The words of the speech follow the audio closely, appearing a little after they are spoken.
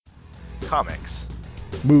comics,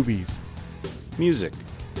 movies, music,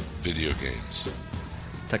 video games,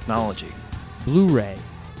 technology, Blu-ray,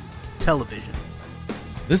 television.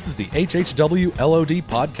 This is the HHW LOD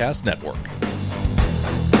Podcast Network.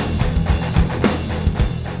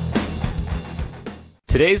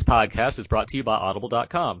 Today's podcast is brought to you by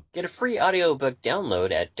Audible.com. Get a free audiobook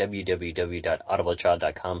download at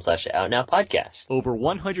www.audibletrial.com/outnowpodcast. Over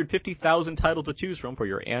 150,000 titles to choose from for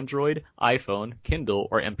your Android, iPhone, Kindle,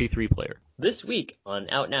 or MP3 player. This week on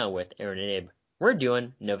Out Now with Aaron and Abe, we're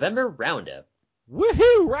doing November Roundup.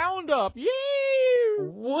 Woohoo! Roundup! Yeah!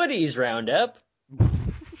 Woody's Roundup.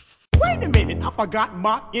 Wait a minute, I forgot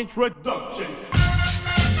my introduction.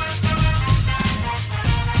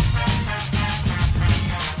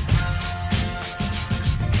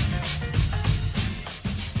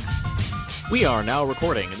 We are now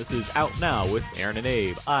recording, and this is Out Now with Aaron and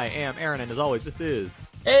Abe. I am Aaron, and as always, this is...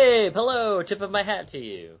 Abe, hello! Tip of my hat to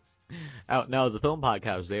you. Out Now is a film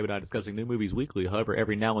podcast. Abe and I discussing new movies weekly. However,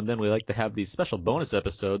 every now and then we like to have these special bonus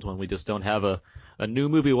episodes when we just don't have a new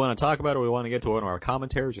movie we want to talk about, or we want to get to one of our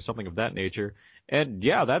commentaries or something of that nature. And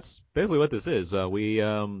yeah, that's basically what this is. There's only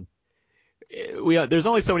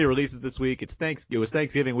so many releases this week. It was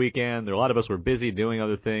Thanksgiving weekend. A lot of us were busy doing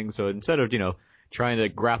other things, so instead of, trying to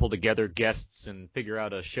grapple together guests and figure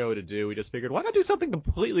out a show to do, we just figured, why not do something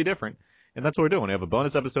completely different? And that's what we're doing. We have a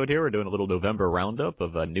bonus episode here. We're doing a little November roundup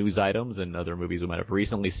of news items and other movies we might have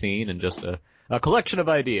recently seen, and just a collection of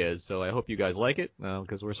ideas. So I hope you guys like it,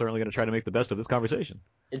 because we're certainly going to try to make the best of this conversation.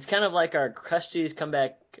 It's kind of like our Krusty's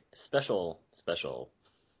Comeback special.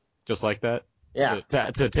 Just like that? Yeah.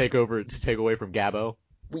 To take away from Gabbo?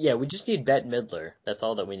 Yeah, we just need Bette Midler. That's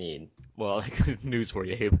all that we need. Well, news for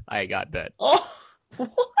you, Abe. I got Bet. Oh,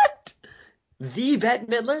 what? The Bette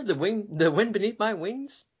Midler? The wind beneath my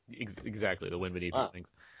wings? Exactly, the wind beneath my wings.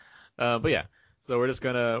 But yeah, so we're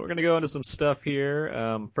gonna go into some stuff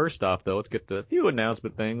here. First off, though, let's get a few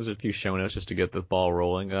announcement things, a few show notes just to get the ball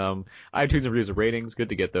rolling. iTunes reviews and ratings, good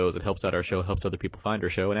to get those. It helps out our show, helps other people find our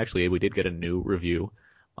show. And actually, Abe, we did get a new review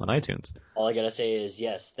on iTunes. All I gotta say is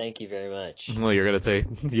yes, thank you very much. Well, you're gonna say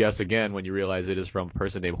yes again when you realize it is from a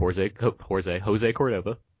person named Jose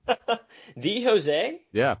Cordova. The Jose?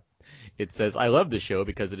 Yeah. It says, I love this show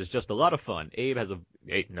because it is just a lot of fun. Aaron has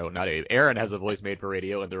a voice made for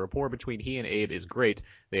radio, and the rapport between he and Abe is great.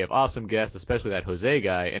 They have awesome guests, especially that Jose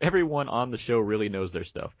guy, and everyone on the show really knows their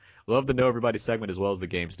stuff. Love the Know Everybody segment as well as the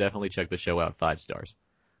games. Definitely check the show out, 5 stars.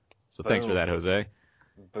 So Thanks for that, Jose.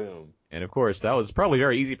 Boom. And of course, that was probably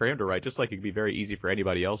very easy for him to write, just like it could be very easy for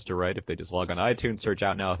anybody else to write if they just log on iTunes, search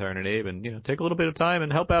Out Now with Aaron and Abe, and take a little bit of time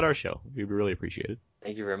and help out our show. We'd really appreciate it.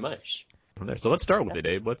 Thank you very much. From there. So let's start with it,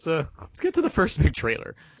 Abe. Let's get to the first big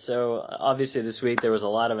trailer. So obviously this week there was a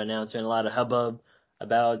lot of announcement, a lot of hubbub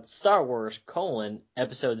about Star Wars: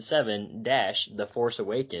 Episode 7 - The Force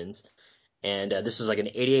Awakens, and this was like an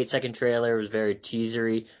 88-second trailer. It was very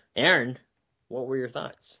teasery. Aaron, what were your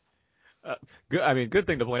thoughts? Good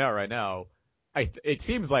thing to point out right now. It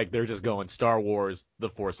seems like they're just going Star Wars: The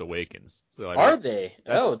Force Awakens. So are they?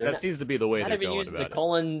 That seems to be the way they're going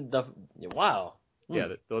about it. Wow.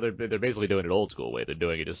 Yeah, they're basically doing it old school way. They're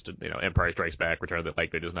doing it just Empire Strikes Back, Return of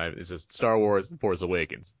the it's just Star Wars: Force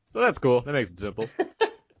Awakens. So that's cool. That makes it simple.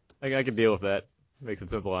 I can deal with that. It makes it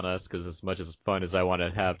simple on us, because as much as fun as I want to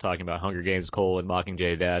have talking about Hunger Games: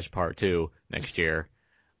 Mockingjay Dash Part 2 next year,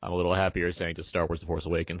 I'm a little happier saying just Star Wars: The Force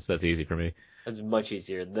Awakens. That's easy for me. It's much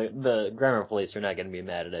easier. The grammar police are not going to be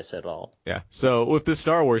mad at us at all. Yeah. So with this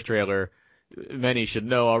Star Wars trailer, many should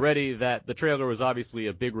know already that the trailer was obviously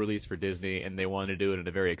a big release for Disney, and they wanted to do it in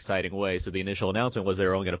a very exciting way. So the initial announcement was they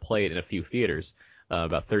were only going to play it in a few theaters,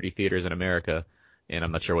 about 30 theaters in America. And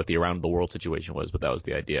I'm not sure what the around the world situation was, but that was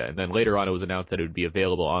the idea. And then later on it was announced that it would be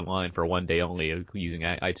available online for one day only using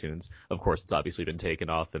iTunes. Of course, it's obviously been taken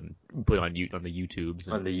off and put on the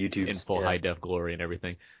YouTubes. In full high def glory and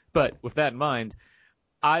everything. But with that in mind,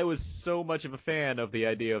 I was so much of a fan of the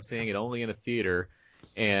idea of seeing it only in a theater.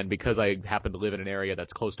 And because I happen to live in an area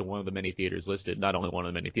that's close to one of the many theaters listed, not only one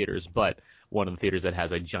of the many theaters, but one of the theaters that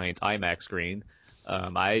has a giant IMAX screen,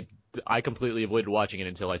 I completely avoided watching it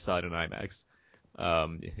until I saw it in IMAX.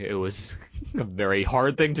 It was a very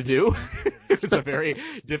hard thing to do. It was a very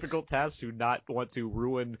difficult task to not want to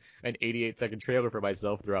ruin an 88-second trailer for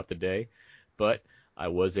myself throughout the day. But I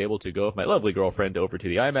was able to go with my lovely girlfriend over to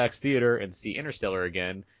the IMAX theater and see Interstellar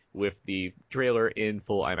again with the trailer in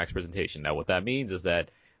full IMAX presentation. Now, what that means is that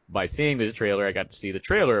by seeing this trailer, I got to see the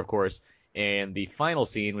trailer, of course, and the final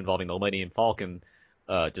scene involving the Millennium Falcon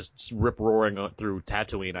just rip-roaring through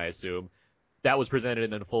Tatooine, I assume. That was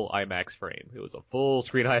presented in a full IMAX frame. It was a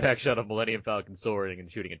full-screen IMAX shot of Millennium Falcon soaring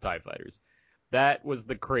and shooting at TIE fighters. That was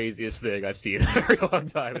the craziest thing I've seen in a very long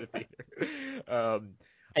time in a theater.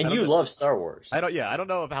 And you love Star Wars. I don't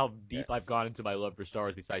know of how deep I've gone into my love for Star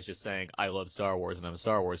Wars besides just saying I love Star Wars and I'm a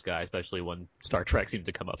Star Wars guy, especially when Star Trek seems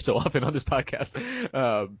to come up so often on this podcast.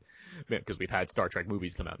 Because we've had Star Trek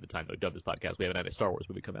movies come out in the time that we've done this podcast. We haven't had a Star Wars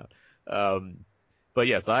movie come out. But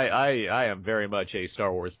yes, I am very much a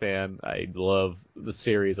Star Wars fan. I love the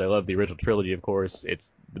series. I love the original trilogy, of course.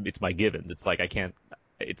 It's my given. It's like I can't.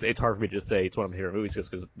 It's hard for me to just say it's one of my favorite movies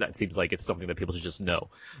just because that seems like it's something that people should just know.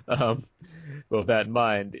 But with that in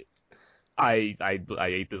mind, I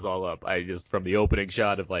ate this all up. I just from the opening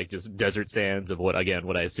shot of like just desert sands of what I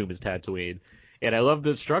assume is Tatooine. And I love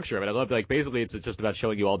the structure of it. I love like basically it's just about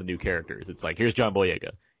showing you all the new characters. It's like here's John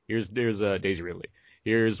Boyega, here's Daisy Ridley,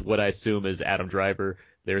 here's what I assume is Adam Driver,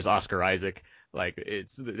 there's Oscar Isaac. Like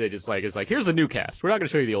it's like here's the new cast. We're not going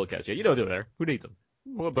to show you the old cast yet. You know they're there. Who needs them?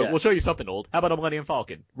 Well, but we'll show you something old. How about a Millennium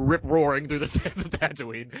Falcon rip roaring through the sands of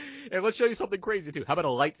Tatooine? And let's show you something crazy too. How about a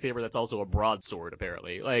lightsaber that's also a broadsword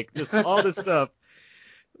apparently? Like just all this stuff.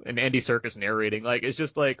 And Andy Serkis narrating, like it's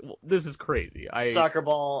just like this is crazy. Soccer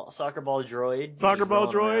ball droid.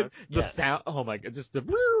 The sound. Oh my god,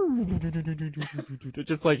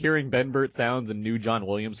 just like hearing Ben Burt sounds and new John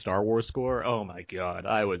Williams Star Wars score. Oh my god,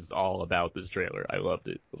 I was all about this trailer. I loved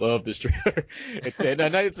it. Love this trailer. It's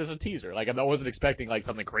just a teaser. Like I wasn't expecting like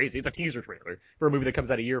something crazy. It's a teaser trailer for a movie that comes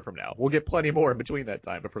out a year from now. We'll get plenty more in between that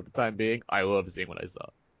time, but for the time being, I love seeing what I saw.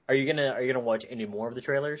 Are you gonna watch any more of the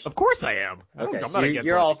trailers? Of course I am. Okay, I'm not against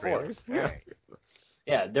you're all for it. Yeah. Right.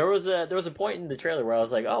 Yeah, there was a point in the trailer where I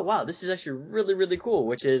was like, oh wow, this is actually really really cool,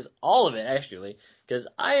 which is all of it actually, because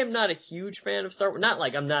I am not a huge fan of Star Wars. Not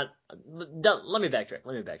like I'm not. Let me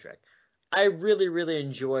backtrack. I really really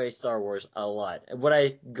enjoy Star Wars a lot. Would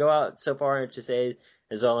I go out so far to say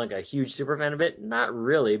is I'm like a huge super fan of it? Not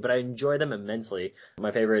really, but I enjoy them immensely.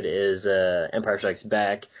 My favorite is Empire Strikes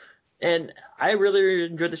Back. And I really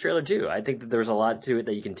enjoyed this trailer too. I think that there's a lot to it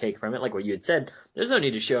that you can take from it. Like what you had said, there's no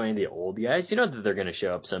need to show any of the old guys. You know that they're going to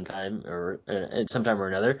show up sometime or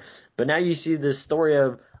another. But now you see this story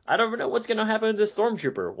of, I don't know what's going to happen to the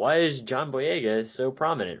Stormtrooper. Why is John Boyega so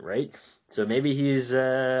prominent, right? So maybe he's,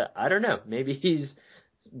 I don't know. Maybe he's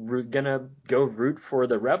going to go root for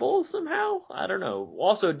the Rebels somehow? I don't know.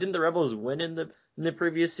 Also, didn't the Rebels win in the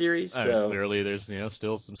previous series? So clearly there's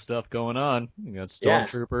still some stuff going on. You got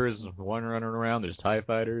stormtroopers, one running around. There's TIE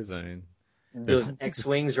fighters. I mean, those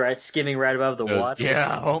X-wings skimming right above the water.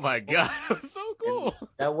 Yeah. Oh my god, it was so cool. And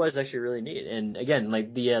that was actually really neat. And again, like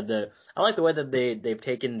I like the way that they've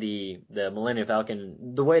taken the Millennium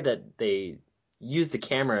Falcon, the way that they use the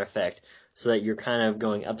camera effect so that you're kind of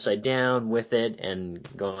going upside down with it and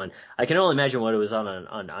going. I can only imagine what it was on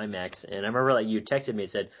IMAX. And I remember like you texted me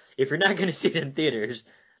and said, if you're not going to see it in theaters,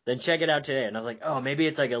 then check it out today. And I was like, oh, maybe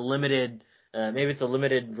it's like a limited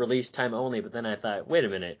release time only. But then I thought, wait a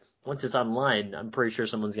minute, once it's online, I'm pretty sure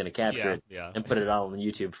someone's going to capture it and put it on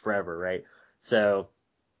YouTube forever, right? So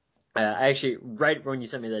I actually, right when you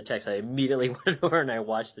sent me that text, I immediately went over and I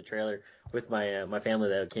watched the trailer with my family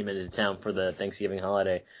that came into town for the Thanksgiving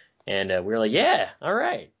holiday. And we were like, yeah, all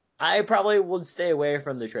right. I probably would stay away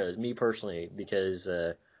from the trailers, me personally, because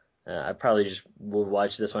I probably just will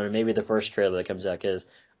watch this one and maybe the first trailer that comes out, because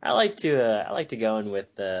I like to go in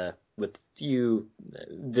with few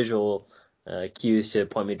visual cues to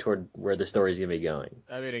point me toward where the story's gonna be going.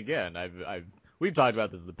 I mean, again, we've talked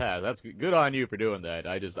about this in the past. That's good on you for doing that.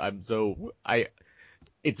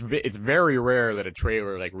 It's very rare that a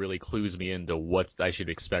trailer like really clues me into what I should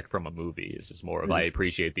expect from a movie. It's just more of I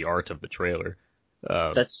appreciate the art of the trailer.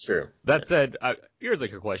 That's true. That said, here's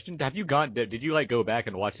like a question: did you like go back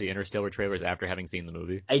and watch the Interstellar trailers after having seen the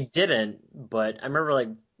movie? I didn't, but I remember like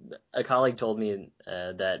a colleague told me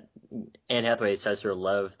that Anne Hathaway says her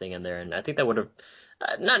love thing in there, and I think that would have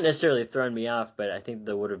not necessarily thrown me off, but I think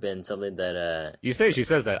that would have been something that You say she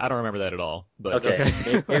says that. I don't remember that at all. But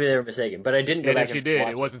okay. Maybe they were mistaken. But I didn't go back. If she did,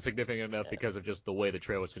 it wasn't significant enough because of just the way the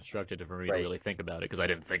trailer was constructed for me to really think about it. Because I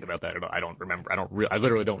didn't think about that at all. I don't remember. I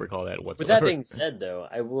literally don't recall that whatsoever. With that being said, though,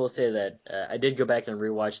 I will say that I did go back and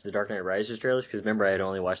rewatch the Dark Knight Rises trailers because remember I had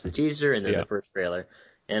only watched the teaser and then the first trailer,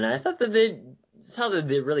 and I thought that it's not that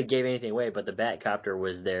they really gave anything away, but the Batcopter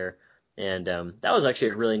was there. And that was actually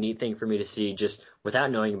a really neat thing for me to see just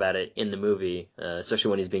without knowing about it in the movie, especially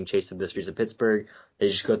when he's being chased through the streets of Pittsburgh. They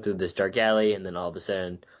just go through this dark alley, and then all of a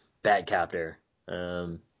sudden, Batcopter.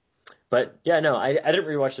 But, yeah, no, I didn't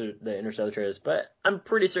rewatch the Interstellar trailers, but I'm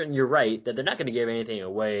pretty certain you're right that they're not going to give anything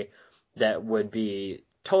away that would be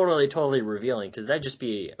totally, totally revealing, because that'd just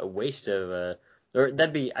be a waste of I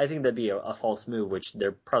think that'd be a false move, which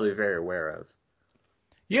they're probably very aware of.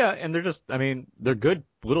 Yeah, and they're just, I mean, they're good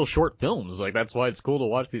little short films. Like, that's why it's cool to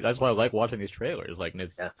watch these. That's why I like watching these trailers. Like, and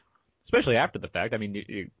it's, especially after the fact. I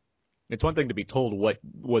mean, it's one thing to be told what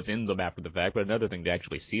was in them after the fact, but another thing to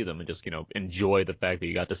actually see them and just, enjoy the fact that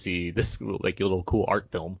you got to see this, like, little cool art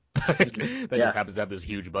film that just happens to have this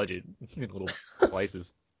huge budget in little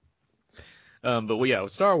slices. But well, yeah,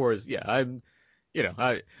 Star Wars, yeah, I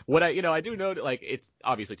do know that, like, it's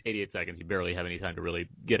 88 seconds. You barely have any time to really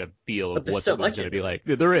get a feel of what the movie's going to be like.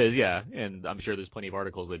 There is, yeah. And I'm sure there's plenty of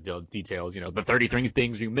articles that details, the 33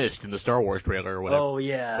 things you missed in the Star Wars trailer or whatever. Oh,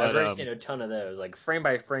 yeah. I've already seen a ton of those, like frame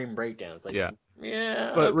by frame breakdowns. Like, but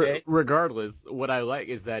okay. Regardless, what I like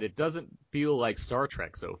is that it doesn't feel like Star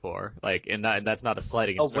Trek so far. Like, and that's not a slight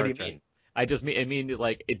against Star Trek. What do you mean? I just mean,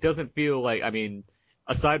 like, it doesn't feel like, I mean,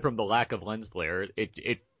 aside from the lack of lens flare,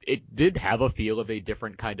 it did have a feel of a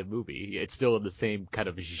different kind of movie. It's still in the same kind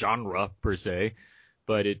of genre per se,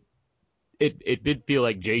 but it did feel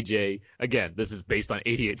like JJ. Again, this is based on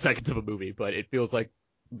 88 seconds of a movie, but it feels like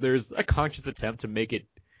there's a conscious attempt to make it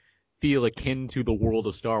feel akin to the world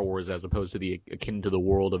of Star Wars as opposed to akin to the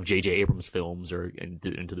world of J.J. Abrams films or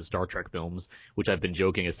into the Star Trek films, which I've been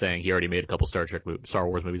joking as saying he already made a couple Star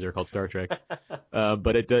Wars movies that are called Star Trek.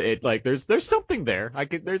 But it like there's something there.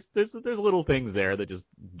 There's little things there that just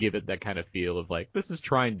give it that kind of feel of like this is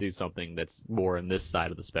trying to do something that's more on this side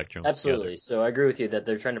of the spectrum. Absolutely. So I agree with you that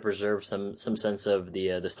they're trying to preserve some sense of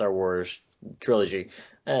the Star Wars trilogy,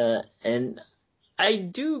 and I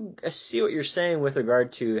do see what you're saying with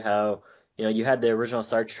regard to how, you had the original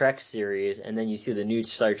Star Trek series, and then you see the new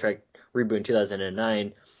Star Trek reboot in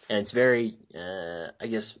 2009, and it's very, I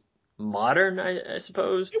guess, modern, I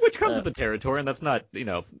suppose. Which comes with the territory, and that's not,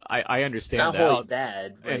 I understand that. It's not wholly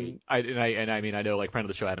bad, right? And I mean, I know, like, friend of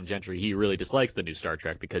the show, Adam Gentry, he really dislikes the new Star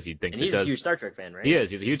Trek because he thinks he's a huge Star Trek fan, right? He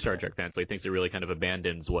is. He's a huge Star Trek fan, so he thinks it really kind of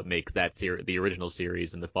abandons what makes that the original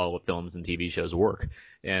series and the follow-up films and TV shows work.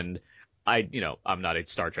 And I'm not a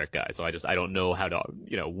Star Trek guy, so I don't know how to,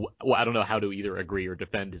 I don't know how to either agree or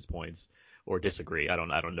defend his points or disagree. I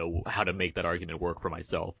don't know how to make that argument work for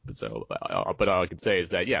myself. But all I can say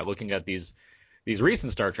is that, yeah, looking at these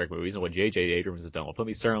recent Star Trek movies and what J.J. Abrams has done with them,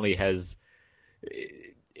 he certainly has.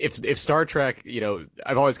 If Star Trek,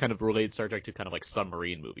 I've always kind of related Star Trek to kind of like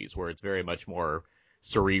submarine movies, where it's very much more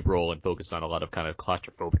cerebral and focused on a lot of kind of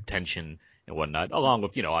claustrophobic tension and whatnot, along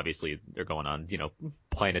with, obviously they're going on,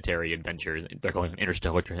 planetary adventures, they're going on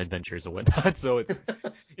interstellar adventures and whatnot. So it's,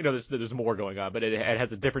 there's more going on, but it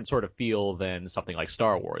has a different sort of feel than something like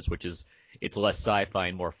Star Wars, which is, it's less sci-fi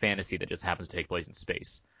and more fantasy that just happens to take place in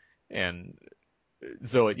space. And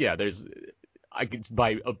so, yeah,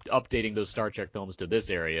 by updating those Star Trek films to this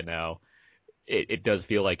area now, it does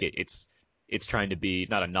feel like it's trying to be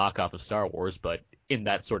not a knockoff of Star Wars, but in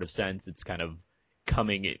that sort of sense, it's kind of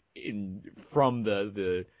coming in from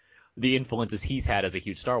the influences he's had as a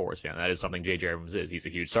huge Star Wars fan. That is something J.J. Abrams is. He's a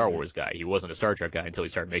huge Star Wars guy. He wasn't a Star Trek guy until he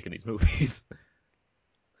started making these movies.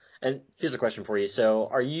 And here's a question for you. So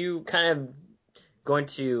are you kind of going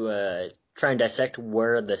to try and dissect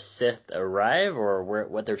where the Sith arrive or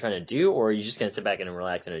what they're trying to do, or are you just going to sit back and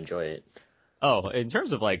relax and enjoy it? Oh, in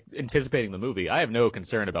terms of like anticipating the movie, I have no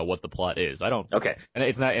concern about what the plot is. I don't. Okay. And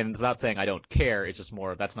it's not saying I don't care. It's just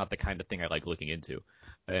more that's not the kind of thing I like looking into,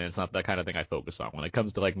 and it's not that kind of thing I focus on when it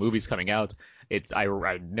comes to like movies coming out.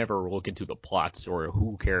 I never look into the plots or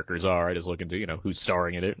who characters are. I just look into who's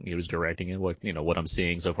starring in it, and who's directing it, what I'm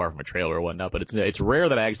seeing so far from a trailer or whatnot. But it's rare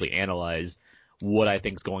that I actually analyze what I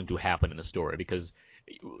think is going to happen in the story, because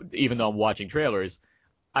even though I'm watching trailers,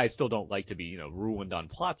 I still don't like to be, ruined on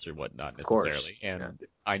plots or whatnot necessarily. And yeah.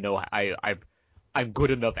 I know I'm good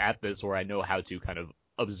enough at this where I know how to kind of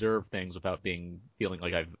observe things without feeling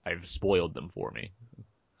like I've spoiled them for me.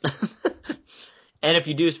 And if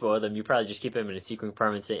you do spoil them, you probably just keep them in a secret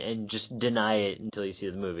compartment and just deny it until you see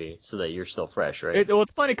the movie so that you're still fresh, right?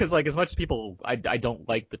 It's funny because, like, as much as people, I don't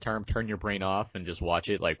like the term turn your brain off and just watch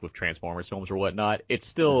it, like with Transformers films or whatnot. It's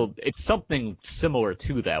still, it's something similar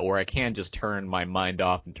to that where I can just turn my mind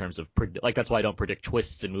off in terms of, like, that's why I don't predict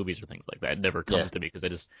twists in movies or things like that. It never comes to me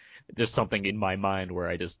because there's something in my mind where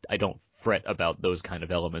I don't fret about those kind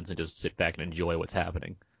of elements and just sit back and enjoy what's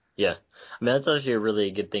happening. Yeah. I mean, that's actually a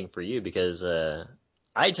really good thing for you because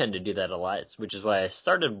I tend to do that a lot, which is why I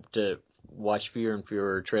started to watch fewer and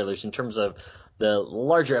fewer trailers in terms of the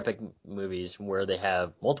larger epic movies where they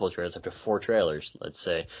have multiple trailers, up to 4 trailers, let's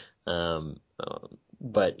say.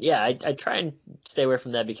 But yeah, I try and stay away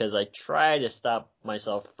from that because I try to stop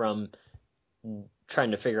myself from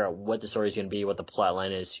trying to figure out what the story is going to be, what the plot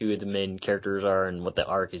line is, who the main characters are, and what the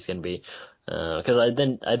arc is going to be. Because I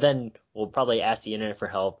then will probably ask the internet for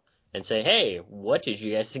help and say, hey, what did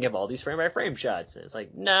you guys think of all these frame-by-frame shots? And it's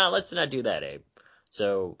like, nah, let's not do that, Abe.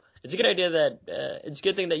 So it's a good idea that it's a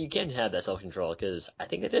good thing that you can have that self-control, because I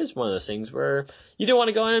think it is one of those things where you don't want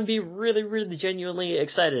to go in and be really, really genuinely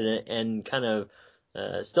excited and kind of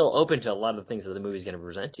still open to a lot of the things that the movie's going to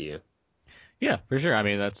present to you. Yeah, for sure. I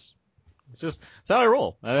mean, it's how I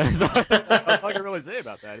roll. That's all I can really say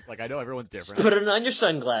about that. It's like, I know everyone's different. Put it on your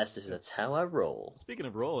sunglasses. That's how I roll. Speaking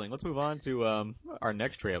of rolling, let's move on to our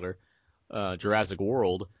next trailer, Jurassic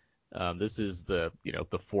World. This is the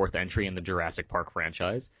fourth entry in the Jurassic Park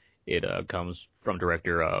franchise. It comes from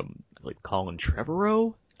director like Colin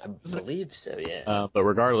Trevorrow. I believe so, yeah. But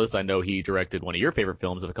regardless, I know he directed one of your favorite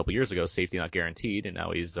films of a couple years ago, Safety Not Guaranteed, and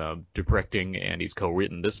now he's directing and he's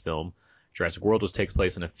co-written this film. Jurassic World, which takes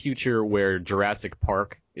place in a future where Jurassic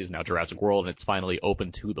Park is now Jurassic World, and it's finally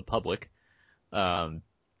open to the public.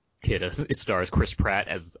 It stars Chris Pratt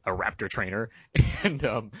as a raptor trainer,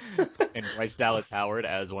 and Bryce Dallas Howard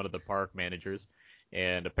as one of the park managers.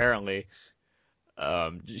 And apparently,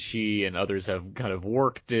 she and others have kind of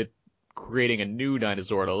worked at creating a new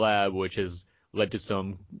dinosaur in a lab, which has led to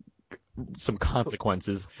some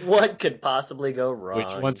consequences. What could possibly go wrong?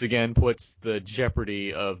 Which once again puts the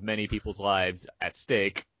jeopardy of many people's lives at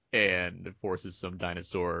stake and forces some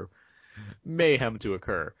dinosaur mayhem to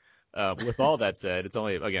occur. With all that said, it's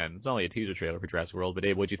only a teaser trailer for Jurassic World. But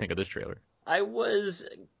Dave, what'd you think of this trailer? I was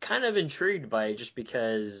kind of intrigued by it just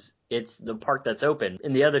because it's the park that's open.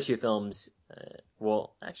 In the other two films,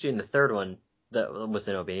 well, actually in the third one, that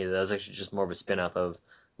wasn't open either. That was actually just more of a spin-off of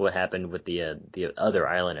what happened with the other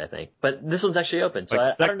island, I think. But this one's actually open, so I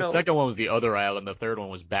don't know. The second one was the other island. The third one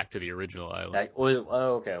was back to the original island.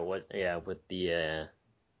 Okay.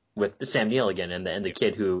 With the Sam Neill again and the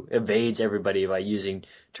kid who evades everybody by using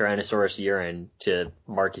Tyrannosaurus urine to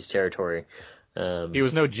mark his territory. He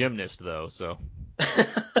was no gymnast though, so.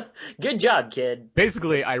 Good job, kid.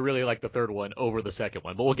 Basically, I really like the third one over the second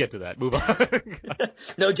one, but we'll get to that. Move on.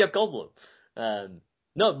 No, Jeff Goldblum.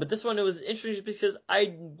 No, but this one, it was interesting because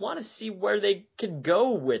I want to see where they could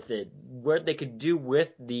go with it, what they could do with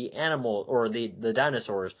the animal or the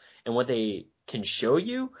dinosaurs and what they can show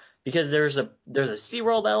you, because there's a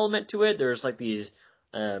SeaWorld element to it. There's like these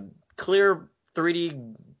clear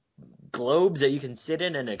 3D globes that you can sit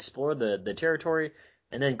in and explore the territory.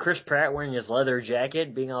 And then Chris Pratt wearing his leather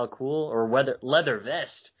jacket, being all cool, or leather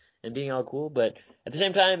vest and being all cool. But at the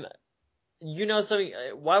same time, something.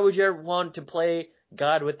 Why would you ever want to play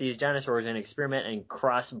God with these dinosaurs and experiment and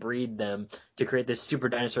crossbreed them to create this super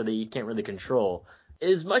dinosaur that you can't really control?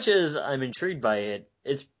 As much as I'm intrigued by it,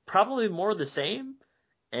 it's probably more the same,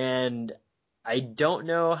 and I don't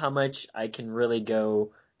know how much I can really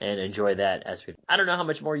go and enjoy that aspect. I don't know how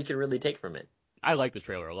much more you can really take from it. I like this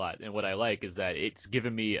trailer a lot, and what I like is that it's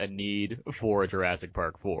given me a need for a Jurassic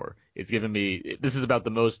Park 4. It's given me, this is about the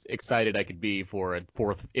most excited I could be for a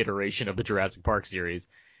fourth iteration of the Jurassic Park series,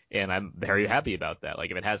 and I'm very happy about that. Like,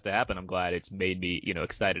 if it has to happen, I'm glad it's made me,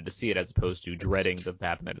 excited to see it as opposed to dreading the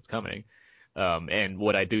happen that it's coming. And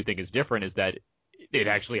what I do think is different is that it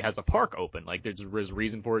actually has a park open. Like, there's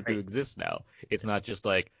reason for it to exist now. It's not just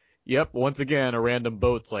like, yep, once again, a random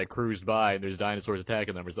boat's like cruised by and there's dinosaurs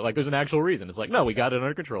attacking them. Like, there's an actual reason. It's like, no, we got it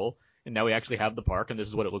under control, and now we actually have the park, and this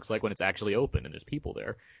is what it looks like when it's actually open and there's people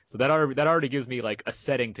there. So that already gives me like a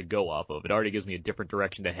setting to go off of. It already gives me a different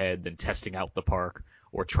direction to head than testing out the park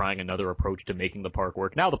or trying another approach to making the park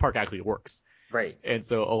work. Now the park actually works. Right. And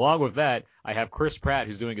so along with that, I have Chris Pratt,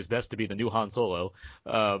 who's doing his best to be the new Han Solo,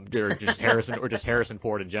 or just Harrison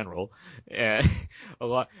Ford in general, and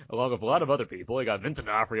along with a lot of other people. I got Vincent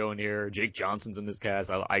D'Onofrio in here, Jake Johnson's in this cast.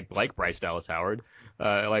 I like Bryce Dallas Howard.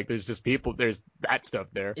 There's just people. There's that stuff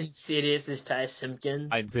there. Insidious is Ty Simpkins.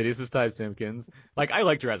 Like, I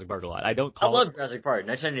like Jurassic Park a lot. I love Jurassic Park.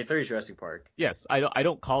 1993 Jurassic Park. Yes, I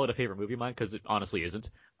don't call it a favorite movie of mine because it honestly isn't.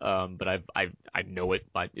 But I know it.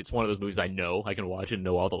 It's one of those movies I know. I can watch it and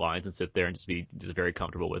know all the lines and sit there and just be very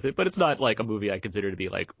comfortable with it. But it's not like a movie I consider to be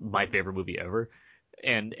like my favorite movie ever.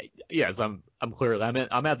 And yes, I'm clearly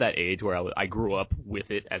I'm at that age where I grew up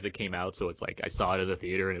with it as it came out. So it's like I saw it at the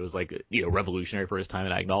theater and it was like revolutionary for its time,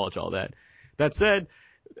 and I acknowledge all that. That said,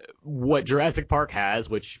 what Jurassic Park has,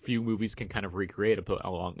 which few movies can kind of recreate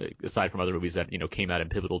aside from other movies that came out in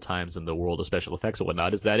pivotal times in the world of special effects and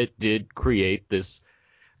whatnot, is that it did create this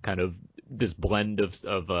kind of this blend of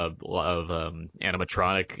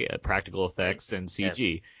animatronic practical effects and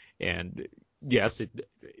CG. Yeah. And yes,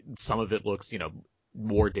 some of it looks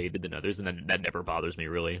more dated than others, and then that never bothers me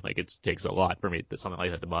really. Like it takes a lot for me something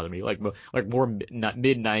like that to bother me. Like more mid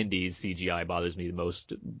 '90s CGI bothers me the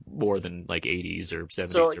most, more than like '80s or '70s.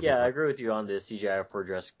 So or yeah, I whatever. agree with you on the CGI for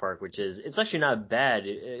Jurassic Park, which is it's actually not bad.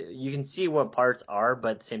 You can see what parts are,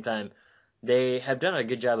 but at the same time, they have done a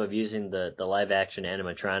good job of using the live action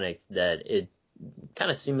animatronics that it kind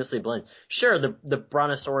of seamlessly blends. Sure, the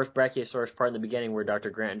Brontosaurus Brachiosaurus part in the beginning where Dr.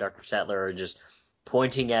 Grant and Dr. Sattler are just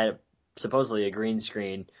pointing at supposedly a green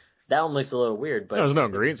screen. That one looks a little weird, but There's no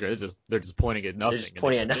green screen. They're just pointing at nothing. they're just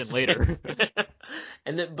pointing at and nothing. later.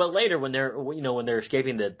 And then, but later when they're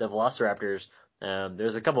escaping the Velociraptors,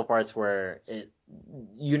 there's a couple parts where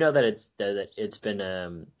that it's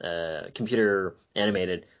been computer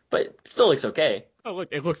animated, but still looks okay. Oh, look,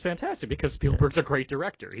 it looks fantastic because Spielberg's a great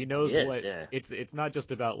director. He knows He is, what yeah. it's not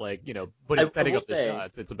just about like, I setting will up the say,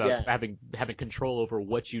 shots. It's about yeah. having control over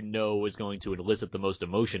what you know is going to elicit the most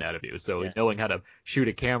emotion out of you. So Yeah. knowing how to shoot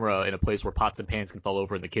a camera in a place where pots and pans can fall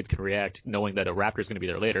over and the kids can react, knowing that a raptor's going to be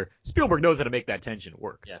there later, Spielberg knows how to make that tension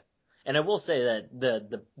work. Yeah. And I will say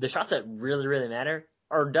that the shots that really, really matter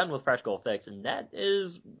are done with practical effects, and that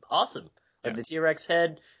is awesome. Like Yeah. the T-Rex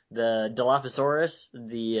head, the Dilophosaurus,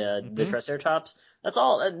 the Triceratops.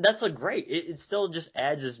 That's great. It still just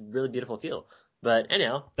adds this really beautiful feel. But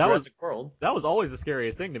anyhow, Jurassic World. That was always the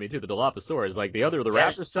scariest thing to me too. The Dilophosaurus, like the raptor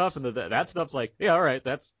Yes. stuff, and that stuff's like, yeah, all right,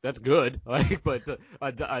 that's good. Like, but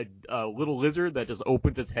a little lizard that just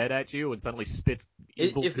opens its head at you and suddenly spits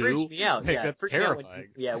evil It goo. freaks me out. Like, Yeah, that's it freaked me out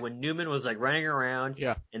terrifying. when Newman was like running around.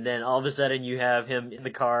 Yeah. And then all of a sudden you have him in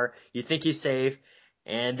the car. You think he's safe,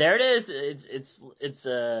 and there it is. It's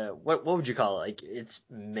what would you call it? Like it's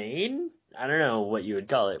mane? I don't know what you would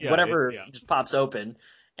call it. Yeah, Whatever yeah. just pops open,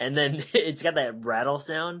 and then it's got that rattle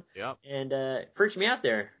sound. Yeah. And freaked me out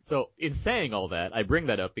there. So in saying all that, I bring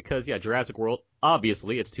that up because, yeah, Jurassic World,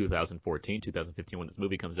 obviously it's 2014, 2015 when this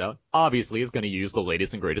movie comes out. Obviously, it's going to use the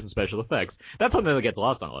latest and greatest in special effects. That's something that gets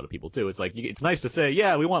lost on a lot of people too. It's like it's nice to say,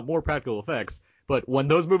 yeah, we want more practical effects, but when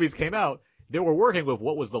those movies came out, they were working with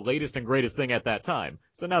what was the latest and greatest thing at that time.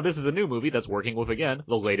 So now this is a new movie that's working with, again,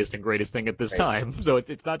 the latest and greatest thing at this time. So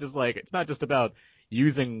it's not just about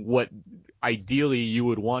using what ideally you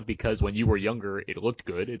would want because when you were younger it looked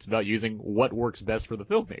good. It's about using what works best for the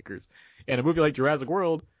filmmakers. And a movie like Jurassic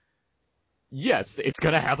World, yes, it's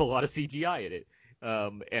going to have a lot of CGI in it.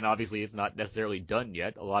 And obviously it's not necessarily done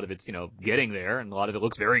yet. A lot of it's, getting there, and a lot of it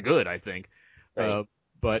looks very good, I think. Right.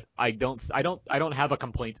 But I don't have a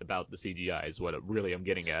complaint about the CGI is what really I'm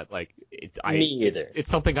getting at. Like Me either.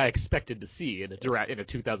 It's something I expected to see in a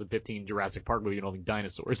 2015 Jurassic Park movie involving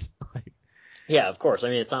dinosaurs. Yeah, of course. I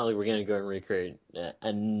mean, it's not like we're going to go and recreate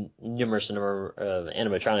a numerous number of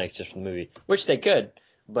animatronics just for the movie, which they could.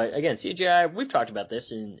 But again, CGI, we've talked about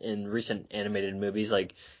this in recent animated movies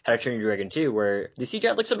like How to Train Your Dragon 2, where the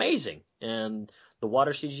CGI looks amazing. And the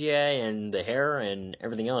water CGI and the hair and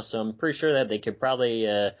everything else. So I'm pretty sure that they could probably,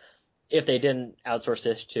 if they didn't outsource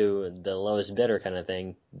this to the lowest bidder kind of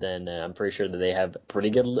thing, then I'm pretty sure that they have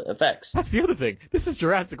pretty good effects. That's the other thing. This is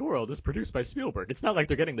Jurassic World. It's produced by Spielberg. It's not like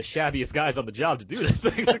they're getting the shabbiest guys on the job to do this.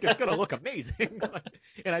 It's going to look amazing.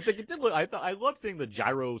 And I think it did look. I love seeing the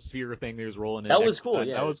gyrosphere thing that was rolling in. That was cool.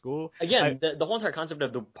 Yeah, that was cool. Again, the whole entire concept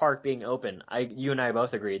of the park being open. You and I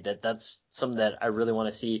both agreed that that's something that I really want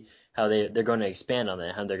to see how they're going to expand on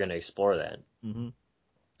that, how they're going to explore that. Mm-hmm.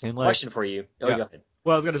 And Question for you. Oh, yeah. Go ahead.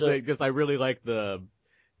 Well, I was going to say because I really like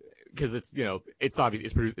because it's it's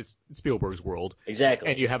obviously it's Spielberg's world. Exactly.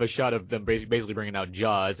 And you have a shot of them basically bringing out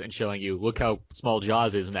Jaws and showing you, look how small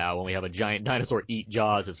Jaws is now when we have a giant dinosaur eat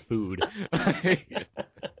Jaws as food.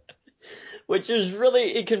 Which is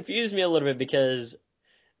really, it confused me a little bit because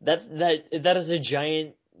that is a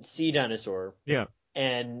giant sea dinosaur. Yeah.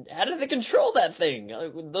 And how do they control that thing?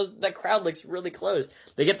 That crowd looks really close.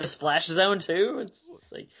 They get the splash zone too. It's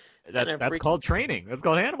like that's called training. That's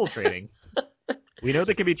called animal training. We know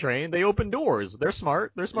they can be trained. They open doors. They're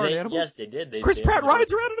smart. They're smart animals. Yes, they did. Chris Pratt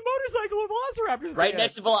rides around in a motorcycle with velociraptors. Right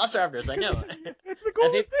next to velociraptors. I know. It's the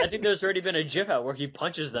coolest thing. I think there's already been a GIF out where he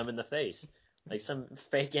punches them in the face, like some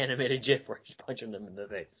fake animated GIF where he's punching them in the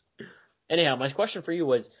face. Anyhow, my question for you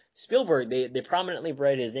was Spielberg. They prominently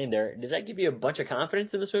write his name there. Does that give you a bunch of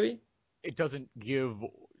confidence in this movie? It doesn't give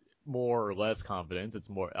more or less confidence. It's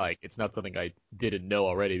more like it's not something I didn't know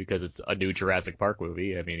already because it's a new Jurassic Park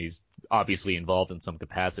movie. I mean, he's obviously involved in some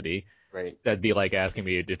capacity. Right. That'd be like asking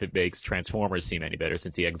me if it makes Transformers seem any better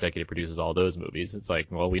since he executive produces all those movies. It's like,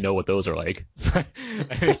 well, we know what those are like.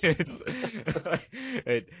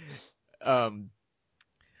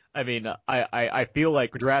 I feel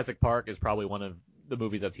like Jurassic Park is probably one of the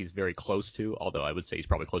movies that he's very close to, although I would say he's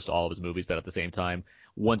probably close to all of his movies, but at the same time,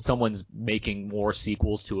 when someone's making more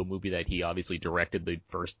sequels to a movie that he obviously directed the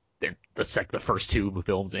first two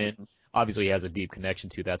films in, obviously he has a deep connection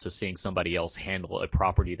to that, so seeing somebody else handle a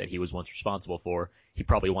property that he was once responsible for, he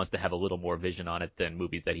probably wants to have a little more vision on it than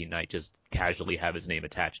movies that he might just casually have his name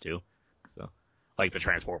attached to. So, like the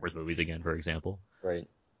Transformers movies again, for example. Right.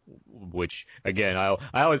 Which, again, I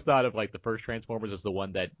always thought of like the first Transformers as the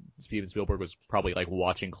one that Steven Spielberg was probably like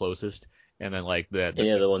watching closest, and then like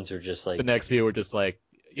the ones who are just like the next few were just like,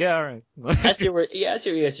 yeah, all right. I see what you guys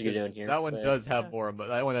are doing here. That one does have more.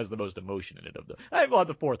 That one has the most emotion in it of the. Well,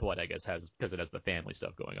 the fourth one I guess has, because it has the family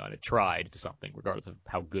stuff going on. It tried something, regardless of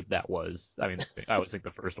how good that was. I mean, I always think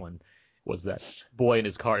the first one was that boy in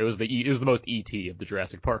his car. It was the most E.T. of the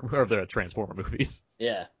Jurassic Park or the Transformer movies.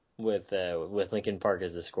 Yeah, with Linkin Park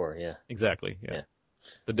as the score. Yeah, exactly. Yeah.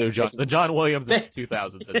 The John Williams of the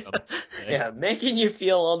 2000s. As some say. Yeah, making you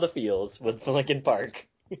feel all the feels with Linkin Park.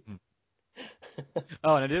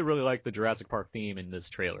 Oh, and I did really like the Jurassic Park theme in this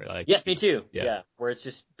trailer. Like, yes, me too. Yeah. Yeah, where it's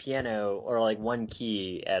just piano or like one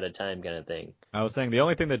key at a time kind of thing. I was saying the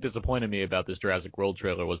only thing that disappointed me about this Jurassic World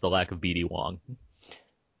trailer was the lack of BD Wong.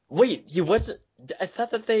 Wait, I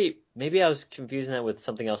thought that maybe I was confusing that with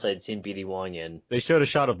something else I had seen BD Wong in. They showed a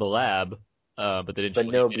shot of the lab, but they didn't. But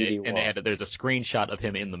show no him in BD it, Wong. and there's a screenshot of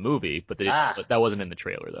him in the movie, but that wasn't in the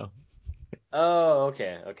trailer though. Oh,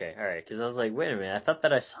 okay, all right. Because I was like, wait a minute, I thought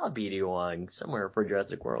that I saw BD Wong somewhere for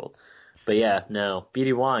Jurassic World, but yeah, no,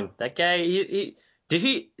 BD Wong, that guy,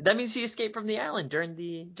 that means he escaped from the island during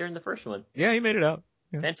the first one. Yeah, he made it out.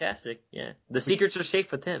 Yeah. Fantastic. Yeah, the secrets are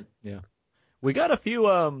safe with him. Yeah, we got a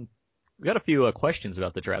few questions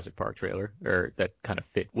about the Jurassic Park trailer, or that kind of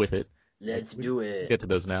fit with it. Let's do it. We'll get to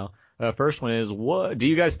those now. First one is, what do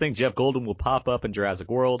you guys think Jeff Goldblum will pop up in Jurassic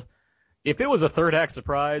World? If it was a third act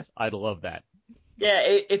surprise, I'd love that. Yeah,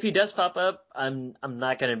 if he does pop up, I'm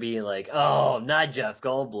not gonna be like, oh, not Jeff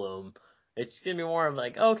Goldblum. It's gonna be more of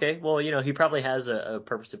like, oh, okay, well, he probably has a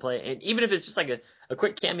purpose to play, and even if it's just like a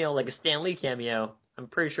quick cameo, like a Stan Lee cameo, I'm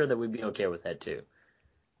pretty sure that we'd be okay with that too.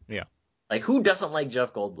 Yeah. Like, who doesn't like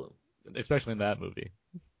Jeff Goldblum? Especially in that movie.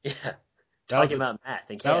 Yeah. Talking about math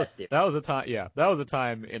and chaos theory. That was a time. Yeah, that was a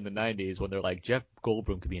time in the '90s when they're like, Jeff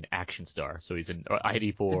Goldblum could be an action star, so he's in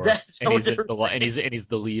ID4, and he's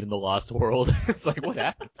the lead in The Lost World. It's like, what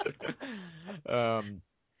happened? The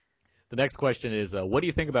next question is, what do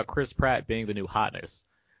you think about Chris Pratt being the new hotness?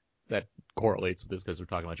 That correlates with this because we're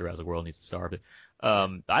talking about Jurassic World needs to star. But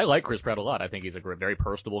I like Chris Pratt a lot. I think he's a very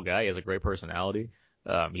personable guy. He has a great personality.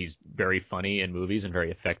 He's very funny in movies and very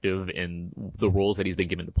effective in the roles that he's been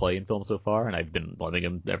given to play in films so far, and I've been loving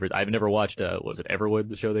him. I've never watched, was it Everwood,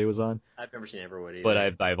 the show that he was on? I've never seen Everwood either.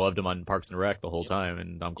 But I've loved him on Parks and Rec the whole time,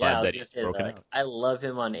 and I'm glad that he's broken out. I love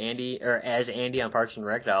him on as Andy on Parks and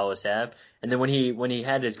Rec. I always have. And then when he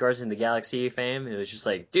had his Guardians of the Galaxy fame, it was just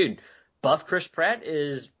like, dude, buff Chris Pratt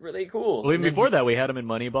is really cool. Well, even before that, we had him in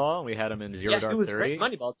Moneyball, and we had him in Zero Dark 30. Yeah, he was great in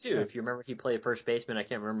Moneyball too. Yeah. If you remember, he played first baseman. I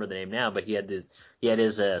can't remember the name now, but he had his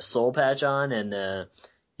soul patch on, and the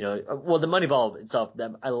Moneyball itself.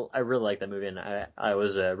 I really like that movie, and I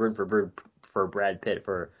was rooting for Brad Pitt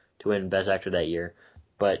to win Best Actor that year.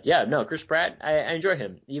 But yeah, no, Chris Pratt, I enjoy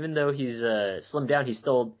him, even though he's slimmed down. He's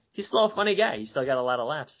still a funny guy. He's still got a lot of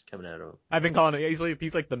laughs coming out of him. I've been calling him,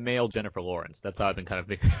 he's like the male Jennifer Lawrence. That's how I've been kind of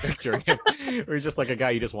picturing him. Or he's just like a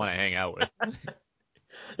guy you just want to hang out with.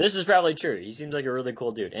 This is probably true. He seems like a really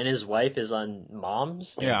cool dude. And his wife is on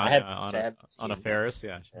Moms. Yeah, on a Ferris,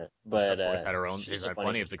 yeah. But she's had her own, she's had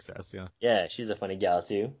plenty of success, yeah. Yeah, she's a funny gal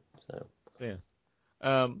too. So yeah.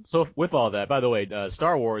 So with all that, by the way,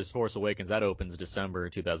 Star Wars Force Awakens, that opens December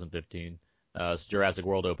 2015. Jurassic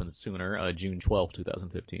World opens sooner, June 12th,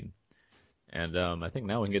 2015. And I think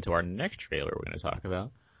now we can get to our next trailer we're going to talk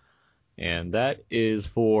about. And that is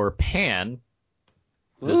for Pan.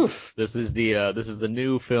 This is the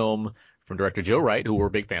new film from director Joe Wright, who we're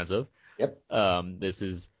big fans of. Yep. This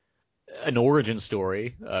is an origin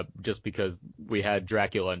story, just because we had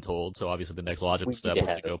Dracula Untold, so obviously the next logical step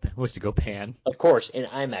was to go Pan. Of course, in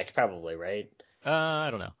IMAX probably, right?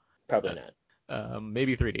 I don't know. Probably not.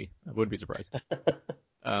 Maybe 3D. I wouldn't be surprised.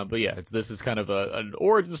 But yeah, this is kind of an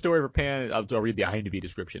origin story for Pan. I'll read the IMDb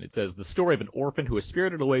description. It says, the story of an orphan who is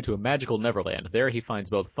spirited away to a magical Neverland. There he finds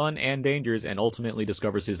both fun and dangers and ultimately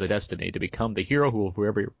discovers his destiny to become the hero who will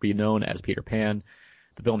forever be known as Peter Pan.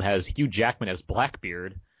 The film has Hugh Jackman as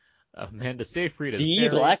Blackbeard, Amanda Seyfried as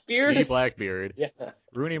Blackbeard? The Blackbeard. Yeah.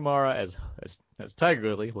 Rooney Mara as Tiger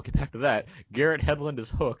Lily. We'll get back to that. Garrett Hedlund as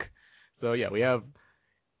Hook. So yeah, we have,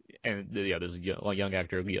 and yeah, there's a young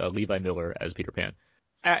actor, Levi Miller as Peter Pan.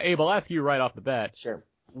 Abe, I'll ask you right off the bat. Sure.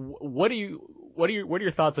 What do you what are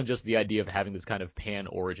your thoughts on just the idea of having this kind of Pan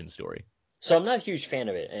origin story? So I'm not a huge fan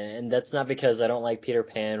of it, and that's not because I don't like Peter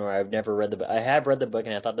Pan or I've never read the book. I have read the book,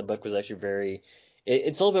 and I thought the book was actually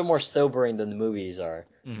it's a little bit more sobering than the movies are.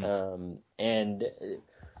 And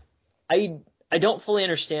I don't fully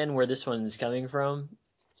understand where this one's coming from.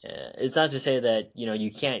 It's not to say that,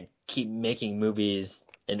 you can't keep making movies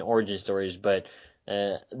and origin stories, but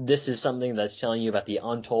this is something that's telling you about the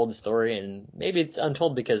untold story, and maybe it's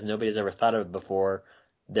untold because nobody's ever thought of it before.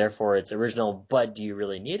 Therefore, it's original, but do you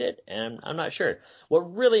really need it? And I'm not sure.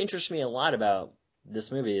 What really interests me a lot about this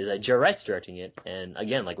movie is that Joe Wright's directing it, and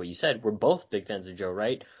again, like what you said, we're both big fans of Joe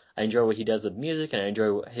Wright. I enjoy what he does with music, and I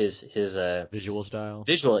enjoy his Visual style.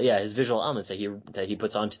 his visual elements that he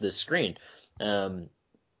puts onto the screen.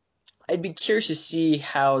 I'd be curious to see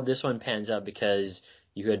how this one pans out because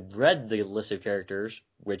you had read the list of characters,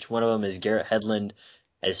 which one of them is Garrett Hedlund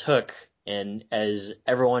as Hook, and as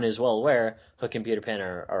everyone is well aware, Hook and Peter Pan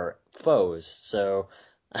are foes. So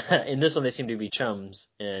in this one, they seem to be chums,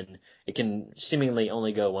 and it can seemingly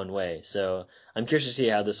only go one way. So I'm curious to see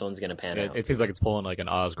how this one's going to pan out. It seems like it's pulling like an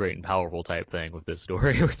Oz Great and Powerful type thing with this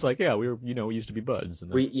story. It's like, yeah, we used to be buds.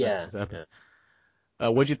 And what'd you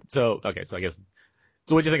what'd you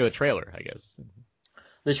think of the trailer, I guess?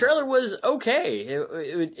 The trailer was okay.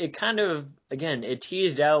 It kind of, again, it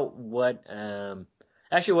teased out what,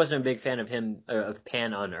 actually wasn't a big fan of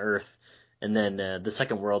Pan on Earth, and then the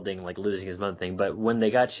second world thing, like losing his mother thing. But when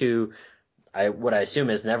they got to what I assume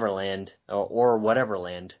is Neverland or whatever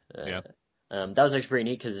land, that was actually pretty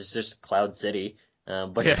neat because it's just Cloud City, a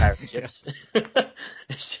bunch of pirate ships,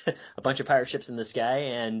 a bunch of pirate ships in the sky,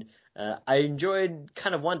 and I enjoyed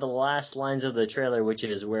kind of one of the last lines of the trailer, which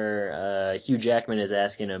is where Hugh Jackman is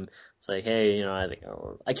asking him, it's like, hey,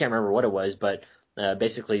 I can't remember what it was, but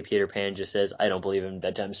basically Peter Pan just says, I don't believe in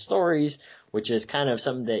bedtime stories, which is kind of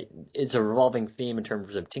something that is a revolving theme in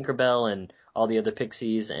terms of Tinkerbell and all the other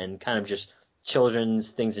Pixies and kind of just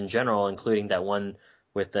children's things in general, including that one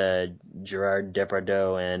with Gerard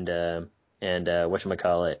Depardieu and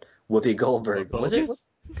whatchamacallit, Whoopi Goldberg. Was it?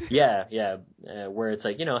 Yeah. Where it's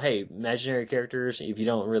like, hey, imaginary characters, if you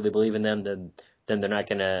don't really believe in them, then they're not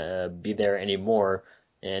going to be there anymore.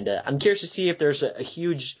 And I'm curious to see if there's a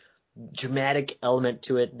huge dramatic element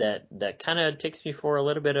to it that kind of takes me for a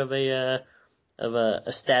little bit of a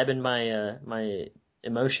stab in my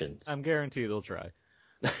emotions. I'm guaranteed they'll try.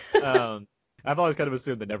 I've always kind of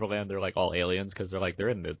assumed that Neverland they're like all aliens because they're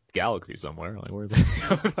in the galaxy somewhere. Like where they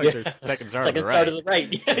their second star to the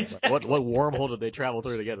right. Yeah, exactly. What wormhole did they travel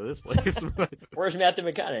through to get to this place? Where's Matthew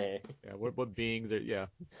McConaughey? Yeah, what beings are? Yeah,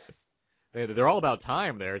 they're all about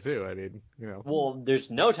time there too. I mean, Well,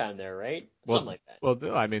 there's no time there, right? Something like that. Well,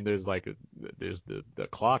 I mean, there's the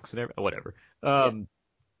clocks and everything, whatever.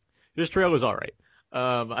 This trail was all right.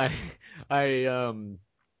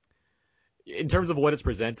 In terms of what it's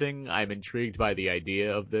presenting, I'm intrigued by the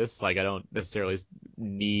idea of this. Like, I don't necessarily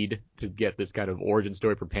need to get this kind of origin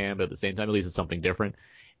story for Pan, but at the same time, at least it's something different.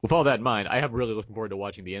 With all that in mind, I am really looking forward to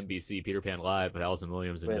watching the NBC Peter Pan Live with Allison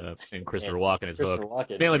Williams and Christopher Walken as Hook.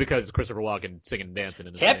 Mainly because it's Christopher Walken singing and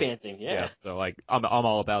dancing. Tap dancing, yeah. So, like, I'm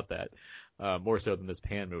all about that, more so than this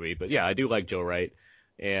Pan movie. But, yeah, I do like Joe Wright.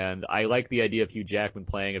 And I like the idea of Hugh Jackman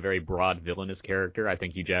playing a very broad villainous character. I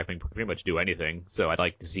think Hugh Jackman can pretty much do anything, so I'd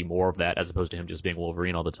like to see more of that as opposed to him just being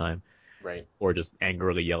Wolverine all the time. Right. Or just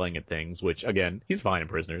angrily yelling at things, which, again, he's fine in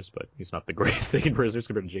Prisoners, but he's not the greatest thing in Prisoners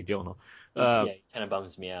compared to Jake Gyllenhaal. He kind of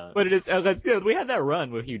bums me out. But it is, we had that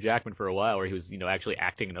run with Hugh Jackman for a while where he was, actually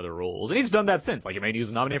acting in other roles. And he's done that since. Like, he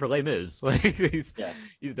was nominated for Les Mis. Like, he's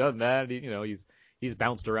done that. He's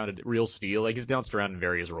bounced around at Real Steel. Like, he's bounced around in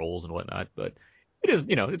various roles and whatnot, but it is,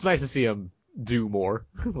 it's nice to see him do more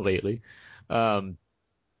lately.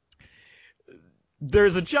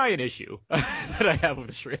 There's a giant issue that I have with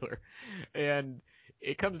the trailer, and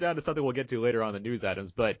it comes down to something we'll get to later on in the news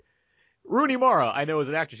items, but Rooney Mara, I know is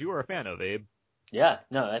an actress you are a fan of, Abe. Yeah,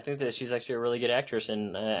 no, I think that she's actually a really good actress,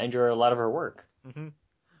 and I enjoy a lot of her work. Mm-hmm.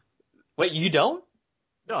 Wait, you don't?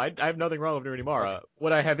 No, I have nothing wrong with Rooney Mara. Okay.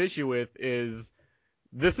 What I have issue with is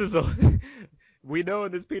we know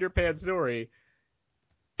in this Peter Pan story,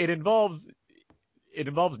 it involves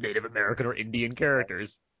Native American or Indian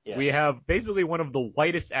characters. Yes. We have basically one of the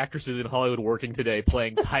whitest actresses in Hollywood working today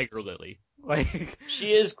playing Tiger Lily. Like,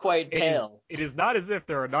 she is quite pale. It is not as if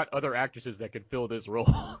there are not other actresses that can fill this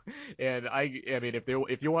role. And I mean,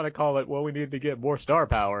 if you want to call it, well, we need to get more star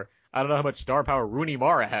power. I don't know how much star power Rooney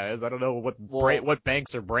Mara has. I don't know what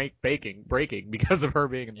banks are breaking because of her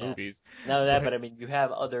being in movies. But I mean, you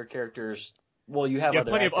have other characters. Well, you have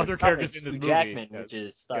plenty of other characters in this movie. Jackman, which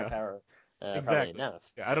is star power. Probably Exactly. enough.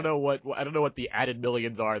 Yeah, I don't know what the added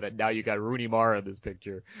millions are that now you got Rooney Mara in this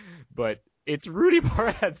picture, but it's Rooney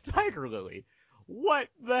Mara as Tiger Lily. What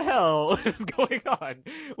the hell is going on?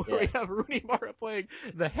 Where we have Rooney Mara playing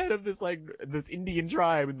the head of this Indian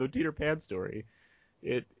tribe in the Peter Pan story.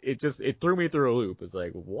 It threw me through a loop. It's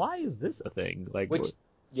like, why is this a thing?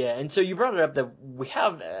 Yeah, and so you brought it up that we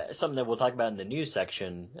have something that we'll talk about in the news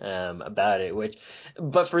section about it.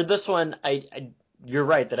 But for this one, you're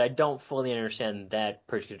right that I don't fully understand that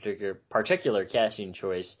particular casting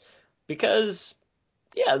choice because,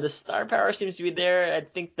 yeah, the star power seems to be there. I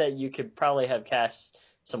think that you could probably have cast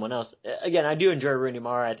someone else. Again, I do enjoy Rooney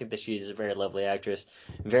Mara. I think that she's a very lovely actress,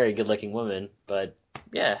 very good-looking woman. But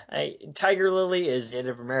yeah, Tiger Lily is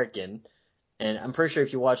Native American, and I'm pretty sure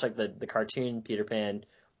if you watch like the cartoon Peter Pan.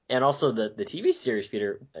 And also the TV series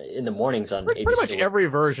Peter in the mornings on ABC. Pretty much every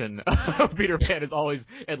version of Peter Pan has always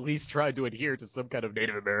at least tried to adhere to some kind of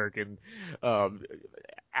Native American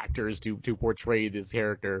actors to portray this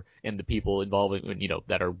character and the people involved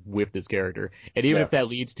that are with this character. And even if that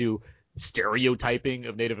leads to stereotyping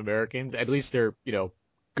of Native Americans, at least they're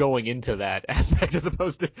going into that aspect as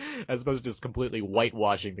opposed to just completely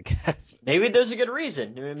whitewashing the cast. Maybe there's a good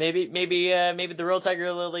reason. Maybe the real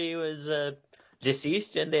Tiger Lily was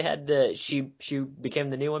deceased, and they had she became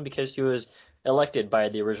the new one because she was elected by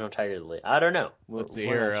the original Tiger Lily. I don't know. Let's see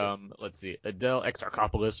here. Let's see. Adele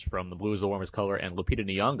Exarchopoulos from The Blue Is the Warmest Color and Lupita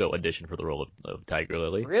Nyong'o auditioned for the role of Tiger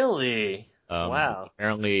Lily. Really? Wow.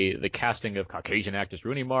 Apparently, the casting of Caucasian actress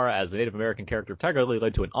Rooney Mara as the Native American character of Tiger Lily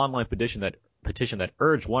led to an online petition that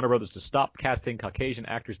urged Warner Brothers to stop casting Caucasian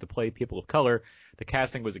actors to play people of color. The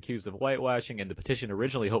casting was accused of whitewashing, and the petition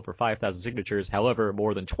originally hoped for 5,000 signatures. However,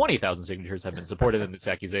 more than 20,000 signatures have been supported in this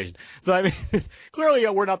accusation. So, I mean, clearly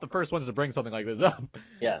we're not the first ones to bring something like this up.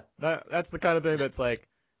 Yeah. That's the kind of thing that's like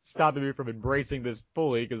stopping me from embracing this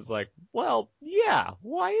fully, because it's like, well, yeah,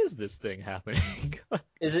 why is this thing happening?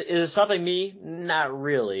 Is it stopping me? Not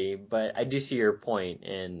really, but I do see your point,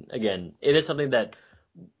 and again, it is something that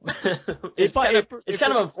it's kind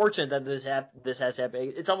of unfortunate that this has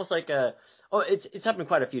happened. It's almost like it's happened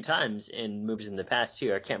quite a few times in movies in the past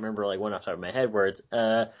too. I can't remember like one off the top of my head where it's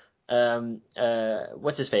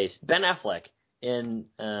what's his face, Ben Affleck in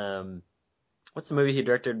what's the movie he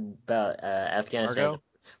directed about Afghanistan?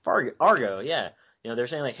 Argo, yeah. They're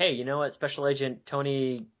saying like, hey, you know what? Special Agent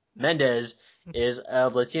Tony Mendez is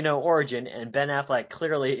of Latino origin, and Ben Affleck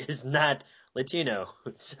clearly is not Latino.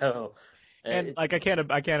 So, and like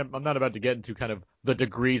I'm not about to get into kind of the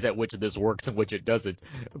degrees at which this works and which it doesn't,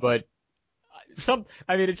 but it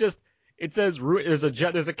says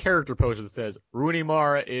there's a character poster that says Rooney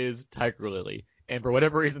Mara is Tiger Lily. And for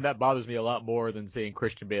whatever reason, that bothers me a lot more than saying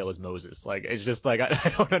Christian Bale as Moses. Like, it's just like, I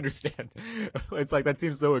don't understand. It's like, that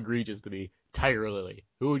seems so egregious to me. Tiger Lily.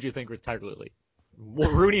 Who would you think was Tiger Lily?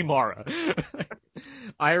 Rooney Mara.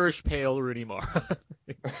 Irish pale Rooney Mara.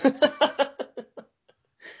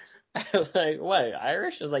 I was like, what?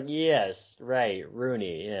 Irish? I was like, yes, right,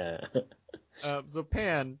 Rooney, yeah. So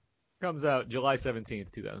Pan comes out July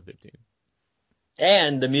 17th, 2015.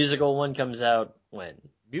 And the musical one comes out when?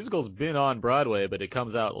 Musical's been on Broadway, but it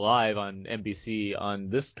comes out live on NBC on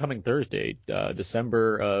this coming Thursday,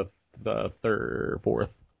 December 4th. So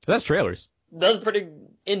that's trailers. That was a pretty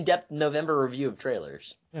in-depth November review of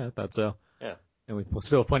trailers. Yeah, I thought so. Yeah. And we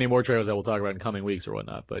still have plenty more trailers that we'll talk about in coming weeks or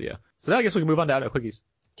whatnot, but yeah. So now I guess we can move on to Out Quickies.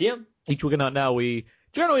 TM. Each week and now we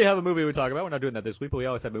generally have a movie we talk about. We're not doing that this week, but we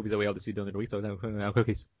always have movies that we have to see during the week, so now Out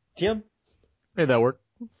Quickies. TM. Made that work.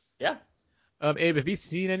 Yeah. Abe, have you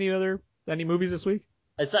seen any movies this week?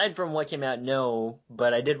 Aside from what came out, no,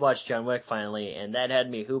 but I did watch John Wick finally, and that had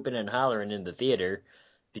me hooping and hollering in the theater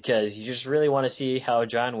because you just really want to see how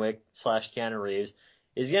John Wick / Keanu Reeves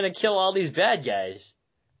is going to kill all these bad guys.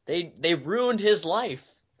 They ruined his life,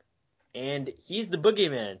 and he's the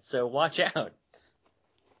boogeyman, so watch out.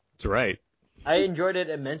 That's right. I enjoyed it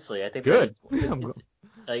immensely. I think good.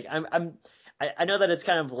 I know that it's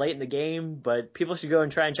kind of late in the game, but people should go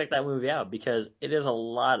and try and check that movie out because it is a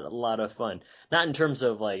lot of fun. Not in terms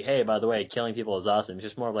of like, hey, by the way, killing people is awesome. It's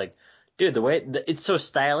just more of like, dude, the way it's so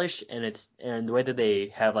stylish and the way that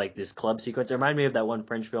they have like this club sequence. It reminded me of that one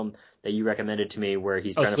French film that you recommended to me where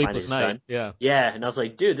he's trying to find his son. Yeah. Yeah, and I was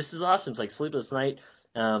like, dude, this is awesome. It's like Sleepless Night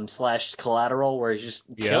 / Collateral, where he's just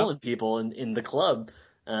killing people in the club.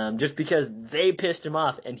 Just because they pissed him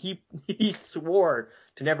off, and he swore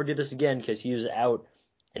to never do this again because he was out,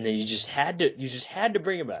 and then you just had to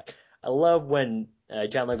bring him back. I love when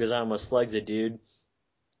John Leguizamo slugs a dude,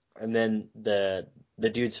 and then the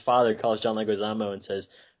dude's father calls John Leguizamo and says,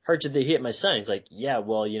 "Heard you that he hit my son." He's like, "Yeah,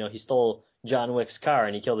 well, he stole John Wick's car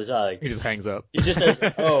and he killed his dog. He just hangs up. He just says,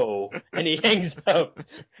 "Oh," and he hangs up.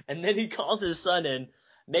 And then he calls his son in,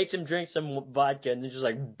 makes him drink some vodka, and then just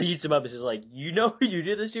like beats him up. He's just like, "You know who you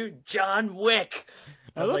did this to? John Wick."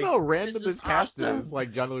 I was love like, how random this cast awesome. is.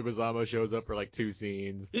 Like, John Leguizamo shows up for like 2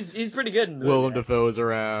 scenes. He's pretty good in the Willem movie. Dafoe's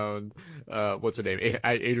around. What's her name?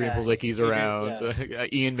 Adrian Palicki's around.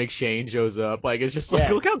 Ian McShane shows up. Like, it's just like,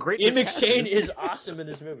 Yeah. look how great Ian this cast McShane is awesome in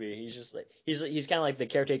this movie. He's just like he's kind of like the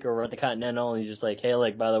caretaker over at the Continental. And he's just like, hey,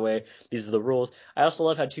 like by the way, these are the rules. I also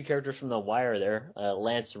love how 2 characters from The Wire are there,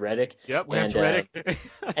 Lance Reddick. Yep, Lance and, Reddick.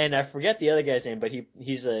 and I forget the other guy's name, but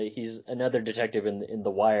he's another detective in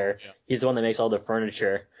The Wire. Yeah. He's the one that makes all the furniture.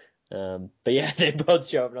 But yeah, they both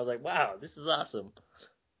show up, and I was like, wow, this is awesome.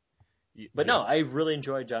 But no, I really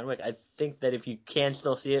enjoyed John Wick. I think that if you can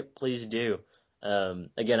still see it, please do.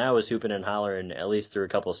 Again, I was hooping and hollering at least through a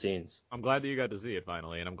couple scenes. I'm glad that you got to see it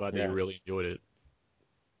finally, and I'm glad that Yeah. you really enjoyed it.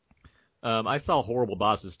 I saw Horrible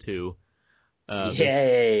Bosses too.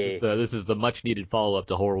 Yay! This is the much needed follow up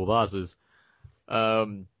to Horrible Bosses.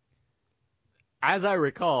 As I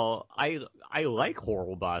recall, I like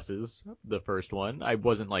Horrible Bosses, the first one. I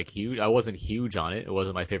wasn't huge on it. It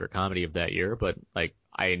wasn't my favorite comedy of that year, but like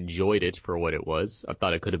I enjoyed it for what it was. I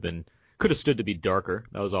thought it could have stood to be darker.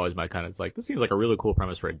 That was always my kind of, it's like, this seems like a really cool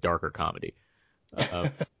premise for a darker comedy.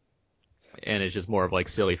 And it's just more of like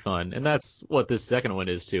silly fun. And that's what this second one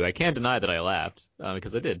is too. I can't deny that I laughed,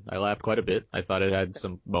 because I did. I laughed quite a bit. I thought it had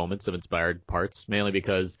some moments of inspired parts, mainly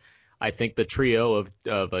because I think the trio of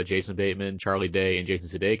Jason Bateman, Charlie Day, and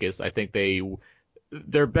Jason Sudeikis, I think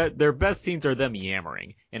their best scenes are them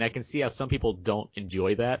yammering, and I can see how some people don't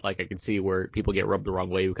enjoy that. Like I can see where people get rubbed the wrong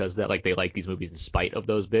way because of that. Like they like these movies in spite of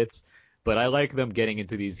those bits, but I like them getting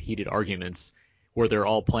into these heated arguments where they're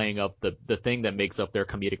all playing up the thing that makes up their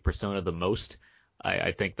comedic persona the most.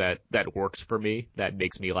 I think that works for me. That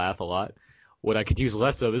makes me laugh a lot. What I could use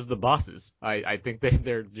less of is the bosses. I think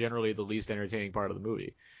they're generally the least entertaining part of the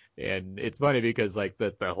movie. And it's funny because like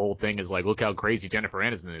the whole thing is like, look how crazy Jennifer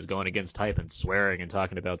Aniston is going against type and swearing and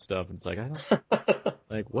talking about stuff. And it's like, I don't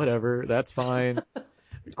like, whatever, that's fine.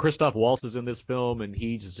 Christoph Waltz is in this film and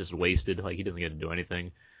he's just wasted. Like he doesn't get to do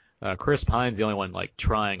anything. Chris Pine's the only one like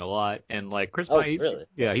trying a lot, and like Chris Pine, really?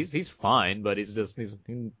 he's fine, but he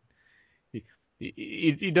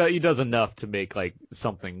does enough to make like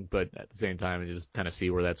something, but at the same time, you just kind of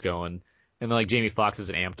see where that's going. And then, like Jamie Foxx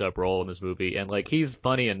is an amped up role in this movie, and like he's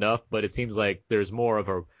funny enough, but it seems like it's more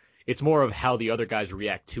of how the other guys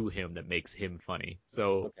react to him that makes him funny.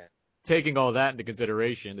 So Okay. taking all that into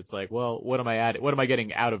consideration, it's like, well, what am I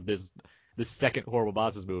getting out of this second Horrible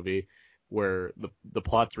Bosses movie? Where the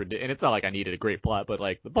plot's ridiculous, and it's not like I needed a great plot, but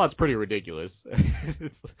like the plot's pretty ridiculous.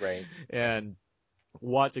 Right. And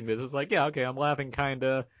watching this, it's like, yeah, okay, I'm laughing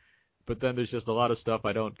kinda, but then there's just a lot of stuff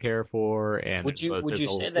I don't care for. And Would you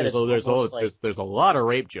say that there's a lot of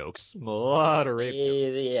rape jokes,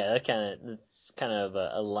 Yeah, that's kind of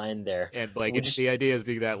a line there. And like the idea is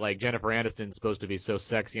being that like Jennifer Aniston's supposed to be so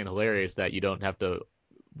sexy and hilarious that you don't have to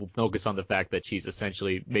focus on the fact that she's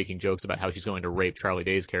essentially making jokes about how she's going to rape Charlie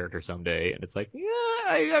Day's character someday, and it's like, yeah,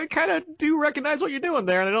 I kind of do recognize what you're doing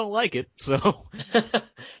there, and I don't like it. So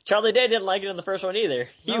Charlie Day didn't like it in the first one either.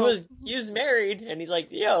 He No. was married, and he's like,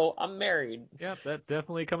 yo, I'm married. yeah, that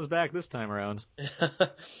definitely comes back this time around.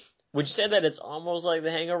 Would you say that it's almost like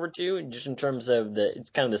The Hangover 2, just in terms of it's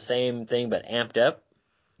kind of the same thing but amped up?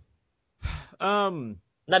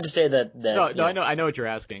 Not to say that No, you know, I know what you're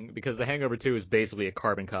asking, because The Hangover 2 is basically a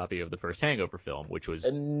carbon copy of the first Hangover film, which was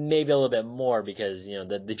maybe a little bit more because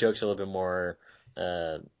the jokes are a little bit more,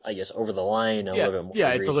 I guess, over the line, a little bit more.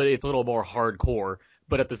 it's a little more hardcore,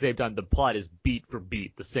 but at the same time, the plot is beat for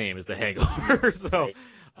beat the same as The Hangover. So,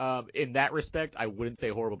 Right. In that respect, I wouldn't say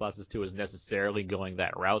Horrible Bosses 2 is necessarily going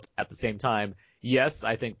that route. At the same time, yes,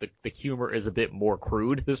 I think the humor is a bit more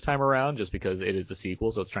crude this time around, just because it is a sequel,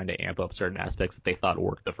 so it's trying to amp up certain aspects that they thought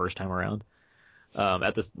worked the first time around.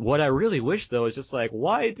 What I really wish though is just like,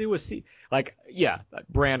 why do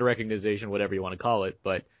brand recognition, whatever you want to call it,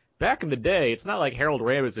 but back in the day, it's not like Harold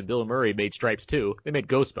Ramis and Bill Murray made Stripes 2. They made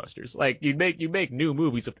Ghostbusters. Like you make new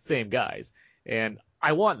movies with the same guys, and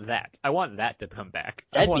I want that. I want that to come back.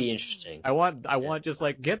 That'd be interesting. I want just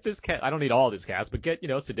like, get this cast. I don't need all this cast, but get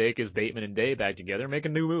Sudeikis, Bateman, and Day back together, and make a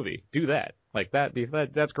new movie. Do that. Like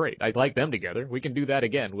that's great. I like them together. We can do that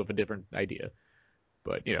again with a different idea.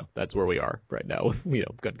 But that's where we are right now. When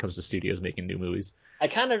it comes to studios making new movies. I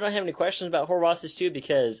kind of don't have any questions about Horror Bosses 2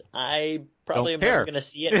 because I probably am Don't care. never going to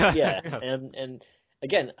see it. Yeah. And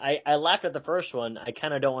again, I laughed at the first one. I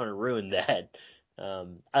kind of don't want to ruin that.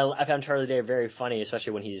 I found Charlie Day very funny,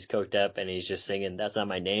 especially when he's coked up and he's just singing "That's Not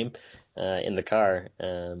My Name" in the car.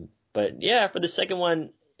 But yeah, for the second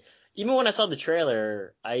one, even when I saw the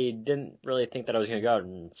trailer, I didn't really think that I was going to go out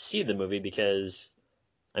and see the movie because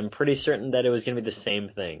I'm pretty certain that it was going to be the same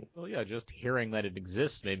thing. Well, yeah, just hearing that it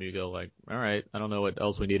exists made me go like, all right, I don't know what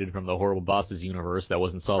else we needed from the Horrible Bosses universe that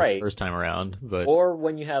wasn't solved the Right. first time around, but Or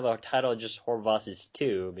when you have a title just Horror Bosses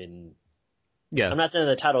 2, I mean, yeah, I'm not saying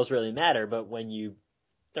the titles really matter, but when you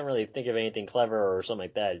don't really think of anything clever or something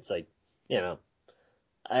like that, it's like,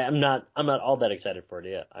 I'm not all that excited for it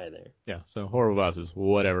yet either. yeah. So Horrible Bosses,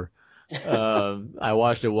 whatever. I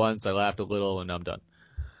watched it once, I laughed a little, and I'm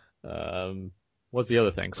done. What's the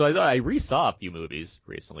other thing? So I re-saw a few movies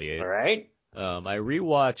recently. All right. I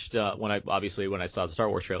rewatched when I saw the Star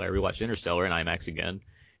Wars trailer, I rewatched Interstellar in IMAX again.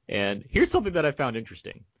 And here's something that I found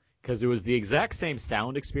interesting, because it was the exact same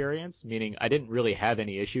sound experience, meaning I didn't really have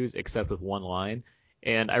any issues except with one line.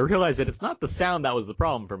 And I realized that it's not the sound that was the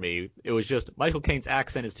problem for me. It was just Michael Caine's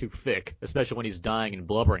accent is too thick, especially when he's dying and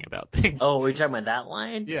blubbering about things. Oh, we're talking about that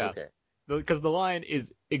line? Yeah. Okay. Because the line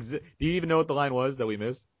is do you even know what the line was that we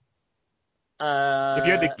missed? If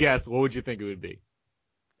you had to guess, what would you think it would be?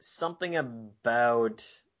 Something about,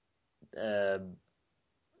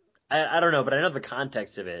 I don't know, but I know the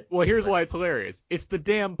context of it. Well, here's why it's hilarious. It's the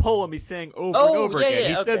damn poem he's saying over and Oh, over yeah, again.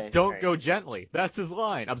 yeah, He says, okay, don't right. go gently. That's his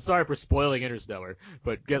line. I'm sorry for spoiling Interstellar,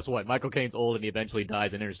 but guess what? Michael Caine's old and he eventually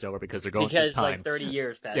dies in Interstellar because they're going Because through time. like 30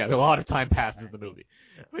 years passes. Yeah, a lot of time passes in the movie.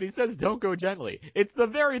 But he says, don't go gently. It's the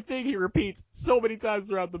very thing he repeats so many times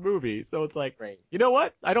throughout the movie. So it's like, Right. you know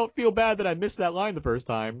what? I don't feel bad that I missed that line the first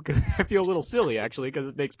time. I feel a little silly, actually, because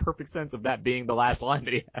it makes perfect sense of that being the last line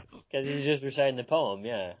that he has. Because he's just reciting the poem,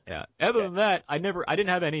 yeah. Yeah. Other than that, I didn't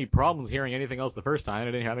have any problems hearing anything else the first time.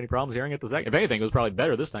 I didn't have any problems hearing it the second. If anything, it was probably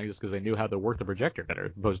better this time just because they knew how to work the projector better,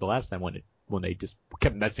 as opposed to last time when they just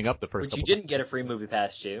kept messing up the first. Which you couple didn't get a times. free movie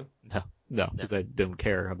pass to. No, because I don't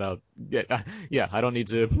care about. Yeah, I don't need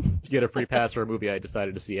to get a free pass for a movie I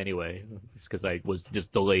decided to see anyway. It's because I was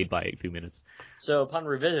just delayed by a few minutes. So upon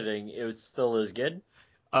revisiting, it was still as good.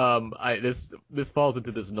 This falls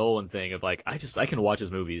into this Nolan thing of like I can watch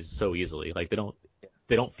his movies so easily. Like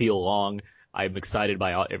they don't feel long. I'm excited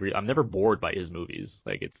by I'm never bored by his movies.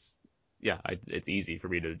 Like it's easy for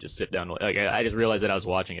me to just sit down. Like I just realized that I was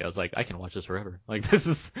watching it. I was like, I can watch this forever. Like this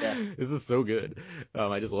is so good.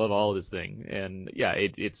 I just love all of this thing. And yeah,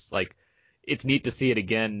 it's like it's neat to see it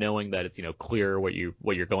again, knowing that it's clear what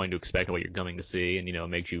you're going to expect and what you're coming to see, and it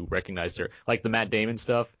makes you recognize like the Matt Damon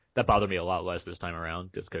stuff. That bothered me a lot less this time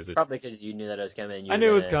around, just because Probably because you knew that it was coming. I knew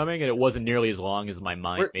it was coming, and it wasn't nearly as long as my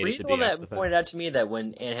mind made Were it you to the be. one that pointed out to me that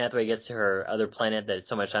when Anne Hathaway gets to her other planet, that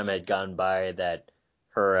so much time had gone by that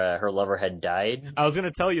her lover had died? I was going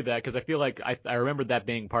to tell you that because I feel like I remember that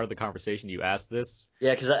being part of the conversation. You asked this.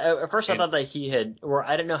 Yeah, because at first I thought that he had, or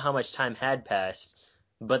I didn't know how much time had passed,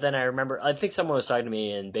 but then I remember, I think someone was talking to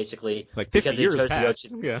me and basically Like 50 years passed.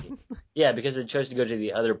 Yeah, because it chose to go to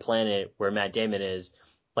the other planet where Matt Damon is.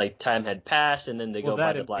 Like time had passed, and then they go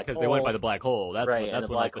by the black hole. Because they went by the black hole. That's right, what, that's and the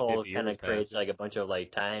when, black like, hole kind of creates like a bunch of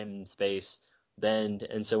like time and space bend.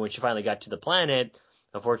 And so when she finally got to the planet,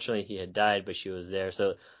 unfortunately he had died, but she was there.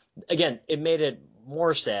 So again, it made it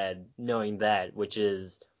more sad knowing that, which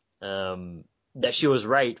is that she was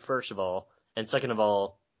right, first of all, and second of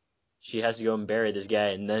all, she has to go and bury this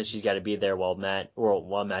guy, and then she's got to be there while Matthew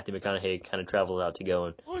McConaughey kind of travels out to go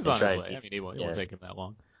and Well, he's and on try his and way. I mean, it won't take him that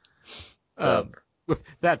long. So, With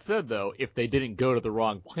that said, though, if they didn't go to the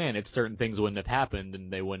wrong planet, certain things wouldn't have happened,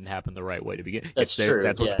 and they wouldn't happen the right way to begin. That's true.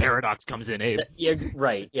 That's where the paradox comes in, Abe. Yeah,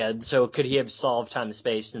 right. Yeah. So could he have solved time and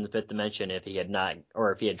space in the fifth dimension if he had not,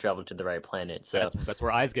 or if he had traveled to the right planet? So that's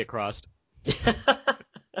where eyes get crossed.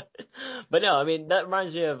 But no, I mean that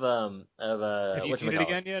reminds me of Have you seen it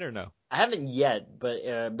again yet, or no? I haven't yet,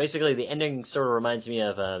 but basically the ending sort of reminds me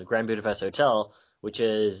of Grand Budapest Hotel, which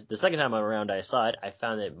is the second time around I saw it. I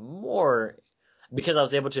found it more because I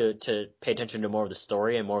was able to pay attention to more of the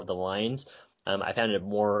story and more of the lines. I found it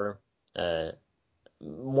more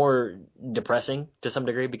depressing to some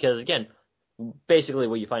degree because again, basically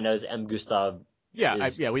what you find out is M. Gustav.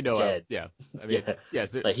 We know. Dead. I mean,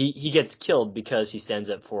 yes. Like he gets killed because he stands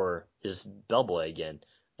up for his bellboy again,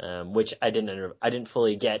 which I didn't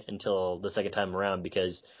fully get until the second time around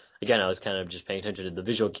because again I was kind of just paying attention to the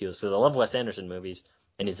visual cues because I love Wes Anderson movies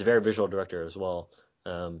and he's a very visual director as well.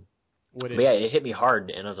 But yeah, it hit me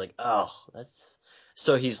hard and I was like, oh,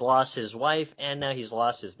 so he's lost his wife and now he's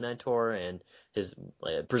lost his mentor and his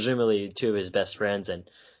presumably two of his best friends and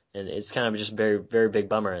it's kind of just a very, very big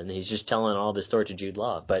bummer. And he's just telling all this story to Jude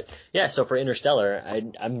Law. But yeah, so for Interstellar,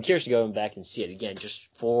 I'm curious to go back and see it again just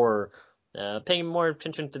for paying more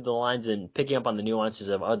attention to the lines and picking up on the nuances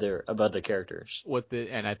of other characters.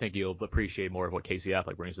 And I think you'll appreciate more of what Casey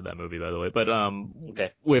Affleck brings to that movie, by the way. But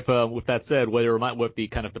Okay. with that said, what the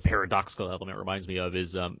kind of the paradoxical element reminds me of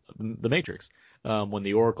is the Matrix. When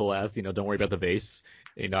the Oracle asks, don't worry about the vase,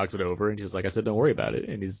 he knocks it over, and he's like, I said, don't worry about it.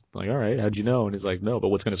 And he's like, all right, how'd you know? And he's like, no, but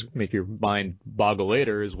what's going to make your mind boggle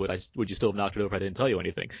later is would you still have knocked it over if I didn't tell you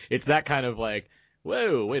anything? It's that kind of like,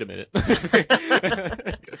 whoa, wait a minute.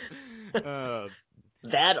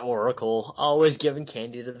 That Oracle, always giving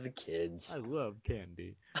candy to the kids. I love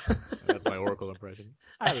candy. That's my Oracle impression.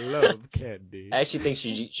 I love candy. I actually think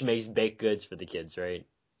she makes baked goods for the kids, right?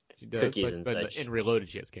 She does, Cookies and but such. in Reloaded,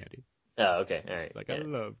 she has candy. Oh, okay, all right. It's like, yeah. I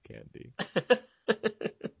love candy.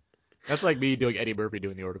 That's like me doing Eddie Murphy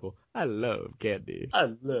doing the Oracle. I love candy.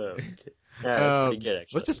 I love candy. That's pretty good,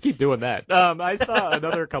 actually. Let's just keep doing that. I saw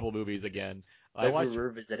another couple movies again. We're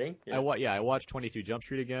revisiting. Yeah. I watched 22 Jump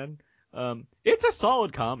Street again. It's a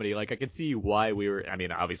solid comedy. Like I can see why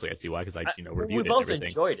obviously I see why because I reviewed we both it and everything.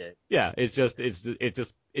 enjoyed it. Yeah, it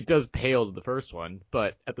does pale to the first one,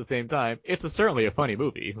 but at the same time, it's certainly a funny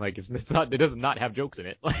movie. Like it does not have jokes in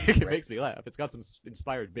it. Like it makes me laugh. It's got some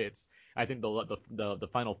inspired bits. I think the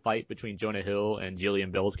final fight between Jonah Hill and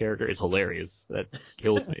Jillian Bell's character is hilarious. That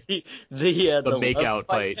kills me. the make out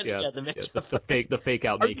fight. The fake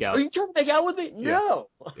out make out. Are you trying to make out with me? Yeah. No.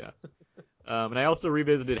 Yeah. And I also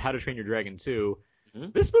revisited How to Train Your Dragon 2.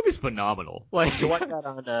 Mm-hmm. This movie's phenomenal. Like, Did you watch that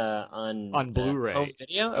on Blu-ray? Home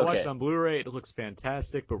video? I watched it on Blu-ray. It looks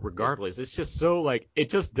fantastic, but regardless, it's just so like it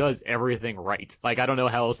just does everything right. Like I don't know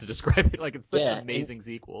how else to describe it. Like it's such an amazing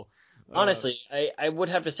sequel. Honestly, I would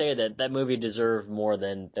have to say that movie deserved more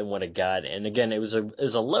than what it got. And again, it was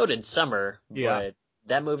a loaded summer, but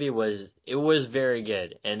that movie was very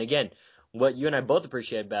good. And again, what you and I both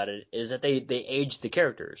appreciate about it is that they aged the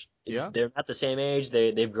characters. Yeah. They're not the same age.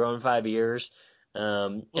 They've grown 5 years.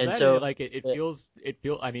 It feels.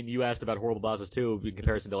 I mean, you asked about Horrible Bosses 2 in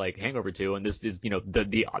comparison to like Hangover 2, and this is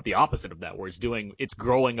the opposite of that, where it's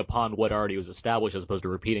growing upon what already was established as opposed to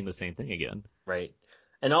repeating the same thing again. Right.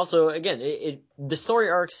 And also, again, the story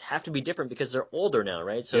arcs have to be different because they're older now,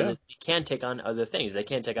 right? So they can take on other things. They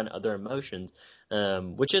can take on other emotions,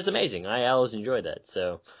 which is amazing. I always enjoy that.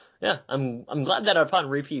 So, yeah, I'm glad that upon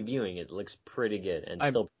repeat viewing, it looks pretty good and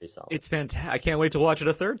still pretty solid. It's fantastic. I can't wait to watch it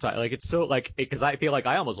a third time. Like, it's so, like, because I feel like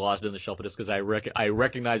I almost lost it in the shelf just because I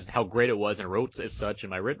recognized how great it was and wrote as such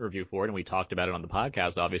in my written review for it, and we talked about it on the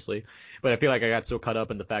podcast, obviously. But I feel like I got so caught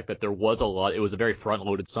up in the fact that there was it was a very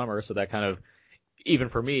front-loaded summer, so that kind of, even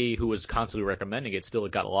for me, who was constantly recommending it, still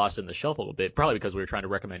it got lost in the shelf a little bit. Probably because we were trying to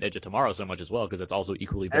recommend Edge of Tomorrow so much as well, because it's also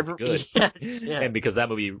equally very good. Yes, yeah. And because that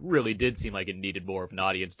movie really did seem like it needed more of an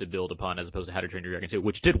audience to build upon, as opposed to How to Train Your Dragon 2,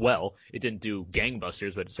 which did well. It didn't do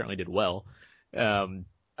gangbusters, but it certainly did well. A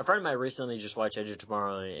friend of mine recently just watched Edge of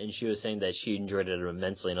Tomorrow, and she was saying that she enjoyed it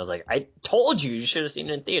immensely. And I was like, I told you should have seen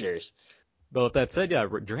it in theaters. But with that said, yeah,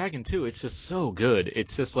 Dragon 2, it's just so good.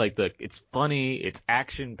 It's just like it's funny, it's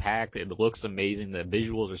action-packed, it looks amazing, the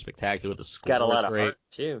visuals are spectacular, the score got a lot is of great. heart,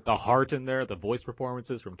 too. The heart in there, the voice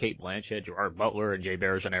performances from Cate Blanchett, Gerard Butler, and Jay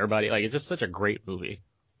Baruchel and everybody. Like, it's just such a great movie.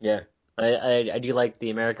 Yeah. I do like the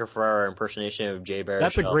America Ferrera impersonation of Jay Baruchel.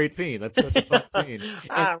 That's a great scene. That's such a fun scene.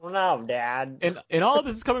 I don't know, Dad. And all of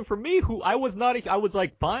this is coming from me, who I was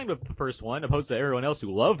like fine with the first one, opposed to everyone else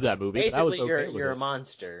who loved that movie. Basically, I was okay with you're it. a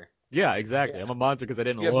monster. Yeah, exactly. Yeah. I'm a monster because I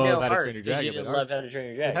didn't You have love no How to heart Train Your 'cause Dragon. you didn't love How to Train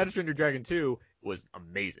Your Dragon. How to Train Your Dragon 2 was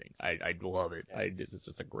amazing. I love it. It's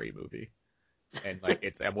just a great movie. And like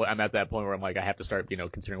I'm at that point where I'm like I have to start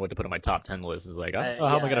considering what to put on my top 10 list. It's like how am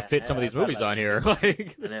I going to fit some of these movies on here?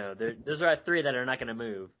 Like I know those are 3 that are not going to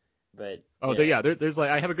move, but there's like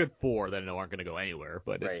I have a good 4 that I know aren't going to go anywhere,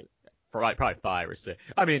 but right. Probably 5 or 6.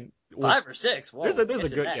 I mean 5 or 6. Whoa, there's a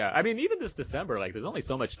good I mean even this December like there's only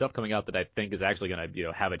so much stuff coming out that I think is actually going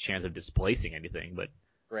to have a chance of displacing anything, but.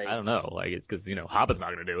 Right. I don't know. Like it's because Hobbit's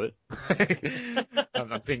not going to do it.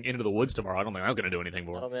 I'm seeing Into the Woods tomorrow. I don't think I'm going to do anything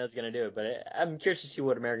more. I don't think that's going to do it, but I'm curious to see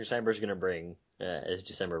what American Sniper is going to bring as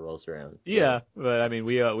December rolls around. Yeah, but I mean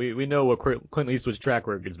we know what Clint Eastwood's track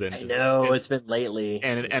record has been. I know it's been lately,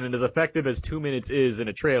 and as effective as 2 minutes is in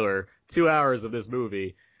a trailer, 2 hours of this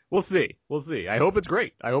movie. We'll see. I hope it's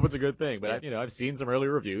great. I hope it's a good thing. But I've seen some early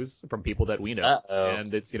reviews from people that we know,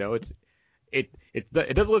 and it's it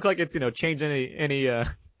doesn't look like it's changed any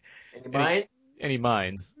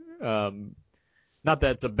minds. Not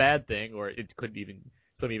that it's a bad thing, or it could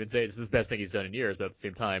some even say it's the best thing he's done in years. But at the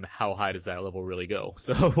same time, how high does that level really go?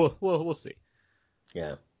 So we'll see.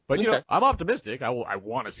 Yeah. But I'm optimistic. I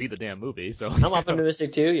want to see the damn movie. So I'm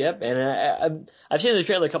optimistic too. Yep, and I've seen the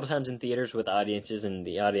trailer a couple times in theaters with audiences, and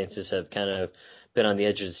the audiences have kind of been on the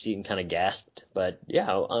edge of the seat and kind of gasped. But yeah,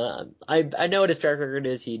 I know what his track record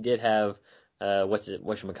is. He did have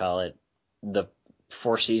whatchamacallit, the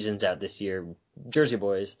 4 seasons out this year, Jersey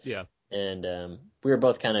Boys. Yeah. And we were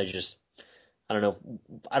both kind of just, I don't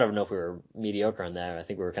know if we were mediocre on that. I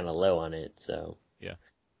think we were kind of low on it. So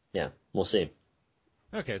yeah, we'll see.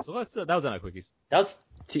 Okay, so let's that was on our quickies. That was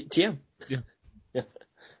TM. Yeah. Yeah.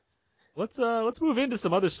 Let's move into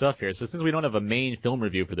some other stuff here. So since we don't have a main film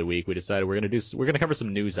review for the week, we decided we're gonna cover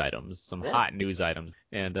some news items, some hot news items,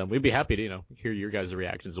 and we'd be happy to hear your guys'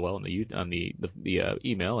 reactions as well on the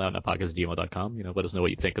email on podcast@gmail.com. Let us know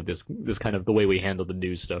what you think of this kind of the way we handle the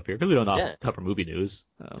news stuff here, because we don't cover movie news.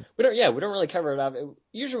 We don't really cover it up.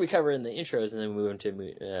 Usually we cover it in the intros and then we move into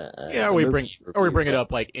we bring it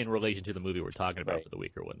up like in relation to the movie we're talking about for the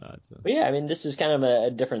week or whatnot. So. But yeah, I mean this is kind of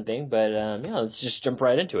a different thing, but let's just jump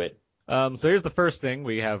right into it. So here's the first thing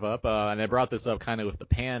we have up, and I brought this up kind of with the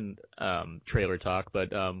Pan trailer talk,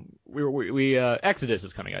 but Exodus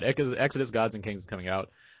is coming out. Exodus: Gods and Kings is coming out.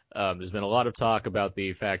 There's been a lot of talk about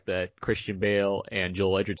the fact that Christian Bale and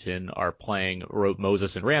Joel Edgerton are playing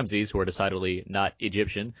Moses and Ramses, who are decidedly not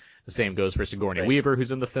Egyptian. The same goes for Sigourney Weaver,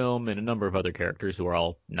 who's in the film, and a number of other characters who are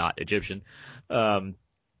all not Egyptian.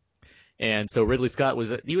 And so Ridley Scott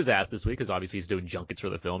was asked this week, because obviously he's doing junkets for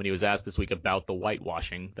the film, and he was asked this week about the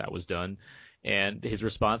whitewashing that was done. And his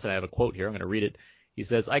response, and I have a quote here, I'm going to read it. He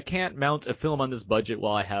says, "I can't mount a film on this budget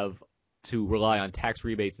while I have to rely on tax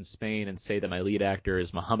rebates in Spain and say that my lead actor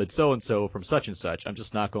is Mohammed so-and-so from such and such. I'm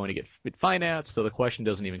just not going to get it financed, so the question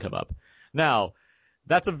doesn't even come up." Now,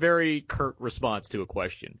 that's a very curt response to a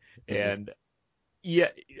question. Mm-hmm. And yeah,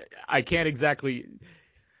 I can't exactly...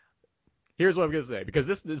 Here's what I'm going to say, because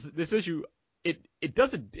this issue, it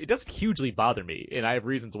doesn't hugely bother me, and I have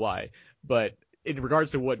reasons why. But in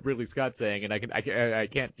regards to what Ridley Scott's saying, and I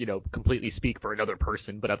can't completely speak for another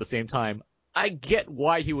person, but at the same time, I get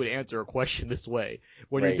why he would answer a question this way.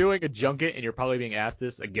 When you're doing a junket and you're probably being asked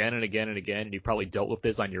this again and again and again, and you've probably dealt with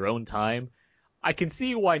this on your own time, I can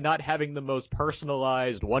see why not having the most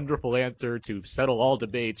personalized, wonderful answer to settle all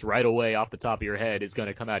debates right away off the top of your head is going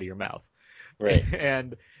to come out of your mouth. Right.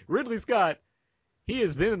 And Ridley Scott, he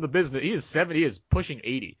has been in the business. He is 70. He is pushing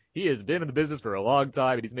 80. He has been in the business for a long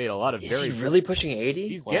time, and he's made a lot of Is he really pushing 80?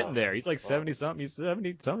 He's getting there. He's like 70-something. He's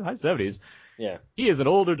 70-something, high 70s. Yeah. He is an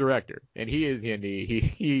older director, and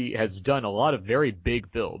he has done a lot of very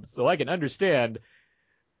big films. So I can understand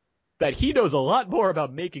that he knows a lot more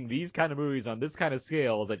about making these kind of movies on this kind of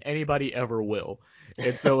scale than anybody ever will.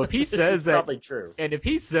 And so if he says that, probably true. And if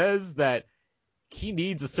he says that he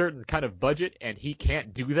needs a certain kind of budget and he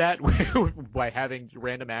can't do that by having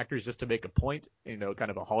random actors just to make a point,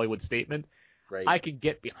 kind of a Hollywood statement, right. I can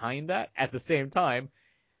get behind that. At the same time,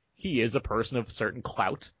 he is a person of certain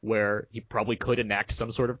clout where he probably could enact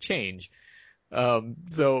some sort of change.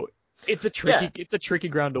 So it's a tricky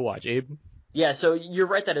ground to watch, Abe. Yeah, so you're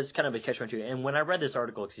right that it's kind of a catch-22. And when I read this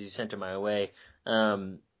article, because you sent it my way,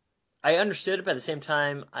 I understood it, but at the same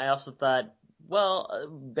time, I also thought, well,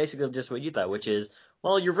 basically just what you thought, which is,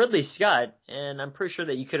 well, you're Ridley Scott, and I'm pretty sure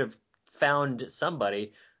that you could have found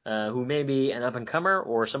somebody who may be an up-and-comer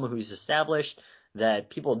or someone who's established that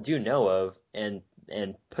people do know of and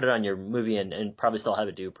put it on your movie and probably still have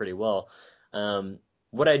it do pretty well.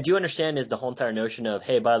 What I do understand is the whole entire notion of,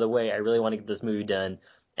 hey, by the way, I really want to get this movie done,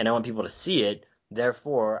 and I want people to see it,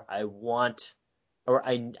 therefore I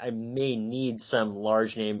may need some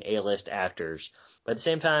large-name A-list actors. But at the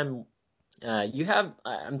same time,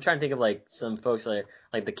 I'm trying to think of like some folks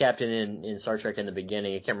like the captain in Star Trek in the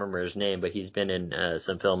beginning. I can't remember his name, but he's been in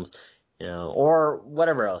some films, or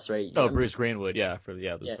whatever else, right? Oh, Bruce Greenwood, start,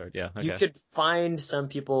 yeah. Okay. You could find some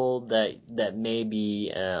people that may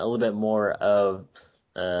be a little bit more of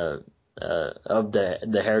the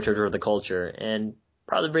heritage or the culture, and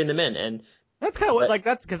probably bring them in. And that's kind of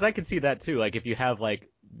that's because I can see that too. Like if you have like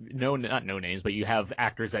not no names, but you have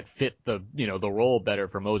actors that fit the the role better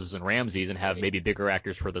for Moses and Ramses, and have maybe bigger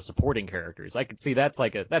actors for the supporting characters. I can see that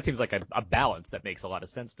seems like a balance that makes a lot of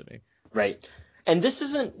sense to me. Right. And this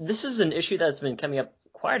is an issue that's been coming up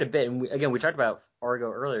quite a bit. And we talked about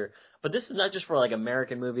Argo earlier, but this is not just for like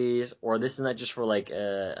American movies, or this is not just for like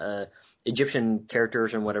Egyptian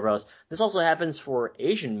characters and whatever else. This also happens for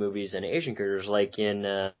Asian movies and Asian characters, like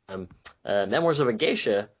in Memoirs of a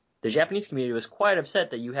Geisha. The Japanese community was quite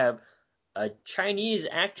upset that you have a Chinese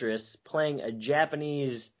actress playing a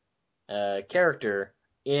Japanese character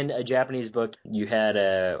in a Japanese book. You had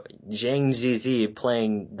Zhang Zizi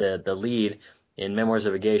playing the lead in Memoirs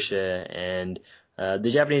of a Geisha, and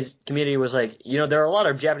the Japanese community was like, there are a lot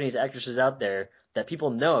of Japanese actresses out there that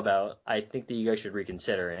people know about. I think that you guys should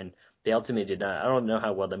reconsider. And they ultimately did not. I don't know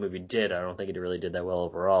how well the movie did. I don't think it really did that well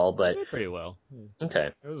overall, but It did pretty well.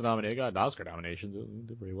 okay. It was nominated. It got an Oscar nomination. It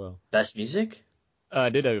did pretty well. Best music?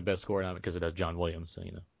 It did have a best score nomination because it has John Williams, so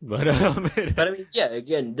you know. But But I mean, yeah,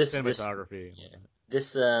 again, cinematography.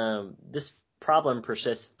 this problem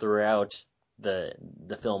persists throughout the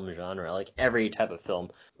film genre, like every type of film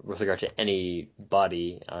with regard to any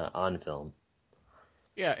body on film.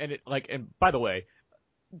 Yeah, and by the way,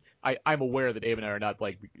 I'm aware that Abe and I are not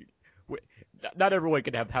not everyone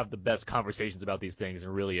can have the best conversations about these things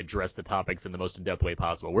and really address the topics in the most in-depth way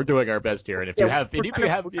possible. We're doing our best here, and if you have, we're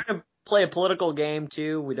trying to play a political game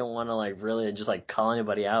too. We don't want to really just call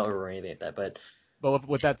anybody out or anything like that. But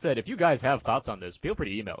with that said, if you guys have thoughts on this, feel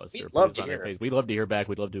free to email us. We'd love to hear. We'd love to hear back.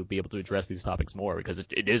 We'd love to be able to address these topics more because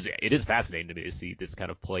it is fascinating to me to see this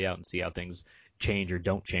kind of play out and see how things change or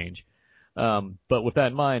don't change. But with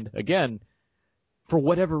that in mind, again, for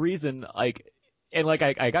whatever reason, I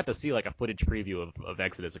got to see a footage preview of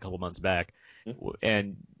Exodus a couple months back,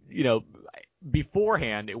 and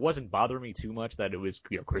beforehand it wasn't bothering me too much that it was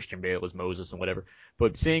Christian Bale as Moses and whatever,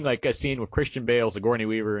 but seeing a scene with Christian Bale, Sigourney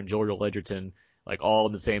Weaver, and Joel Edgerton all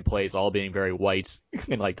in the same place, all being very white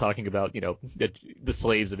and talking about the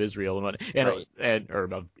slaves of Israel and or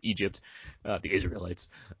of Egypt, the Israelites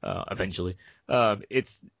eventually.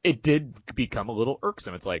 It did become a little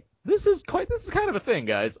irksome. It's this is kind of a thing,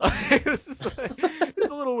 guys. This is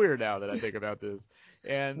a little weird now that I think about this.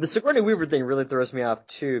 And the Sigourney Weaver thing really throws me off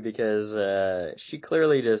too because she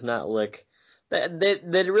clearly does not look.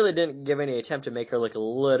 They really didn't give any attempt to make her look a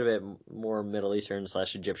little bit more Middle Eastern /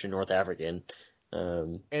 Egyptian, North African.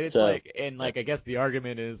 And it's I guess the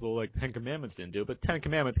argument is, Ten Commandments didn't do it, but Ten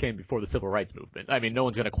Commandments came before the Civil Rights Movement. I mean, no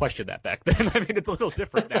one's going to question that back then. I mean, it's a little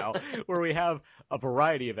different now, where we have a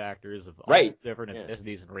variety of actors of all different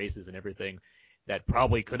ethnicities and races and everything that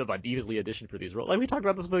probably could have easily auditioned for these roles. We talked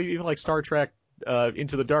about this with even Star Trek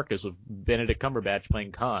Into the Darkness with Benedict Cumberbatch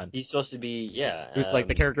playing Khan. He's supposed to be, He's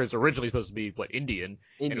the character is originally supposed to be Indian,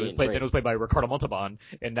 and it was played. Then it was played by Ricardo Montalban,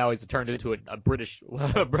 and now he's turned into a British,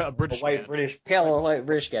 a white British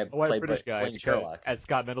guy, playing Sherlock, as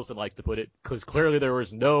Scott Mendelsohn likes to put it, because clearly there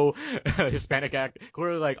was no Hispanic actor.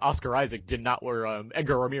 Clearly, Oscar Isaac did not, where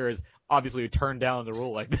Edgar Ramirez obviously turned down the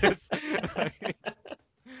role like this.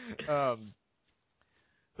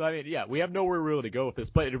 So I mean, yeah, we have nowhere really to go with this.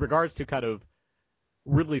 But in regards to kind of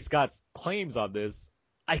Ridley Scott's claims on this,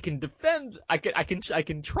 I can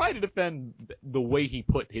try to defend the way he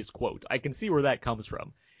put his quote. I can see where that comes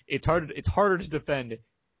from. It's harder to defend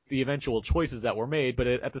the eventual choices that were made, but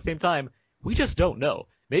at the same time, we just don't know.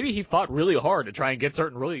 Maybe he fought really hard to try and get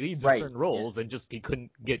certain leads in certain roles, and just he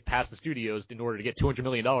couldn't get past the studios in order to get $200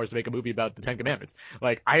 million to make a movie about the Ten Commandments.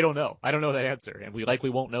 I don't know. I don't know that answer, and we likely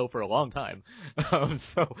won't know for a long time.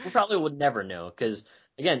 So we probably would never know, because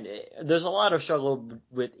again, there's a lot of struggle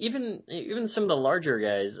with even some of the larger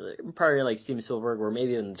guys, probably like Steven Spielberg or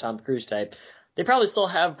maybe even the Tom Cruise type. They probably still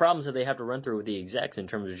have problems that they have to run through with the execs in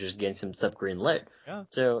terms of just getting some stuff greenlit. Yeah.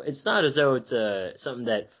 So it's not as though it's something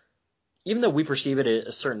that, even though we perceive it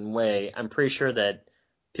a certain way, I'm pretty sure that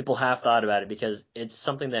people have thought about it because it's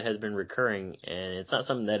something that has been recurring, and it's not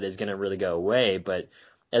something that is going to really go away. But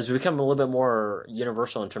as we become a little bit more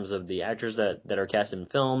universal in terms of the actors that are cast in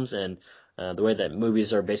films and the way that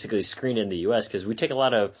movies are basically screened in the U.S., because we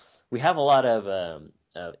have a lot of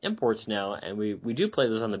imports now, and we do play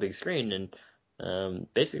those on the big screen,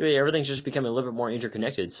 and basically everything's just becoming a little bit more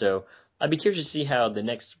interconnected. So I'd be curious to see how the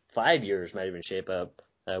next 5 years might even shape up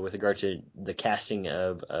with regard to the casting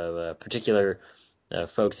of particular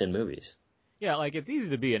folks in movies. Yeah, it's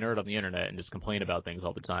easy to be a nerd on the internet and just complain about things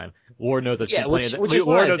all the time. Lord knows I've seen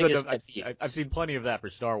plenty of that for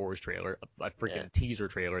Star Wars trailer, a freaking teaser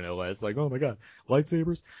trailer no less. Oh my god,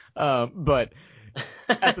 lightsabers. But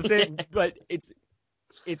at the same, but it's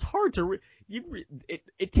hard to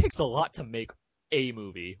it takes a lot to make a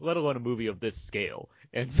movie, let alone a movie of this scale.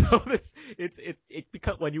 And so it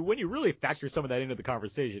becomes, when you really factor some of that into the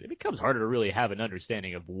conversation, it becomes harder to really have an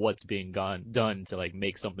understanding of what's being done to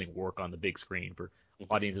make something work on the big screen for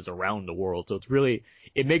audiences around the world. So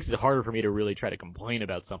it makes it harder for me to really try to complain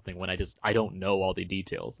about something when I don't know all the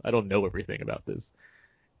details. I don't know everything about this.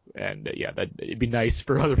 And it'd be nice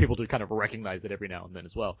for other people to kind of recognize it every now and then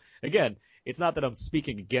as well. Again, it's not that I'm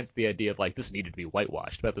speaking against the idea of this needed to be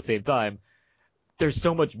whitewashed, but at the same time, there's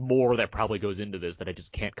so much more that probably goes into this that I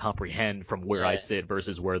just can't comprehend from where I sit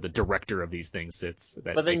versus where the director of these things sits.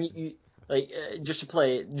 But then just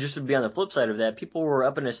to be on the flip side of that, people were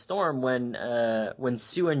up in a storm when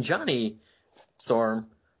Sue and Johnny Storm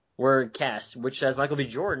were cast, which has Michael B.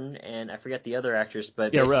 Jordan and I forget the other actress,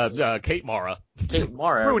 but Kate Mara,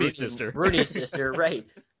 Rooney's sister, right?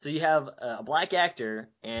 So you have a black actor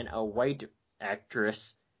and a white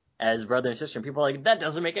actress as brother and sister, and people are like, that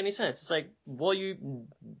doesn't make any sense. It's like, well,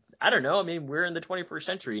 I don't know. I mean, we're in the 21st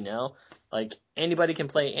century now. Like, anybody can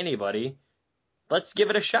play anybody. Let's give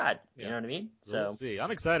it a shot. You know what I mean? So we'll see.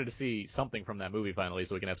 I'm excited to see something from that movie finally,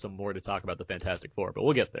 so we can have some more to talk about the Fantastic Four. But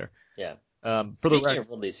we'll get there. Yeah. Speaking of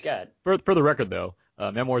Ridley Scott, for the record though,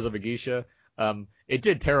 Memoirs of a Geisha, it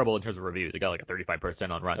did terrible in terms of reviews. It got like a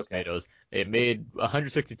 35% on Rotten Tomatoes. It made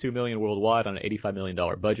 $162 million worldwide on an $85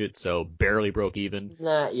 million budget, so barely broke even.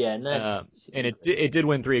 And it did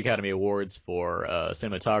win 3 Academy Awards for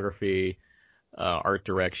cinematography, art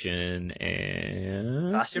direction,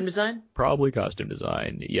 and costume design. Probably costume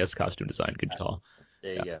design. Yes, costume design. Good call.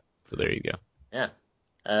 There you go. So there you go. Yeah.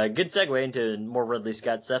 Good segue into more Ridley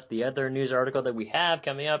Scott stuff. The other news article that we have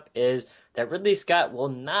coming up is that Ridley Scott will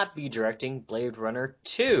not be directing Blade Runner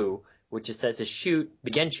 2, which is set to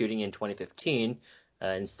begin shooting in 2015.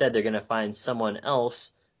 Instead, they're going to find someone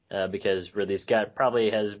else because Ridley Scott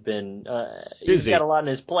probably has been he's got a lot on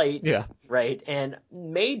his plate. Yeah. Right. And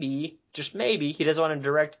maybe, just maybe, he doesn't want to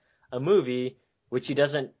direct a movie which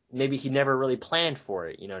maybe he never really planned for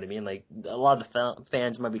it. You know what I mean? Like, a lot of the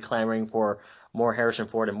fans might be clamoring for more Harrison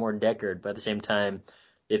Ford and more Deckard, but at the same time,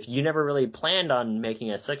 if you never really planned on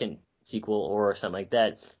making a second sequel or something like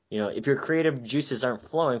that, if your creative juices aren't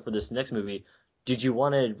flowing for this next movie, did you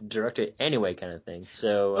want to direct it anyway, kind of thing?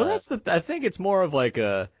 So, well, I think it's more of like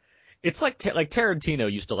it's like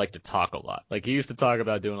Tarantino used to like to talk a lot. Like, he used to talk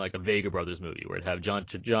about doing like a Vega Brothers movie where it'd have John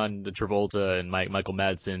Travolta and Michael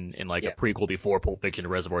Madsen in like a prequel before Pulp Fiction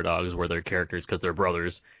and Reservoir Dogs, where they're characters because they're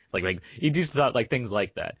brothers. Like he used to talk like things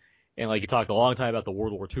like that. And like, he talked a long time about the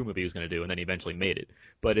World War II movie he was going to do, and then he eventually made it.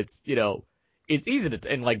 But it's it's easy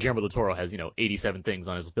to, and like Guillermo del Toro has 87 things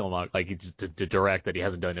on his film like just to direct that he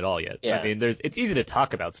hasn't done it all yet. Yeah. I mean, it's easy to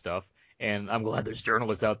talk about stuff. And I'm glad there's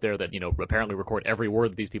journalists out there that, apparently record every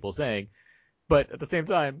word that these people are saying. But at the same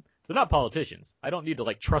time, they're not politicians. I don't need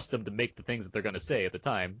to, trust them to make the things that they're going to say at the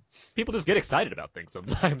time. People just get excited about things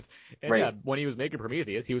sometimes. And right. Yeah, when he was making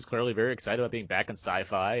Prometheus, he was clearly very excited about being back in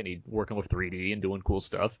sci-fi and he's working with 3D and doing cool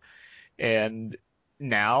stuff. And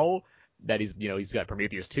now that he's got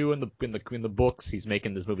Prometheus 2 in the books, he's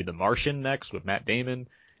making this movie The Martian next with Matt Damon.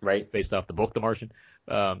 Right. Based off the book The Martian.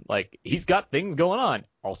 He's got things going on.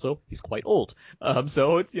 Also, he's quite old.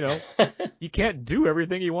 So it's, he can't do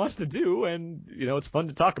everything he wants to do, and, it's fun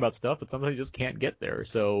to talk about stuff, but sometimes he just can't get there.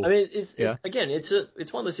 So, I mean,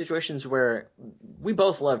 it's one of those situations where we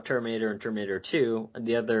both love Terminator and Terminator 2, and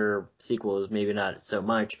the other sequels maybe not so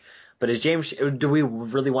much. But do we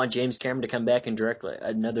really want James Cameron to come back and direct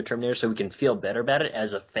another Terminator so we can feel better about it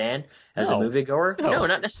as a fan, as a moviegoer? No,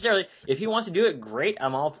 not necessarily. If he wants to do it, great,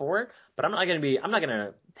 I'm all for it. But I'm not going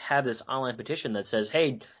to have this online petition that says,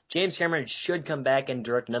 hey, James Cameron should come back and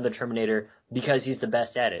direct another Terminator because he's the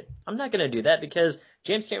best at it. I'm not going to do that because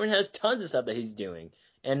James Cameron has tons of stuff that he's doing.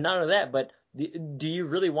 And not only that, but do you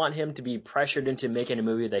really want him to be pressured into making a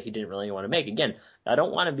movie that he didn't really want to make? Again, I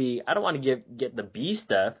don't want to get the B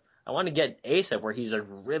stuff. I want to get A stuff where he's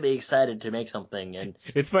really excited to make something. And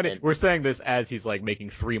it's funny, we're saying this as he's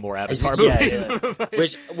making 3 more Avatar movies. Yeah.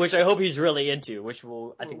 which I hope he's really into. Which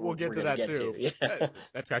we'll get to that too. Yeah.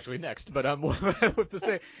 That's actually next. But with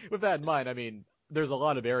that in mind, I mean, there's a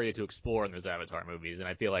lot of area to explore in those Avatar movies, and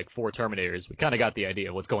I feel like for Terminators, we kind of got the idea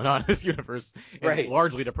of what's going on in this universe, and It's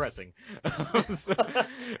largely depressing.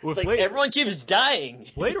 Everyone keeps dying.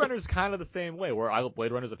 Blade Runner's kind of the same way.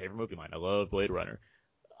 Blade Runner's a favorite movie of mine. I love Blade Runner.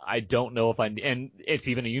 I don't know and it's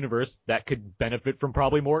even a universe that could benefit from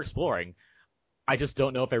probably more exploring. I just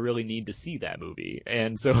don't know if I really need to see that movie.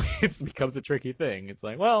 And so it becomes a tricky thing. It's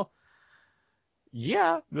like, well,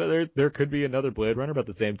 yeah, there could be another Blade Runner, but at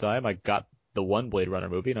the same time, I got the one Blade Runner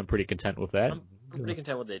movie, and I'm pretty content with that. I'm pretty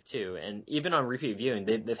content with it too. And even on repeat viewing,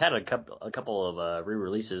 they've had a couple of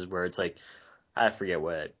re-releases where it's like, I forget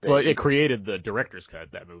what. Well, it created the director's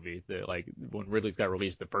cut, that movie. When Ridley Scott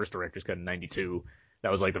released the first director's cut in '92, that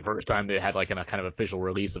was the first time they had a kind of official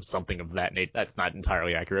release of something of that nature. That's not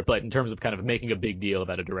entirely accurate, but in terms of kind of making a big deal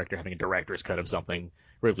about a director having a director's cut of something,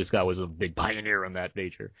 Ridley Scott was a big pioneer in that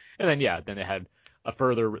nature. And then they had a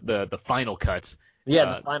further the final cut. Yeah,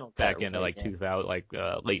 the final cut back into 2000,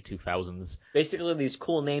 late 2000s. Basically, these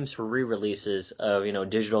cool names for re-releases of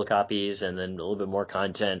digital copies, and then a little bit more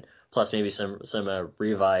content, plus maybe some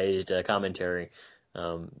revised commentary.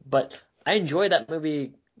 But I enjoy that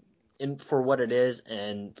movie for what it is,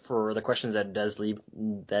 and for the questions that does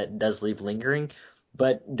leave lingering.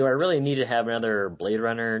 But do I really need to have another Blade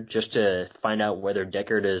Runner just to find out whether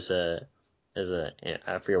Deckard is a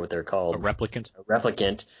I forget what they're called. A replicant. A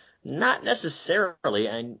replicant. Not necessarily.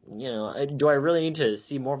 And do I really need to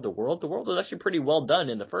see more of the world? The world was actually pretty well done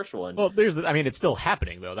in the first one. Well, it's still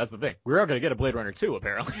happening though. That's the thing. We are going to get a Blade Runner 2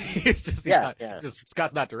 apparently. It's just just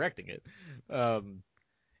Scott's not directing it.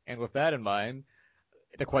 And with that in mind,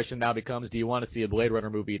 the question now becomes: do you want to see a Blade Runner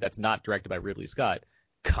movie that's not directed by Ridley Scott?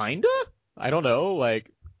 Kinda. I don't know.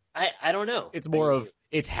 Like, I don't know. It's more of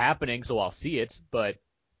it's happening, so I'll see it. But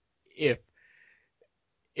if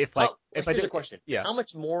here's a question. Yeah. How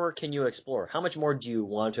much more can you explore? How much more do you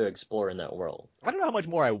want to explore in that world? I don't know how much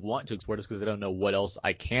more I want to explore just because I don't know what else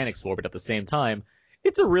I can explore. But at the same time,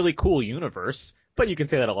 it's a really cool universe. But you can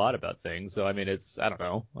say that a lot about things. So I mean, I don't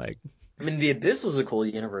know. Like, I mean, The Abyss was a cool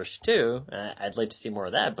universe too. I'd like to see more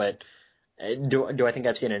of that. But do I think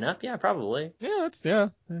I've seen enough? Yeah, probably. Yeah.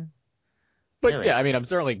 But anyway. Yeah, I mean, I'm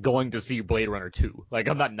certainly going to see Blade Runner 2. Like,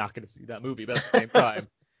 I'm not going to see that movie, but at the same time,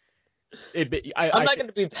 I'm not going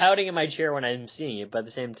to be pouting in my chair when I'm seeing it, but at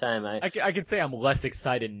the same time, I can say I'm less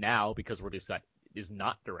excited now because Ridley Scott is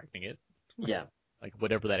not directing it. Yeah. Like,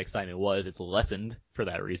 whatever that excitement was, it's lessened for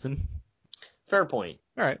that reason. Fair point.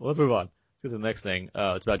 All right, well, let's move on. Let's get to the next thing.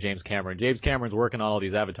 It's about James Cameron. James Cameron's working on all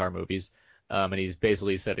these Avatar movies, and he's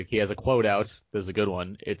basically said he has a quote out. This is a good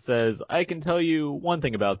one. It says, "I can tell you one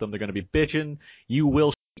thing about them. They're going to be bitching. You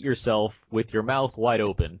will shit yourself with your mouth wide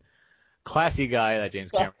open." Classy guy, that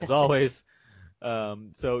James Cameron is always.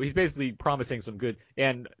 So he's basically promising some good.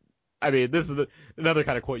 And I mean, this is another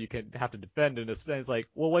kind of quote you can have to defend in a sense. Like,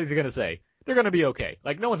 well, what is he going to say? They're going to be okay.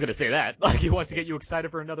 Like, no one's going to say that. Like, he wants to get you excited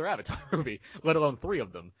for another Avatar movie, let alone 3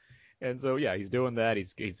 of them. And so, yeah, he's doing that.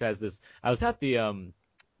 He has this. I was at the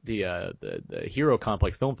Hero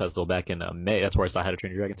Complex Film Festival back in May. That's where I saw How to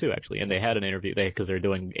Train Your Dragon 2, actually. And they had an interview because they're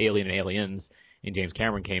doing Alien and Aliens, and James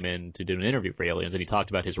Cameron came in to do an interview for Aliens, and he talked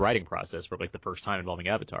about his writing process for like the first time involving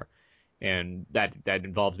Avatar. And that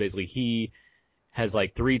involves basically he has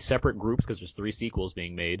like 3 separate groups because there's 3 sequels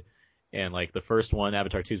being made. And like the first one,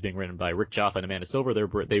 Avatar 2, is being written by Rick Jaffa and Amanda Silver.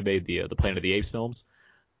 They made the Planet of the Apes films.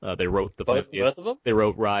 They wrote both of them. They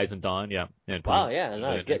wrote Rise and Dawn, yeah. And wow,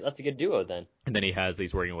 yeah, that's a good duo then. And then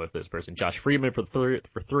he's working with this person, Josh Friedman for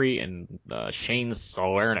 3, and Shane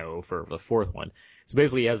Salerno for the 4th one. So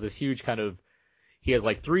basically, he has this huge he has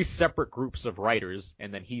like 3 separate groups of writers,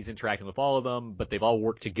 and then he's interacting with all of them, but they've all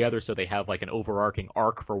worked together, so they have like an overarching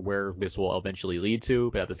arc for where this will eventually lead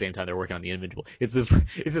to. But at the same time, they're working on the individual. It's this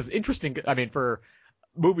interesting. I mean, for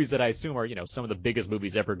movies that I assume are some of the biggest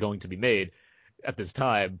movies ever going to be made at this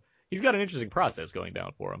time, he's got an interesting process going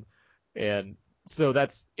down for him, and so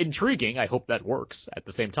that's intriguing. I hope that works. At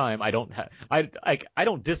the same time, I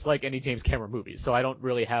don't dislike any James Cameron movies, so I don't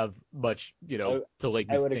really have much, to like.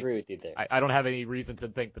 I would agree with you there. I don't have any reason to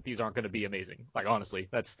think that these aren't going to be amazing. Like, honestly,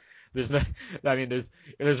 there's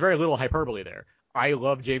very little hyperbole there. I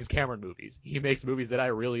love James Cameron movies. He makes movies that I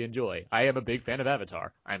really enjoy. I am a big fan of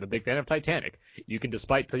Avatar. I'm a big fan of Titanic. You can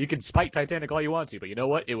spite Titanic all you want to, but you know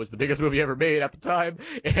what? It was the biggest movie ever made at the time,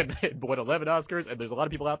 and it won 11 Oscars, and there's a lot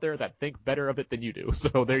of people out there that think better of it than you do.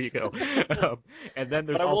 So there you go. And then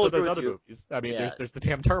there's also those other movies. I mean, there's the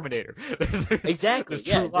damn Terminator. Exactly. There's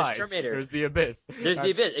True Lies. There's Terminator. There's The Abyss. There's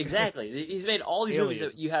The Abyss. Exactly. He's made all these movies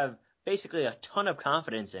that you have basically a ton of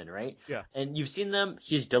confidence in, right? Yeah. And you've seen them.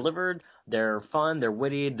 He's delivered. They're fun. They're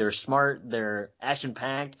witty. They're smart. They're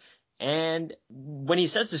action-packed. And when he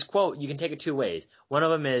says this quote, you can take it 2 ways. One of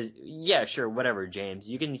them is, yeah, sure, whatever, James.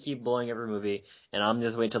 You can keep blowing every movie, and I'm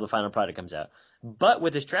just wait till the final product comes out. But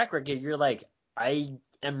with his track record, you're like, I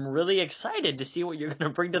am really excited to see what you're going to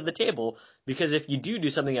bring to the table, because if you do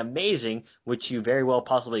something amazing, which you very well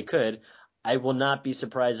possibly could, I will not be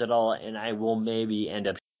surprised at all, and I will maybe end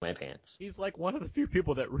up shitting my pants. He's like one of the few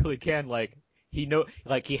people that really can,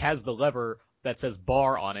 he has the lever that says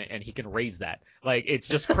bar on it, and he can raise that. Like, it's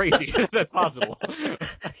just crazy. That's possible.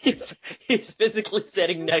 He's physically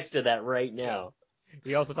sitting next to that right now.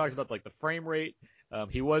 He also talks about, like, the frame rate.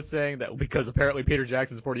 He was saying that because apparently Peter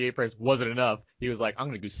Jackson's 48 frames wasn't enough, he was like, I'm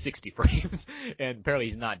going to do 60 frames. And apparently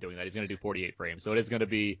he's not doing that. He's going to do 48 frames. So it is going to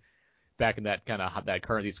be back in that kind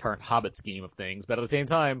of these current Hobbit scheme of things. But at the same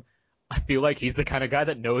time, I feel like he's the kind of guy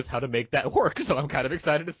that knows how to make that work, so I'm kind of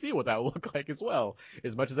excited to see what that will look like as well.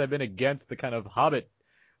 As much as I've been against the kind of Hobbit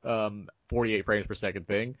 48 frames per second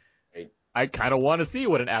thing, I kind of want to see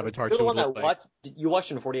what an Avatar 2 would look like. You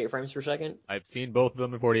watched in 48 frames per second? I've seen both of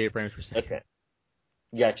them in 48 frames per second. Okay.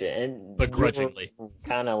 Gotcha. And begrudgingly.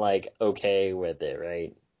 Kind of like okay with it,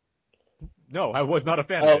 right? No, I was not a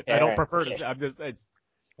fan of it. I don't prefer to. I'm just.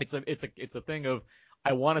 It's a thing of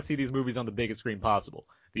I want to see these movies on the biggest screen possible.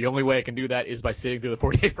 The only way I can do that is by sitting through the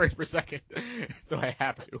 48 frames per second. So I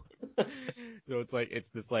have to. So it's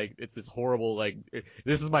this horrible,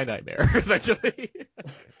 this is my nightmare, essentially.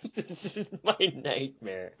 This is my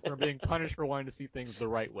nightmare. We're being punished for wanting to see things the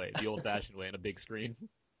right way, the old-fashioned way, on a big screen.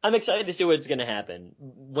 I'm excited to see what's going to happen.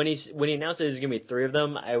 When he announced that there's going to be 3 of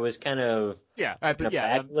them, I was kind of Yeah, back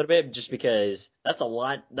a little bit, just because that's a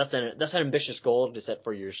lot. That's an ambitious goal to set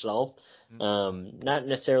for yourself. Not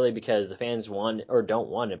necessarily because the fans want or don't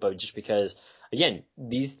want it, but just because, again,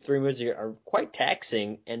 these 3 movies are quite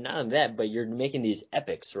taxing, and not only that, but you're making these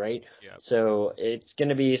epics, right? Yeah. So it's going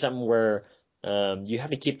to be something where you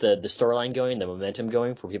have to keep the storyline going, the momentum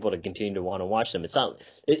going for people to continue to want to watch them.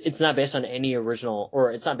 It's not based on any original,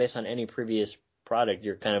 or it's not based on any previous product.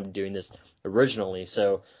 You're kind of doing this originally.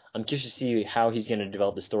 So I'm curious to see how he's going to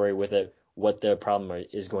develop the story with it, what the problem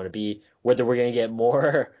is going to be, whether we're going to get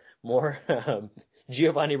more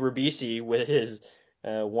Giovanni Ribisi with his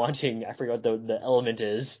wanting, I forgot what the element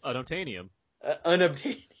is. Unobtainium.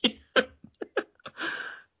 Unobtainium.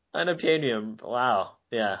 Unobtainium. Wow.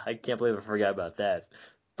 Yeah, I can't believe I forgot about that.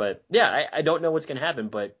 But yeah, I don't know what's going to happen,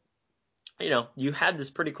 but you had this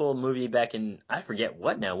pretty cool movie back in, I forget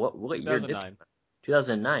what now. What year did 2009.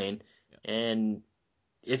 2009. Yeah. And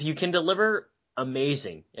if you can deliver,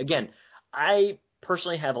 amazing. Again, I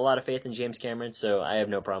personally have a lot of faith in James Cameron, so I have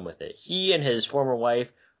no problem with it. He and his former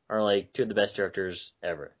wife are like 2 of the best directors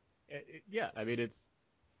ever. Yeah, I mean,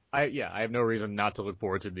 I have no reason not to look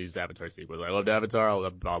forward to these Avatar sequels. I loved Avatar.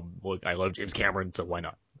 I love James Cameron, so why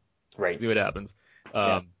not? Right. See what happens.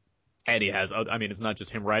 And he has, I mean, it's not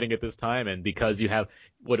just him writing it this time, and because you have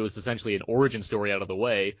what was essentially an origin story out of the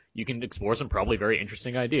way, you can explore some probably very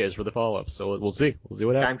interesting ideas for the follow-up. So we'll see. We'll see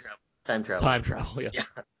what happens. Time travel, yeah.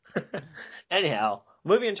 Anyhow,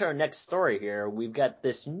 moving into our next story here, we've got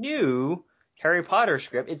this new Harry Potter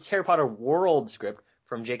script. It's Harry Potter World script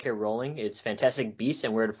from J.K. Rowling. It's Fantastic Beasts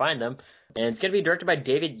and Where to Find Them. And it's going to be directed by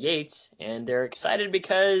David Yates. And they're excited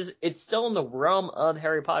because it's still in the realm of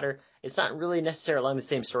Harry Potter. It's not really necessarily along the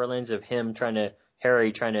same storylines of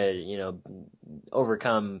Harry trying to,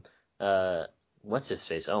 overcome, what's his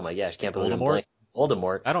face? Oh my gosh, can't believe I'm blanking.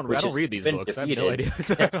 Voldemort. I don't read these books. Defeated. I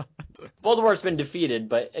have no idea. Voldemort's been defeated,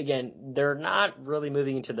 but again, they're not really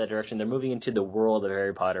moving into that direction. They're moving into the world of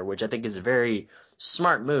Harry Potter, which I think is a very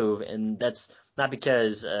smart move, and that's not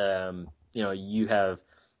because you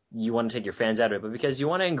want to take your fans out of it, but because you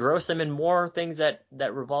want to engross them in more things that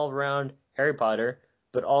revolve around Harry Potter,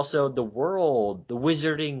 but also the world, the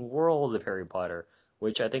wizarding world of Harry Potter,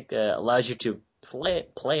 which I think allows you to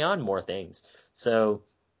play on more things. So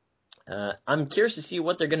I'm curious to see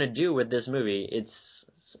what they're going to do with this movie. It's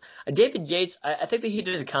David Yates. I think that he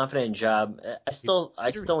did a confident job. I still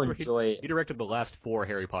enjoy. He directed the last 4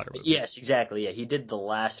 Harry Potter movies. Yes, exactly. Yeah, he did the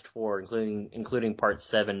last 4, including Part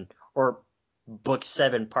 7 or Book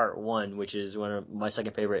 7, Part 1, which is one of my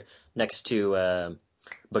second favorite, next to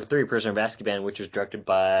Book 3, Prisoner of Azkaban, which was directed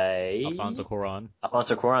by Alfonso Cuarón.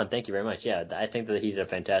 Alfonso Cuarón. Thank you very much. Yeah, I think that he did a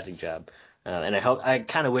fantastic job, and I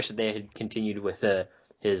kind of wish that they had continued with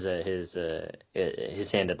his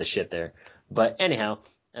hand at the ship there. But anyhow,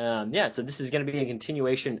 so this is going to be a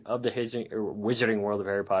continuation of the wizarding world of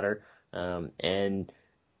Harry Potter, and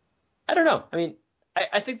I don't know. I mean,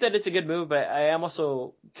 I think that it's a good move, but I am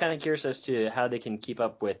also kind of curious as to how they can keep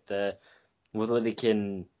up with what they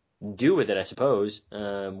can do with it, I suppose.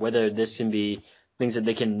 Whether this can be things that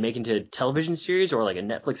they can make into a television series or like a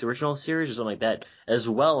Netflix original series or something like that, as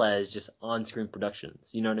well as just on-screen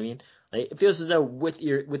productions. You know what I mean? Like, it feels as though with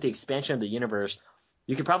the expansion of the universe,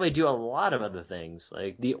 you could probably do a lot of other things,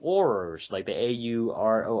 like the Aurors, like the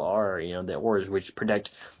AUROR, the Aurors, which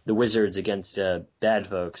protect the wizards against bad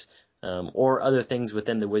folks, or other things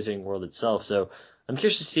within the wizarding world itself. So I'm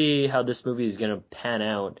curious to see how this movie is going to pan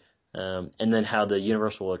out, and then how the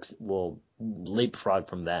universe will leapfrog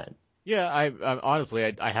from that. Yeah, I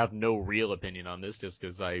honestly I have no real opinion on this, just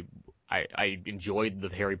because I enjoyed the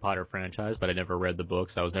Harry Potter franchise, but I never read the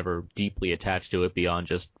books. I was never deeply attached to it beyond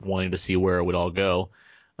just wanting to see where it would all go.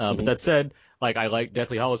 But that said, like, I like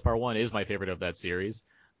Deathly Hallows Part 1 is my favorite of that series.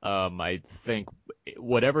 I think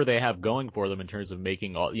whatever they have going for them in terms of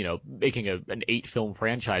making an 8-film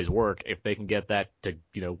franchise work, if they can get that to,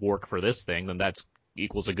 work for this thing, then that's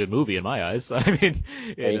equals a good movie in my eyes. I mean,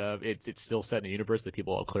 it's still set in a universe that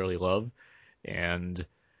people all clearly love, and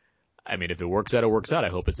I mean, if it works out, it works out. I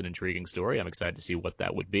hope it's an intriguing story. I'm excited to see what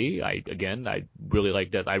that would be. I really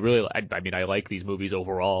like that. I like these movies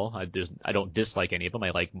overall. I don't dislike any of them. I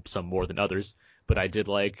like some more than others, but I did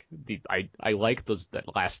like I like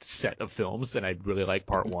that last set of films, and I really like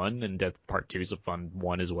Part 1, and Part 2 is a fun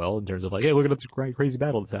one as well in terms of like, hey, look at this crazy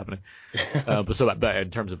battle that's happening. But in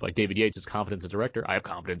terms of like David Yates' confidence as director, I have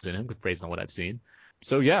confidence in him based on what I've seen.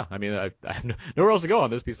 So yeah, I mean, I have nowhere else to go on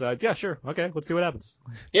this besides, yeah, sure, okay, let's see what happens.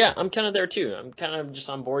 Yeah, I'm kind of there too. I'm kind of just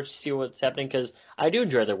on board to see what's happening because I do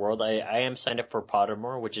enjoy the world. I am signed up for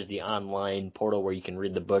Pottermore, which is the online portal where you can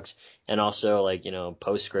read the books and also like,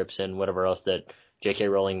 postscripts and whatever else that J.K.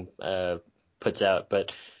 Rowling puts out.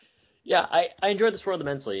 But yeah, I enjoy this world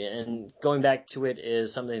immensely, and going back to it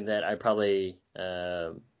is something that I probably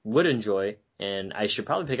would enjoy, and I should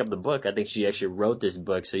probably pick up the book. I think she actually wrote this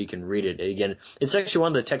book so you can read it. Again, it's actually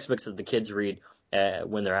one of the textbooks that the kids read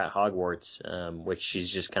when they're at Hogwarts, which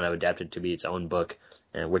she's just kind of adapted to be its own book,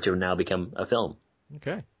 which would now become a film.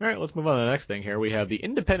 Okay, all right, let's move on to the next thing here. We have the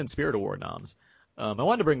Independent Spirit Award noms. I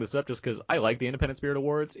wanted to bring this up just because I like the Independent Spirit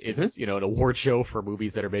Awards. It's, an award show for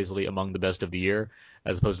movies that are basically among the best of the year,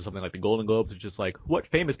 as opposed to something like the Golden Globes, which is like, what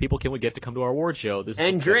famous people can we get to come to our award show? This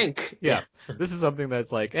and is drink. Yeah. This is something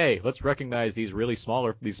that's like, hey, let's recognize these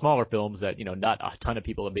smaller films that, not a ton of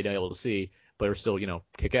people have been able to see, but are still,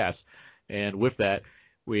 kick ass. And with that,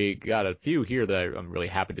 we got a few here that I'm really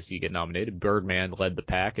happy to see get nominated. Birdman led the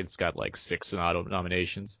pack. It's got like 6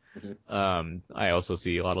 nominations. I also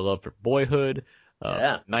see a lot of love for Boyhood.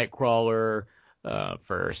 Nightcrawler,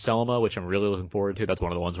 for Selma, which I'm really looking forward to. That's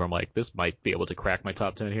one of the ones where I'm like, this might be able to crack my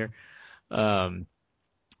top 10 here. I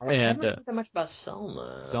haven't heard that much about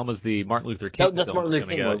Selma. Selma's the Martin Luther King that's film Martin Luther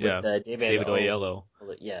coming King out. with David Oyelowo.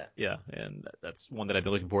 Yeah. Yeah, and that's one that I've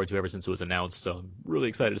been looking forward to ever since it was announced, so I'm really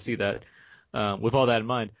excited to see that. With all that in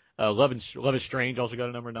mind, Love is Strange also got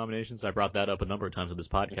a number of nominations. I brought that up a number of times on this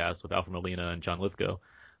podcast with Alfred Molina and John Lithgow.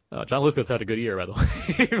 John Lithgow's had a good year, by the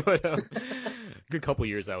way. But, good couple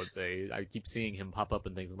years, I would say. I keep seeing him pop up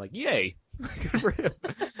in things. I'm like, yay! Good for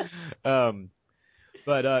him.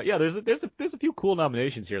 Yeah, there's a few cool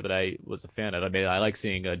nominations here that I was a fan of. I mean, I like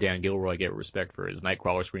seeing Dan Gilroy get respect for his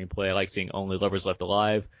Nightcrawler screenplay. I like seeing Only Lovers Left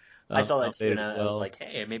Alive. I saw that too, and I was like,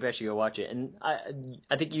 hey, maybe I should go watch it. And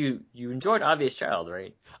I think you enjoyed Obvious Child,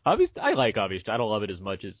 right? I like Obvious Child. I don't love it as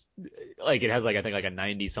much as, like, it has, like, I think, like, a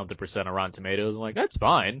 90-something% on Rotten Tomatoes. I'm like, that's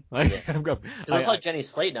fine. Like, yeah. Because I saw Jenny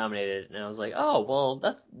Slate nominated, and I was like, oh, well,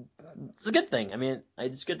 that's a good thing. I mean,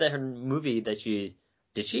 it's good that her movie that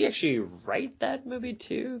did she actually write that movie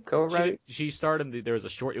too? Co-write? She starred in it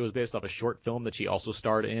was based off a short film that she also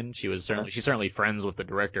starred in. She's certainly friends with the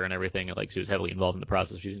director and everything, and like she was heavily involved in the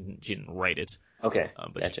process. She didn't write it. Okay.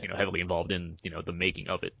 But gotcha. She's, heavily involved in, the making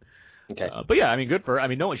of it. Okay. But yeah, I mean, good for her. I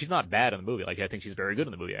mean, no, she's not bad in the movie. Like, I think she's very good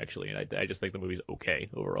in the movie, actually, and I just think the movie's okay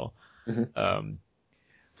overall.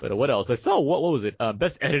 But what else? I saw, what was it?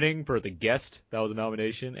 Best editing for The Guest. That was a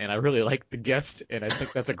nomination, and I really liked The Guest, and I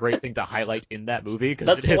think that's a great thing to highlight in that movie.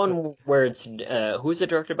 That's the one where it's, who's it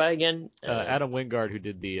directed by again? Adam Wingard, who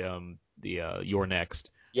did the You're Next.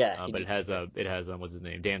 Yeah. But it has what's his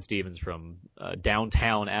name? Dan Stevens from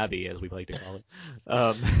Downtown Abbey, as we like to call it.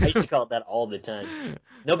 I used to call it that all the time.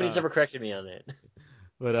 Nobody's ever corrected me on it.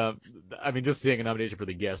 But I mean, just seeing a nomination for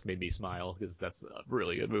The Guest made me smile, because that's a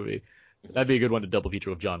really good movie. That'd be a good one to double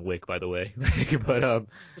feature with John Wick, by the way. But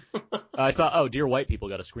I saw, Dear White People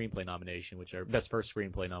got a screenplay nomination, best first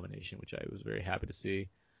screenplay nomination, which I was very happy to see.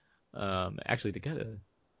 Actually,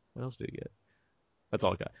 what else did it get? That's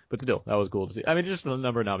all I got. But still, that was cool to see. I mean, just a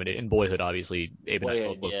number of nominated. In Boyhood, obviously, Abe and I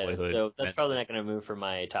both love Boyhood. So that's probably not going to move from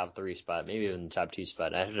my top 3 spot, maybe even the top 2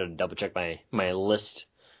 spot. I have to double check my list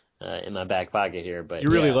in my back pocket here. But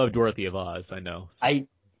you really love Dorothy of Oz, I know. So.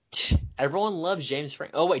 Everyone loves James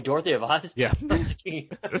Franco. Oh wait, Dorothy of Oz? Yeah. I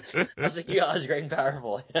was thinking Oz Great and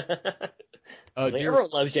Powerful. Everyone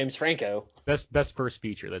loves James Franco. Best first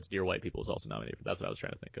feature. That's Dear White People is also nominated for. That's what I was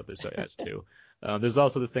trying to think of. There's 2. There's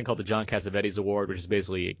also this thing called the John Cassavetes Award, which is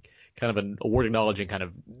basically kind of an award acknowledging kind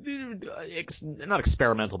of not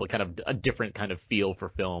experimental, but kind of a different kind of feel for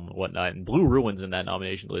film and whatnot. And Blue Ruin's in that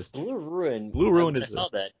nomination list. Blue Ruin is. I saw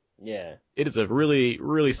that. Yeah. It is a really,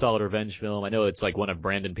 really solid revenge film. I know it's like one of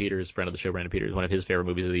Brandon Peters, friend of the show, Brandon Peters, one of his favorite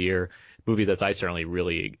movies of the year. Movie that I certainly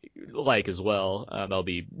really like as well. That'll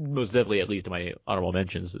be most definitely at least in my honorable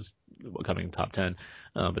mentions is coming top 10.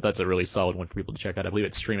 But that's a really solid one for people to check out. I believe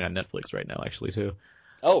it's streaming on Netflix right now, actually, too.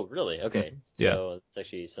 Oh, really? Okay. So yeah. It's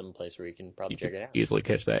actually some place where you can probably check it out. Easily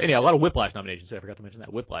catch that. And yeah, a lot of Whiplash nominations, too. I forgot to mention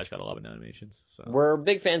that. Whiplash got a lot of nominations. So. We're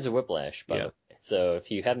big fans of Whiplash, by the way. So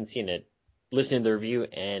if you haven't seen it, listen to the review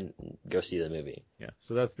and go see the movie. Yeah,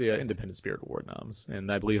 so that's the Independent Spirit Award noms,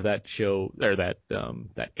 and I believe that show or that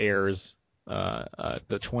airs the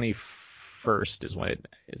 21st is when it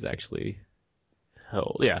is actually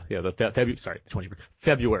held. Yeah, the February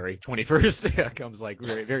 21st. Yeah, comes like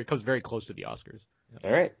comes very close to the Oscars. Yeah.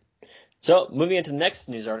 All right, so moving into the next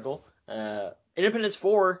news article, Independence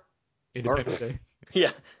Day.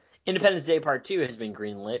 Yeah. Independence Day Part 2 has been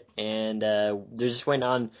greenlit, and they're just waiting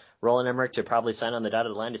on Roland Emmerich to probably sign on the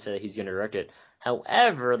dotted line to say that he's going to direct it.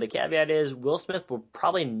 However, the caveat is Will Smith will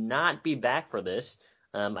probably not be back for this.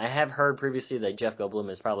 I have heard previously that Jeff Goldblum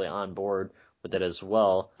is probably on board with it as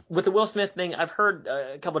well. With the Will Smith thing, I've heard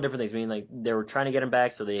a couple of different things. I mean, like, they were trying to get him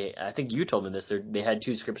back, so I think you told me this, they had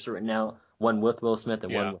 2 scripts written out, one with Will Smith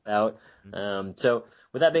and one without. So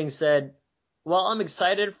with that being said, well, I'm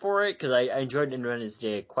excited for it because I enjoyed Independence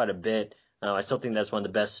Day quite a bit. I still think that's one of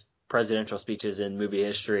the best presidential speeches in movie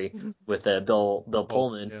history with Bill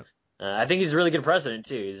Pullman. Yeah. I think he's a really good president,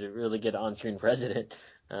 too. He's a really good on-screen president.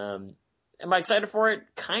 Am I excited for it?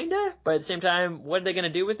 Kinda. But at the same time, what are they going to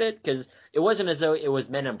do with it? Because it wasn't as though it was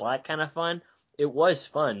Men in Black kind of fun. It was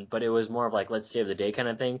fun, but it was more of like, let's save the day kind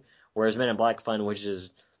of thing. Whereas Men in Black fun, which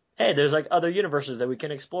is, hey, there's like other universes that we can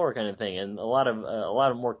explore kind of thing. And a lot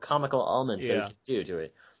of more comical elements that we can do to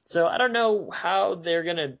it. So I don't know how they're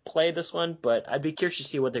going to play this one, but I'd be curious to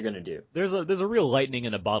see what they're going to do. There's a real lightning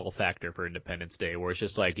in a bottle factor for Independence Day, where it's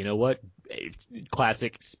just like, you know what? A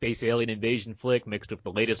classic space alien invasion flick mixed with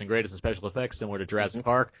the latest and greatest in special effects, similar to Jurassic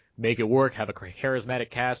Park. Make it work. Have a charismatic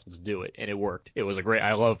cast. Let's do it. And it worked. It was a great.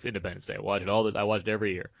 I love Independence Day. I watch it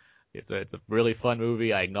every year. It's a really fun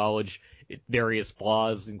movie. I acknowledge various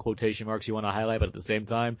flaws in quotation marks you want to highlight, but at the same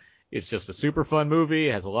time, it's just a super fun movie.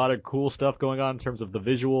 It has a lot of cool stuff going on in terms of the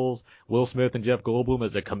visuals. Will Smith and Jeff Goldblum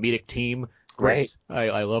as a comedic team. Great.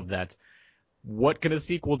 I love that. What can a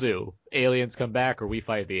sequel do? Aliens come back or we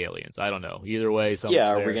fight the aliens? I don't know. Either way,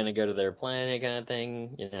 are we going to go to their planet kind of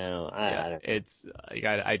thing? You know, I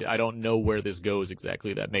don't know where this goes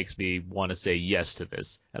exactly. That makes me want to say yes to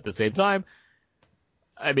this. At the same time,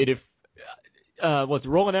 I mean, if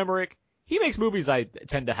Roland Emmerich, he makes movies I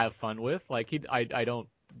tend to have fun with. Like I don't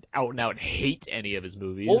out and out hate any of his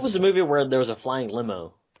movies. What was the movie where there was a flying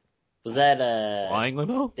limo? Was that Flying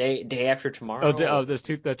Limo? Day After Tomorrow? This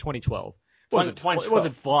 2012. It 2012.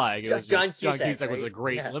 wasn't flying. It was John Cusack right? was a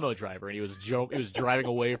great limo driver, and he was driving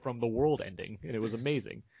away from the world ending, and it was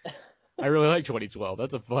amazing. I really like 2012.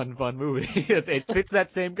 That's a fun movie. It fits that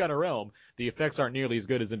same kind of realm. The effects aren't nearly as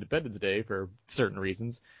good as Independence Day for certain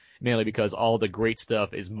reasons, mainly because all the great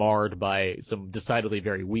stuff is marred by some decidedly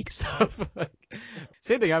very weak stuff.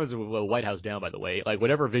 Same thing happens with White House Down, by the way. Like,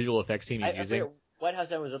 whatever visual effects team he's using. White House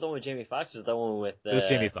Down, was that the one with Jamie Foxx? Or was that the one with... It was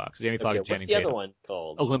Jamie Foxx. Jamie Foxx and Channing Tatum. What's the Tatum. other one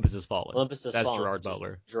called? Olympus Has Fallen. That's Fallen. Gerard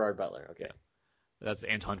Butler. Gerard Butler, okay. Yeah. That's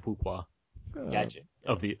Anton Fuqua. Gotcha.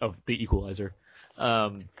 Of the Equalizer.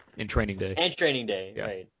 In Training Day. And Training Day, yeah.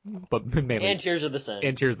 right. But mainly. And Tears of the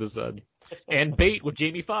Sun. And Bait with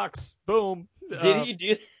Jamie Foxx. Boom. Did he do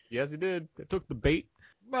that? Yes, he did. It took the bait.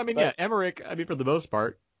 I mean, Emmerich, for the most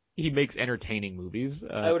part, he makes entertaining movies.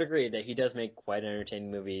 I would agree that he does make quite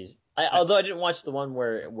entertaining movies. Although I didn't watch the one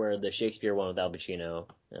where the Shakespeare one with Al Pacino.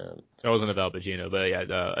 That wasn't with Al Pacino, but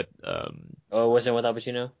yeah. Oh, it wasn't with Al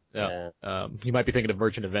Pacino? No. You might be thinking of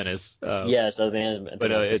Merchant of Venice. Yes, I think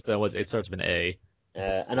but it starts with an A.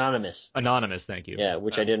 Anonymous. Anonymous, thank you. Yeah,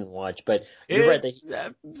 which I didn't watch, but you're right.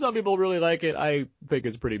 Some people really like it. I think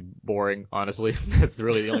it's pretty boring, honestly. That's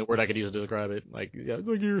really the only word I could use to describe it. Like,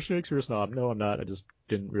 you're a Shakespeare snob. No, I'm not. I just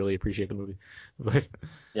didn't really appreciate the movie.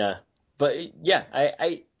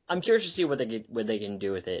 I'm curious to see what they can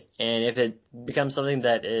do with it, and if it becomes something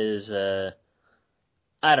that is.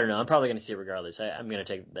 I don't know. I'm probably going to see it regardless. I'm going to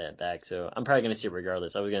take that back. So I'm probably going to see it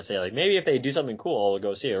regardless. I was going to say, like, maybe if they do something cool, I'll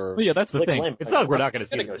go see it. Or yeah, that's the thing. It's not like we're not going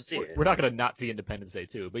to see it. We're not going to not see Independence Day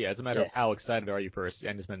 2. But yeah, it's a matter of how excited are you for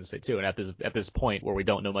Independence Day 2. And at this point where we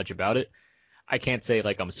don't know much about it, I can't say,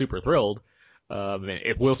 like, I'm super thrilled.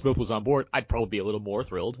 If Will Smith was on board, I'd probably be a little more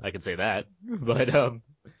thrilled. I can say that. But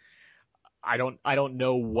I don't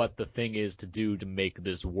know what the thing is to do to make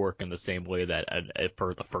this work in the same way that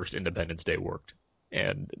for the first Independence Day worked.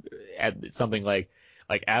 And at something like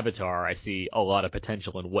Avatar, I see a lot of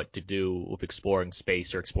potential in what to do with exploring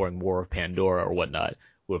space or exploring more of Pandora or whatnot.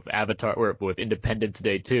 With Avatar, or with Independence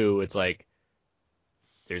Day 2, it's like,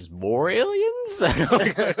 there's more aliens?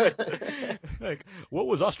 like, what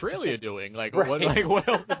was Australia doing? Like, right. What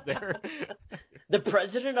else is there? The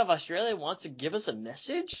president of Australia wants to give us a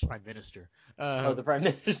message? Prime Minister. The Prime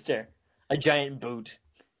Minister. A giant boot.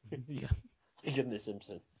 Yeah. In The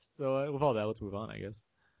Simpsons. So with all that, let's move on, I guess.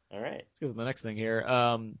 All right. Let's go to the next thing here.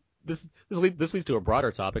 This leads to a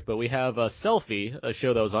broader topic, but we have Selfie, a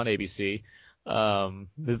show that was on ABC.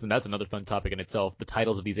 That's another fun topic in itself. The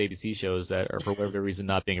titles of these ABC shows that are for whatever reason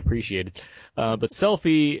not being appreciated. But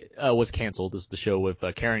Selfie was canceled. This is the show with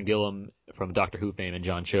Karen Gillan from Doctor Who fame and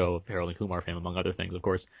John Cho of Harold and Kumar fame, among other things, of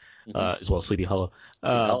course, as well as Sleepy Hollow.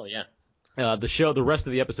 The rest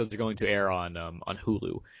of the episodes are going to air on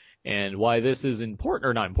Hulu. And why this is important,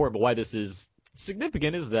 or not important, but why this is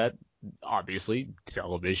Significant is that obviously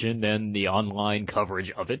television and the online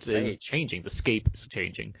coverage of it is Right. changing. The scape is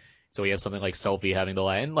changing. So we have something like Selfie having the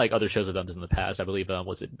line, like other shows have done this in the past. I believe,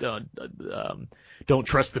 was it Don't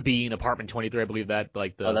Trust the Bean, Apartment 23? I believe that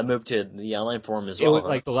like the That moved to the online forum as it well. was,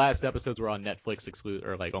 like the last episodes were on Netflix exclude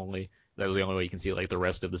or like only. That was the only way you can see like the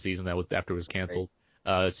rest of the season that was after it was canceled.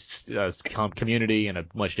 Community in a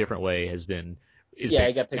much different way has been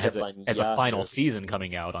It got picked has up a, on has a Yahoo. final season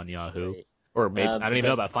coming out on Yahoo. Right. Or maybe I don't even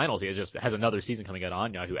know but about finals. It just has another season coming out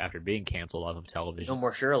on Yahoo after being canceled off of television. No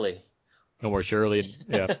More Shirley. No more Shirley.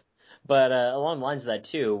 Yeah. But along the lines of that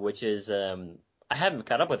too, which is I haven't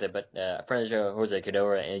caught up with it, but a friend of the show, Jose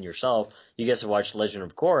Cadora, and yourself, you guys have watched Legend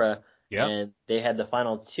of Korra. Yeah. And they had the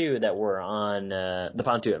final two that were on the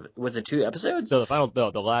final two. Was it 2 episodes? So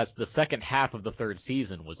the second half of the third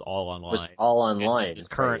season was all online. Was all online. And this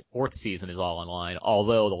current fourth season is all online.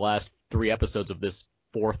 Although the last 3 episodes of this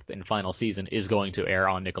fourth and final season is going to air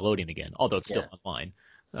on Nickelodeon again, although it's still online.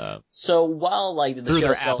 So while like the through show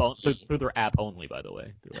their itself, through their app only, by the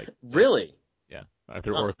way. Through, like, really? Yeah.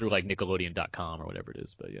 Or through like Nickelodeon.com or whatever it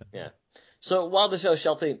is, but yeah. Yeah. So while the show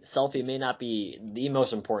Selfie may not be the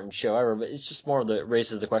most important show ever, but it's just more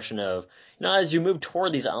raises the question of, as you move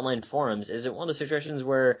toward these online forums, is it one of the situations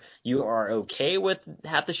where you are okay with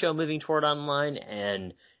half the show moving toward online?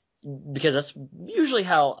 And because that's usually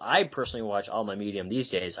how I personally watch all my medium these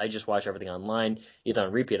days. I just watch everything online, either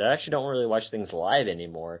on repeat. I actually don't really watch things live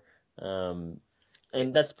anymore. And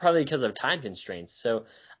that's probably because of time constraints. So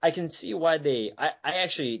I can see why I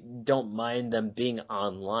actually don't mind them being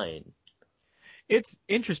online. It's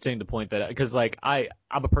interesting to point that out because, like, I'm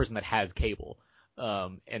a person that has cable,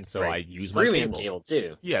 and so Right. I use my Premium cable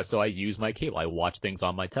too. Yeah, so I use my cable. I watch things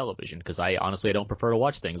on my television because I honestly don't prefer to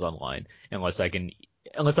watch things online unless I can,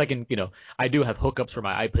 I do have hookups for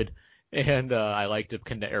my iPad, and I like to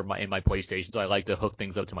connect in my PlayStation, so I like to hook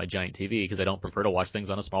things up to my giant TV because I don't prefer to watch things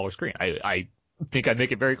on a smaller screen. I think I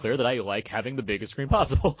make it very clear that I like having the biggest screen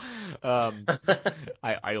possible.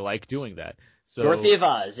 I like doing that. So Dorothy of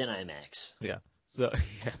Oz in IMAX. yeah. So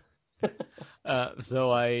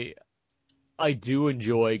so I do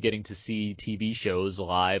enjoy getting to see TV shows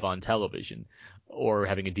live on television or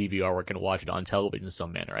having a DVR where I can watch it on television in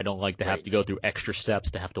some manner. I don't like to have to go through extra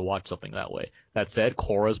steps to have to watch something that way. That said,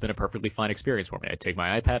 Korra's been a perfectly fine experience for me. I take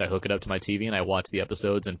my iPad, I hook it up to my TV, and I watch the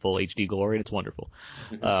episodes in full HD glory, and it's wonderful.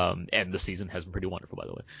 And the season has been pretty wonderful, by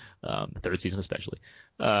the way. The third season especially.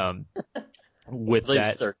 With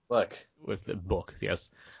that, third book. With the book, yes.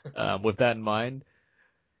 With that in mind,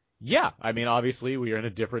 yeah, I mean, obviously we are in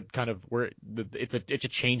a different kind of it's a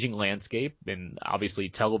changing landscape, and obviously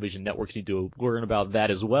television networks need to learn about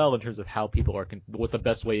that as well in terms of how people are what the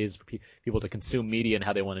best way is for people to consume media and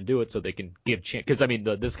how they want to do it, so they can give chance. Because I mean,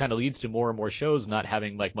 this kind of leads to more and more shows not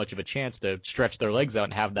having like much of a chance to stretch their legs out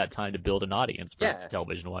and have that time to build an audience for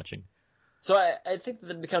television watching. So I think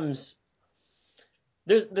that it becomes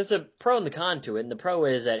there's a pro and the con to it, and the pro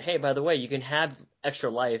is that, hey, by the way, you can have extra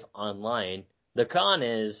life online. The con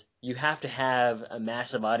is you have to have a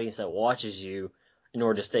massive audience that watches you in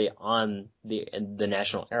order to stay on the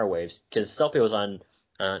national airwaves. Because Selfie was on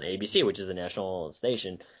ABC, which is a national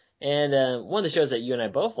station. And one of the shows that you and I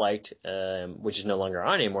both liked, which is no longer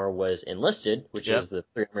on anymore, was Enlisted, which is the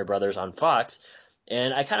Three Army Brothers on Fox.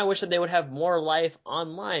 And I kind of wish that they would have more life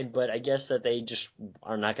online, but I guess that they just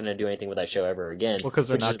are not going to do anything with that show ever again. Well, because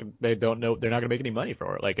they're not going to make any money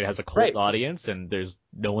for it. Like, it has a cult audience, and there's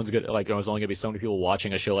no one's going to, like, there's only going to be so many people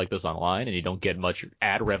watching a show like this online, and you don't get much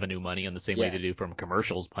ad revenue money in the same way they do from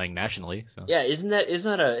commercials playing nationally. So. Yeah, isn't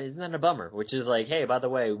that a bummer? Which is like, hey, by the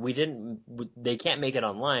way, they can't make it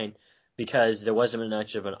online because there wasn't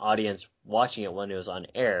much of an audience watching it when it was on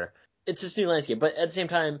air. It's this new landscape, but at the same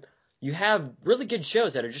time, you have really good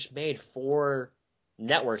shows that are just made for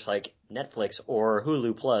networks like Netflix or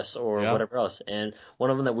Hulu Plus or whatever else. And one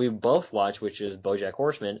of them that we both watched, which is BoJack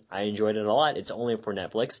Horseman, I enjoyed it a lot. It's only for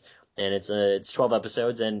Netflix, and it's 12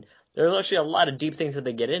 episodes, and there's actually a lot of deep things that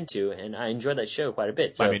they get into, and I enjoyed that show quite a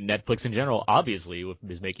bit. So, I mean, Netflix in general, obviously,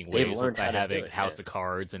 is making waves by having House of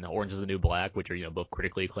Cards and Orange is the New Black, which are both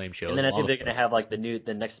critically acclaimed shows. And then I think they're going to have like the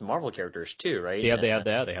next Marvel characters too, right? Yeah, they have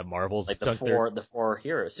that. They have Marvel's like the four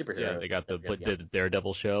superheroes. Yeah, they got the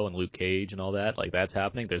Daredevil show and Luke Cage and all that. Like, that's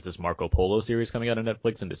happening. There's this Marco Polo series coming out on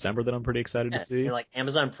Netflix in December that I'm pretty excited to see. And like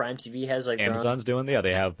Amazon Prime TV has like Amazon's doing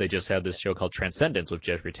they just had this show called Transcendence with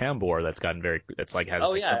Jeffrey Tambor that's gotten has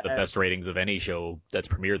some of the best ratings of any show that's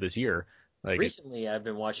premiered this year. Like, recently, I've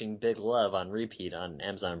been watching Big Love on repeat on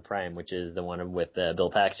Amazon Prime, which is the one with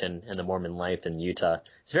Bill Paxton and the Mormon life in Utah.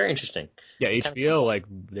 It's very interesting. Yeah, HBO,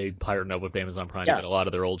 they partnered up with Amazon Prime to get a lot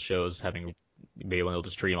of their old shows being able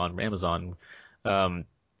to stream on Amazon.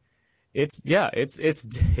 It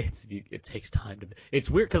takes time to. It's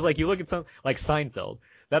weird because like you look at something like Seinfeld.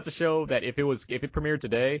 That's a show that if it premiered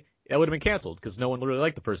today, it would have been canceled because no one really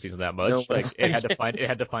liked the first season that much. No one Like it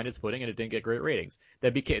had to find its footing and it didn't get great ratings.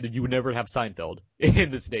 You would never have Seinfeld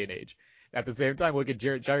in this day and age. At the same time, look at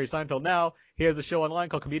Jerry Seinfeld now. He has a show online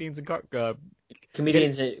called Comedians Getting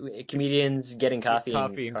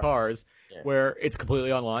Coffee in Cars, where it's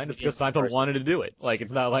completely online just because Seinfeld wanted to do it. Like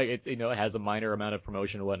it's not like it has a minor amount of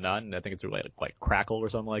promotion and whatnot, and I think it's related like Crackle or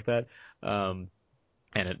something like that. And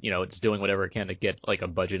it's doing whatever it can to get like a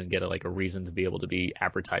budget and get a reason to be able to be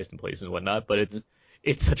advertised in places and whatnot. But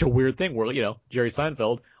it's such a weird thing where Jerry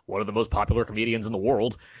Seinfeld, one of the most popular comedians in the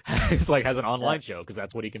world, has an online show because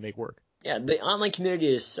that's what he can make work. Yeah, the online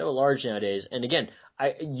community is so large nowadays. And again,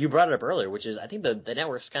 you brought it up earlier, which is I think the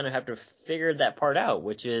networks kind of have to figure that part out,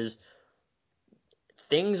 which is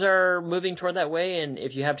things are moving toward that way. And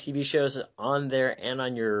if you have TV shows on there and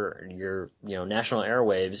on your national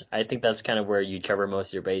airwaves, I think that's kind of where you cover most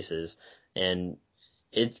of your bases. And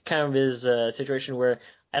it kind of is a situation where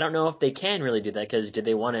I don't know if they can really do that because do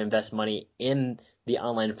they want to invest money in the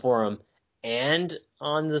online forum and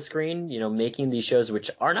on the screen, making these shows, which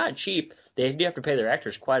are not cheap. They do have to pay their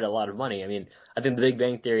actors quite a lot of money. I mean, I think The Big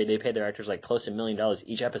Bang Theory, they pay their actors like close to $1 million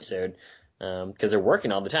each episode because they're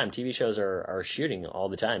working all the time. TV shows are shooting all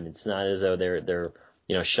the time. It's not as though they're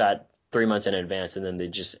shot 3 months in advance and then they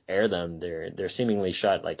just air them. They're seemingly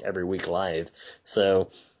shot like every week live. So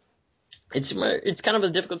it's kind of a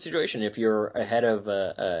difficult situation if you're ahead of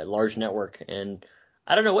a large network, and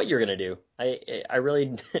I don't know what you're gonna do. I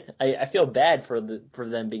really I feel bad for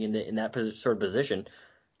them being in that sort of position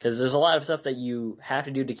because there's a lot of stuff that you have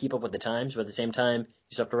to do to keep up with the times, but at the same time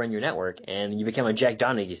you still have to run your network, and you become a Jack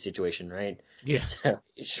Donaghy situation, right? Yeah. So,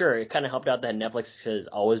 sure, it kind of helped out that Netflix has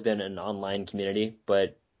always been an online community,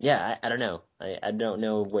 but yeah, I don't know. I don't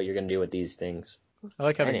know what you're gonna do with these things. I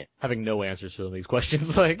like having no answers to these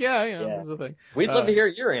questions. Like, this is the thing. We'd love to hear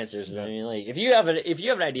your answers. Yeah. I mean, like, if you have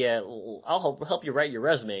an idea, I'll help you write your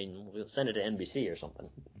resume and we'll send it to NBC or something.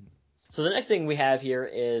 So the next thing we have here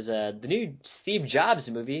is the new Steve Jobs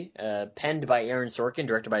movie, penned by Aaron Sorkin,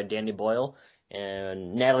 directed by Danny Boyle,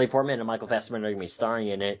 and Natalie Portman and Michael Fassbender are going to be starring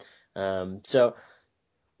in it. So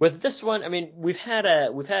with this one, I mean, we've had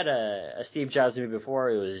a Steve Jobs movie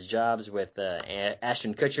before. It was Jobs with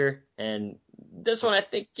Ashton Kutcher, and this one I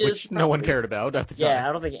think is no one cared about at the time. Yeah,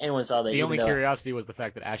 I don't think anyone saw that. The only curiosity was the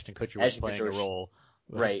fact that Ashton Kutcher was playing a role,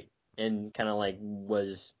 right, and kind of like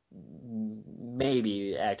was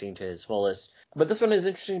maybe acting to his fullest. But this one is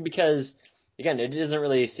interesting because, again, it doesn't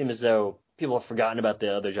really seem as though people have forgotten about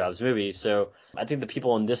the other Jobs movies. So I think the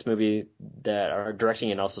people in this movie that are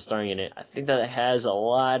directing and also starring in it, I think that it has a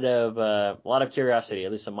lot of curiosity,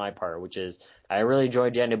 at least on my part, which is I really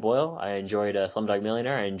enjoyed Danny Boyle. I enjoyed Slumdog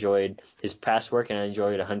Millionaire. I enjoyed his past work, and I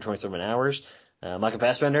enjoyed 127 Hours. Michael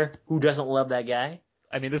Fassbender, who doesn't love that guy?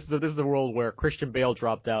 I mean, this is a world where Christian Bale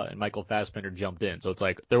dropped out and Michael Fassbender jumped in, so it's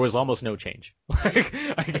like there was almost no change.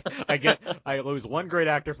 Like I lose one great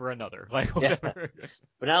actor for another. Like whatever. Yeah.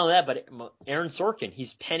 But not only that, but Aaron Sorkin,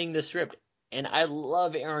 he's penning the script, and I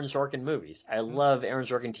love Aaron Sorkin movies. I love Aaron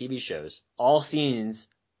Sorkin TV shows. All scenes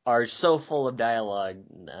are so full of dialogue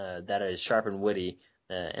that is sharp and witty.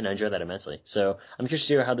 And I enjoy that immensely. So I'm curious to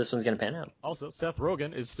see how this one's going to pan out. Also, Seth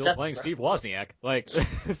Rogen is still playing Steve Wozniak. Like,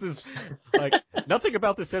 this is, like, nothing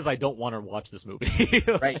about this says I don't want to watch this movie.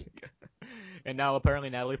 Right. And now apparently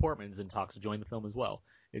Natalie Portman's in talks to join the film as well.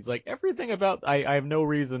 It's like everything about, I have no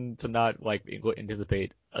reason to not, like,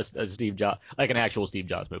 anticipate a Steve Jobs, like an actual Steve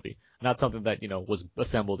Jobs movie. Not something that, was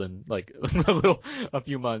assembled in, like, a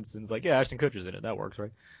few months and it's like, yeah, Ashton Kutcher's in it. That works,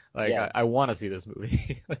 right? Like, yeah. I want to see this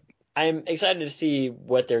movie. I'm excited to see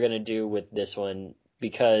what they're going to do with this one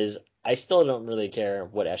because I still don't really care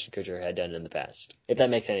what Ashton Kutcher had done in the past, if that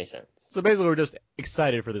makes any sense. So basically we're just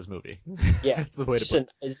excited for this movie. Yeah,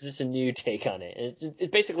 it's just a new take on it.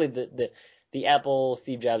 It's basically the Apple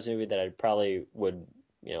Steve Jobs movie that I probably would,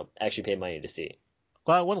 actually pay money to see.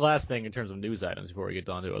 Well, one last thing in terms of news items before we get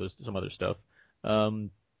on to some other stuff.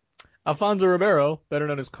 Alfonso Ribeiro, better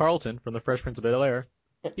known as Carlton from The Fresh Prince of Bel-Air,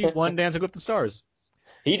 he won Dancing with the Stars.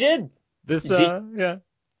 He did. This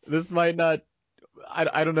might not.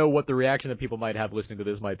 I don't know what the reaction that people might have listening to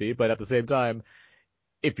this might be, but at the same time,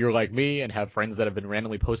 if you're like me and have friends that have been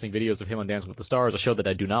randomly posting videos of him on Dancing with the Stars, a show that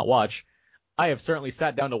I do not watch, I have certainly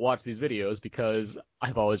sat down to watch these videos because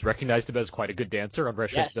I've always recognized him as quite a good dancer on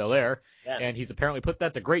Fresh Prince of Bel-Air, and he's apparently put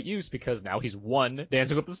that to great use because now he's won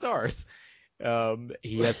Dancing with the Stars.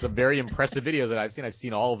 He has some very impressive videos that I've seen. I've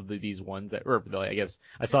seen all of these ones I guess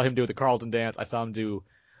I saw him do the Carlton dance. I saw him do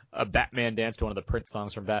a Batman dance to one of the Prince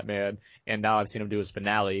songs from Batman, and now I've seen him do his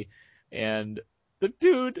finale, and the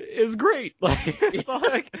dude is great. Like, it's all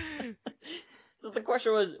like, So the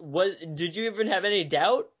question was did you even have any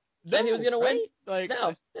doubt that he was gonna win? Right? Like,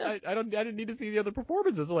 No. Yeah. I didn't need to see the other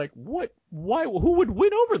performances. Like, what? Why? Who would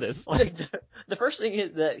win over this? Like, The first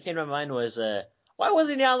thing that came to my mind was, why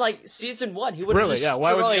wasn't he on like season 1? He would have Really? just Yeah,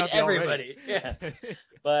 why was he destroyed on the everybody. Yeah.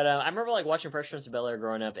 But I remember like watching Fresh Prince of Bel-Air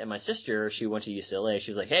growing up, and my sister, she went to UCLA.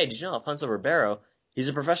 She was like, "Hey, did you know Alfonso Ribeiro? He's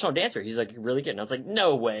a professional dancer. He's like really good." And I was like,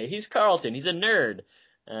 "No way. He's Carlton. He's a nerd."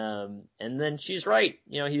 And then she's right.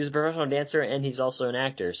 You know, he's a professional dancer and he's also an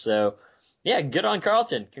actor. So, yeah, good on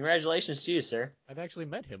Carlton. Congratulations to you, sir. I've actually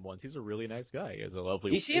met him once. He's a really nice guy. He has a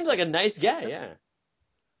lovely. He seems like a nice guy, yeah.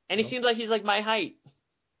 And he seems like he's like my height.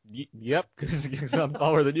 Yep, because I'm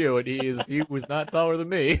taller than you, and he was not taller than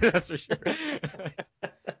me. That's for sure.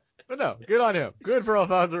 But no, good on him. Good for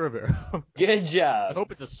Alfonso Ribeiro. Good I job.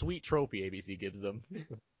 hope it's a sweet trophy ABC gives them.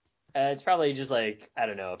 It's probably just like, I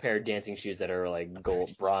don't know, a pair of dancing shoes that are like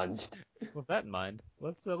gold bronzed. With that in mind,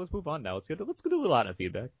 let's move on now. Let's do a little out of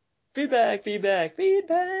feedback. Feedback.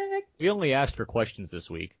 We only asked for questions this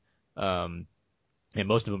week, and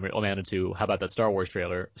most of them amounted to how about that Star Wars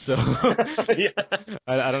trailer. So Yeah.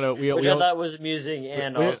 I don't know. Which I thought was amusing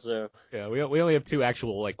and also. Yeah, we only have 2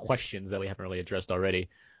 actual like questions that we haven't really addressed already.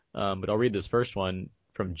 But I'll read this first one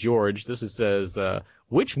from George. Says,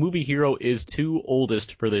 which movie hero is too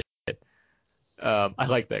oldest for this shit? I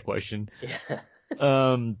like that question.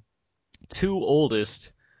 Yeah. Too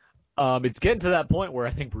oldest. It's getting to that point where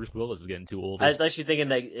I think Bruce Willis is getting too old. I was actually thinking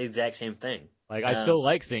the exact same thing. Like, I still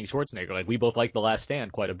like seeing Schwarzenegger. Like, we both like The Last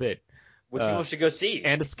Stand quite a bit. Which people should go see.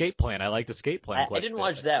 And Escape Plan. I liked Escape Plan quite I didn't a bit.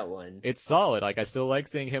 watch that one. It's solid. Like, I still like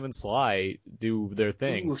seeing him and Sly do their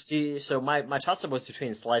thing. Ooh, see, so my toss-up was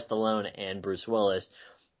between Sly Stallone and Bruce Willis.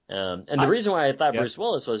 And the reason why I thought Bruce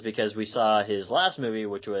Willis was because we saw his last movie,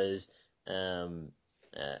 which was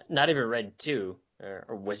not even Red 2.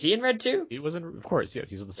 Or was he in Red 2? He was in, of course, yes,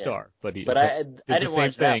 he's the star. But I didn't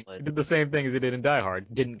watch that one. He did the same thing as he did in Die Hard.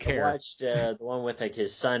 Didn't care. I watched the one with like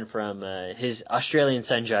his son from his Australian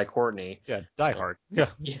son, Jai Courtney. Yeah, Die Hard. Yeah.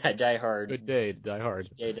 Yeah, Die Hard. Good day, Die Hard.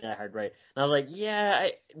 Good day, Die Hard, right? And I was like, yeah,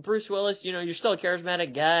 Bruce Willis, you know, you're still a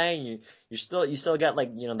charismatic guy. And you still got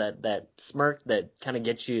like, you know, that smirk that kind of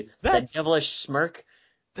gets you, that devilish smirk.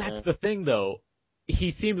 That's the thing, though.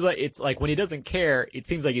 He seems like it's like when he doesn't care, it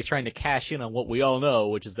seems like he's trying to cash in on what we all know,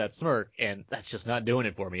 which is that smirk, and that's just not doing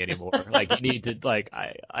it for me anymore. Like, you need to, like,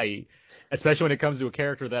 I especially when it comes to a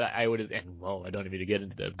character that I would, and well, I don't even need to get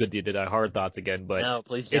into the good to Die Hard thoughts again, but no,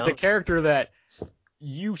 please don't. It's a character that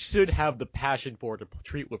you should have the passion for to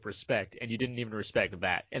treat with respect, and you didn't even respect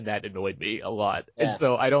that, and that annoyed me a lot. Yeah. And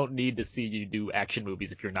so I don't need to see you do action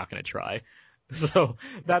movies if you're not going to try. So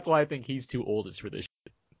that's why I think he's too oldest for this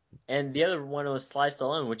shit. And the other one was Sly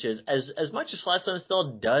Stallone, which is, as much as Sly Stallone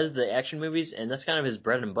still does the action movies, and that's kind of his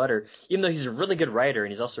bread and butter, even though he's a really good writer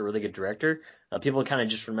and he's also a really good director, people kind of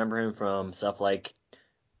just remember him from stuff like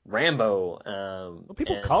Rambo. Well,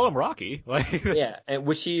 people call him Rocky. Like, yeah, and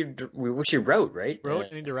which he wrote, right? Wrote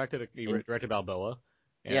and he directed Balboa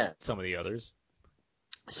and some of the others.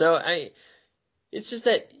 So it's just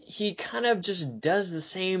that he kind of just does the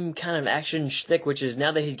same kind of action shtick, which is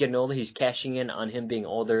now that he's getting older, he's cashing in on him being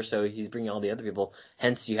older, so he's bringing all the other people.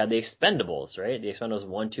 Hence, you have the Expendables, right? The Expendables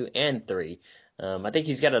 1, 2, and 3. I think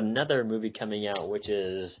he's got another movie coming out, which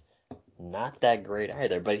is not that great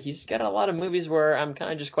either, but he's got a lot of movies where I'm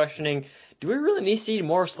kind of just questioning, do we really need to see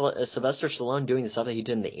more Sylvester Stallone doing the stuff that he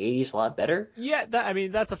did in the 80s a lot better? Yeah,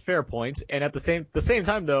 that's a fair point. And at the same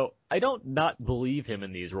time, though, I don't not believe him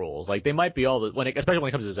in these roles. Like, they might be especially when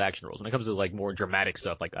it comes to his action roles. When it comes to, like, more dramatic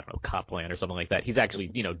stuff, like, I don't know, Cop Land or something like that, he's actually,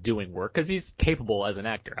 you know, doing work, because he's capable as an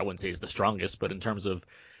actor. I wouldn't say he's the strongest, but in terms of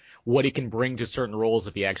what he can bring to certain roles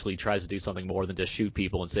if he actually tries to do something more than just shoot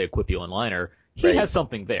people and say a quippy one-liner, he has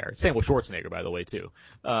something there. Same with Schwarzenegger, by the way, too.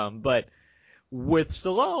 But with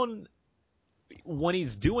Stallone, when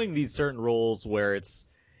he's doing these certain roles where it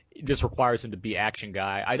just requires him to be action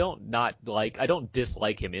guy, I don't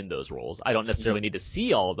dislike him in those roles. I don't necessarily need to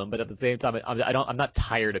see all of them, but at the same time, I'm not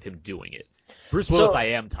tired of him doing it. Bruce Willis, I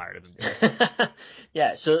am tired of him doing it.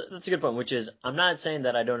 Yeah, so that's a good point, which is, I'm not saying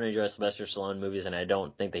that I don't enjoy Sylvester Stallone movies and I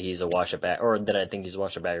don't think that he's a wash-up actor, or that I think he's a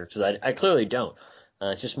wash-up actor, because I clearly don't.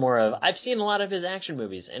 It's just more of, I've seen a lot of his action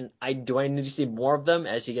movies, and do I need to see more of them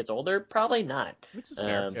as he gets older? Probably not. Which is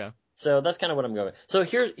fair, yeah. So that's kind of what I'm going with. So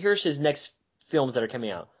here's his next films that are coming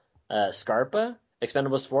out. Scarpa,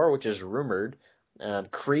 Expendables 4, which is rumored,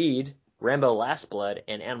 Creed, Rambo: Last Blood,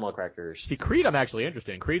 and Animal Crackers. See, Creed, I'm actually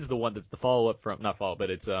interested in. Creed's the one that's the follow-up from, not follow-up, but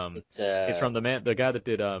it's from the guy that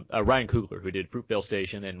did Ryan Coogler, who did Fruitvale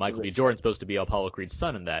Station, and Michael B. Jordan's supposed to be Apollo Creed's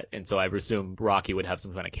son in that, and so I presume Rocky would have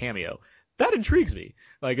some kind of cameo. That intrigues me.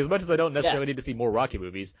 Like, as much as I don't necessarily need to see more Rocky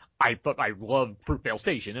movies, I love Fruitvale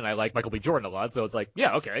Station, and I like Michael B. Jordan a lot, so it's like,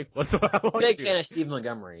 yeah, okay. Big fan of Steve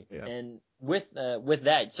Montgomery. Yeah. And with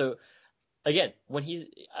that, so again, when he's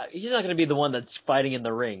not going to be the one that's fighting in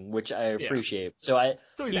the ring, which I appreciate. Yeah.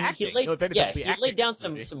 So he's acting. He laid down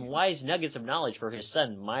some wise nuggets of knowledge for his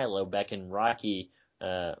son Milo back in Rocky.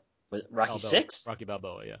 Rocky VI? Rocky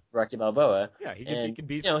Balboa, yeah. Rocky Balboa. Yeah, he can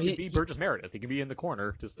be Burgess Meredith. He can be in the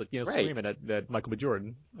corner, just like, screaming at Michael B.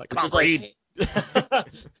 Jordan, like, "Come on, Creed!"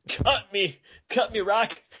 Cut me,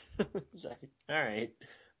 Rock. All right,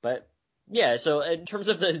 but yeah. So in terms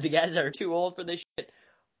of the guys that are too old for this shit,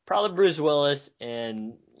 probably Bruce Willis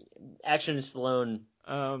and Action Stallone.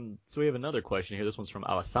 So we have another question here. This one's from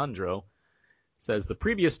Alessandro. Says, the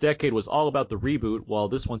previous decade was all about the reboot, while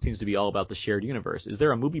this one seems to be all about the shared universe. Is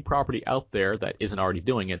there a movie property out there that isn't already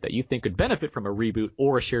doing it that you think could benefit from a reboot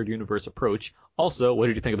or a shared universe approach? Also, what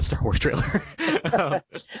did you think of the Star Wars trailer? I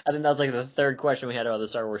think that was like the third question we had about the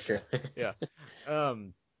Star Wars trailer. Yeah.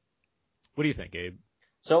 What do you think, Gabe?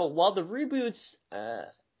 So while the reboots,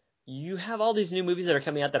 you have all these new movies that are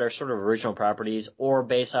coming out that are sort of original properties or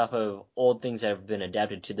based off of old things that have been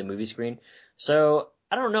adapted to the movie screen. So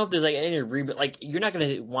I don't know if there's like any reboot, like you're not going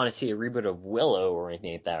to want to see a reboot of Willow or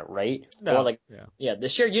anything like that, right? No. Or the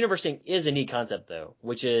shared universe thing is a neat concept though,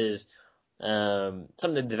 which is something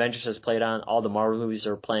that the Avengers has played on, all the Marvel movies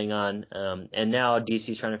are playing on, and now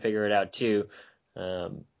DC's trying to figure it out too.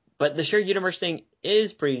 But the shared universe thing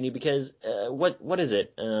is pretty neat because what is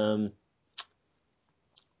it?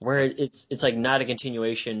 Where it's like not a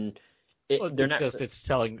continuation. It's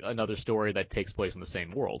telling another story that takes place in the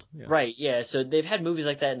same world. Yeah. Right, yeah. So they've had movies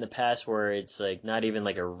like that in the past where it's like not even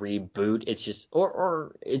like a reboot. It's just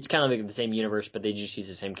or it's kind of like the same universe, but they just use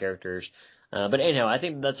the same characters. But anyhow, I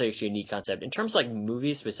think that's actually a neat concept. In terms of like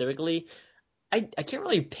movies specifically, I can't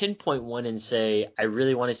really pinpoint one and say I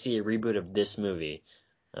really want to see a reboot of this movie.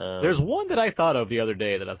 There's one that I thought of the other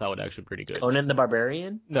day that I thought was actually pretty good. Conan the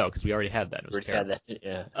Barbarian? No, because we already had that. It was terrible.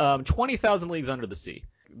 Yeah. 20,000 Leagues Under the Sea.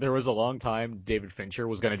 There was a long time David Fincher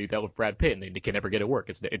was going to do that with Brad Pitt, and they can never get it work.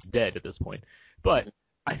 It's dead at this point. But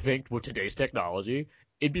I think with today's technology,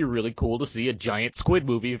 it'd be really cool to see a giant squid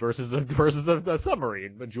movie versus a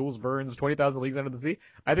submarine. But Jules Verne's 20,000 Leagues Under the Sea.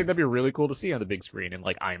 I think that'd be really cool to see on the big screen and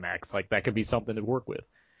like IMAX. Like that could be something to work with.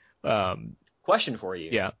 Question for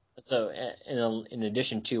you. Yeah. So, in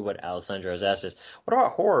addition to what Alessandro has asked us, what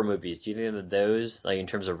about horror movies? Do you think that those, like in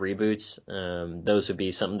terms of reboots, those would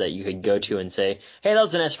be something that you could go to and say, hey, that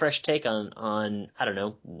was a nice fresh take on I don't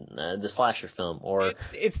know, the slasher film? Or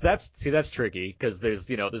that's tricky because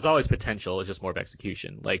there's always potential. It's just more of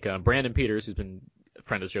execution. Like Brandon Peters, who's been a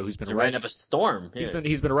friend of the show, who's been writing up a storm. Yeah.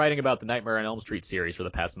 He's been writing about the Nightmare on Elm Street series for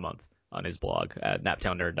the past month on his blog at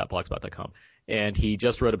naptownnerd.blogspot.com. And he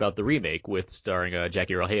just wrote about the remake starring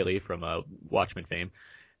Jackie Earle Haley from Watchmen fame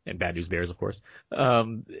and Bad News Bears, of course.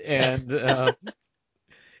 And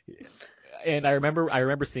I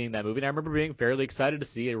remember seeing that movie, and I remember being fairly excited to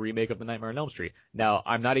see a remake of the Nightmare on Elm Street. Now,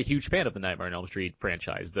 I'm not a huge fan of the Nightmare on Elm Street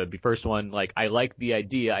franchise. The first one, like, I like the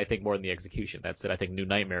idea, I think more than the execution. That's it. I think New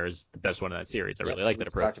Nightmare is the best one in that series. I really like that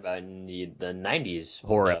approach. Talked about in the 90s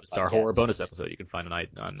our horror bonus episode you can find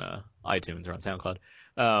on iTunes or on SoundCloud.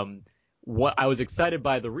 I was excited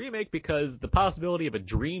by the remake because the possibility of a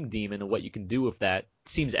dream demon and what you can do with that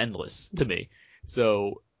seems endless to me.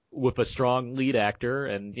 So with a strong lead actor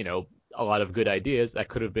and, a lot of good ideas,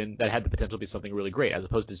 that had the potential to be something really great, as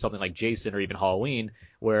opposed to something like Jason or even Halloween,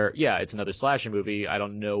 where, yeah, it's another slasher movie. I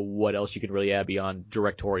don't know what else you can really add beyond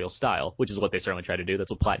directorial style, which is what they certainly try to do.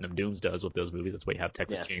 That's what Platinum Dunes does with those movies. That's why you have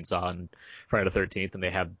Texas Chainsaw and Friday the 13th, and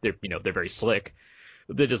they're very slick.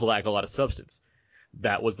 They just lack a lot of substance.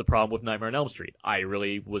 That was the problem with Nightmare on Elm Street. I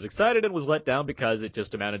really was excited and was let down because it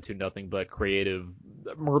just amounted to nothing but creative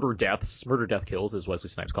murder death kills, as Wesley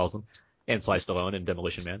Snipes calls them, and Sly Stallone and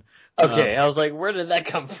Demolition Man. Okay, I was like, where did that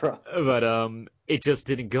come from? But it just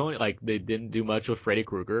didn't go. Like, they didn't do much with Freddy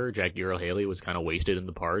Krueger. Jackie Earle Haley was kind of wasted in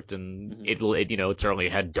the part, and it certainly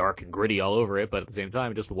had dark and gritty all over it, but at the same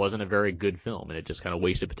time, it just wasn't a very good film, and it just kind of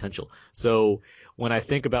wasted potential. So when I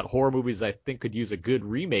think about horror movies I think could use a good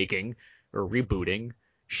remaking or rebooting,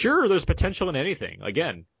 sure, there's potential in anything.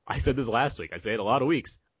 Again, I said this last week. I say it a lot of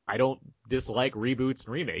weeks. I don't dislike reboots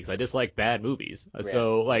and remakes. I dislike bad movies. Yeah.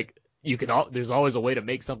 So, like, there's always a way to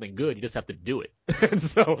make something good. You just have to do it.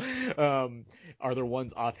 So, are there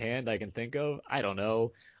ones offhand I can think of? I don't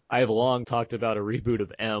know. I have long talked about a reboot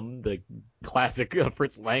of M, the classic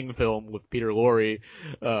Fritz Lang film with Peter Lorre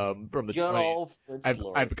from the Good 20s. old Fritz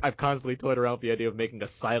Lorre. I've constantly toyed around with the idea of making a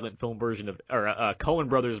silent film version of, or a Coen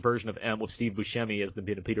Brothers version of M with Steve Buscemi as the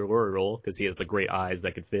Peter Lorre role, because he has the great eyes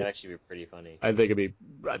that could fit. That'd actually be pretty funny. I think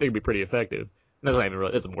it'd be pretty effective. That's not even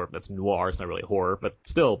really, that's noir, it's not really horror, but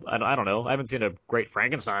still, I don't know. I haven't seen a great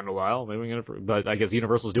Frankenstein in a while. Maybe we're gonna, but I guess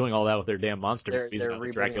Universal's doing all that with their damn monster movies. They're now that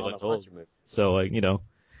rebooting Dracula all the Untold. monster movies. So,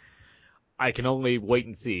 I can only wait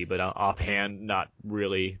and see, but offhand, not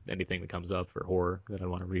really anything that comes up for horror that I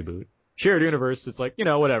want to reboot. Shared universe, it's like,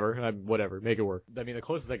 whatever, make it work. I mean, the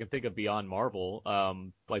closest I can think of beyond Marvel,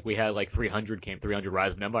 like we had like 300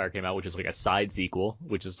 Rise of an Empire came out, which is like a side sequel,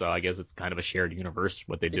 which is, I guess it's kind of a shared universe,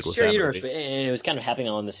 what they did with shared that universe, movie. and it was kind of happening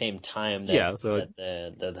all in the same time that, Yeah, so that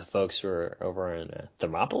the folks were over in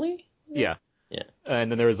Thermopylae? Yeah. Yeah.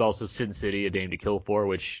 And then there was also Sin City, A Dame to Kill For,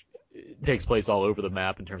 which takes place all over the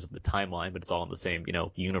map in terms of the timeline, but it's all in the same,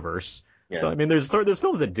 universe. Yeah. So, I mean, there's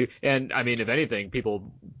films that do, and I mean, if anything,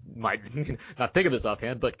 people might not think of this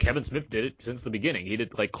offhand, but Kevin Smith did it since the beginning. He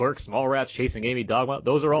did, like, Clerks, Mallrats, Chasing Amy, Dogma.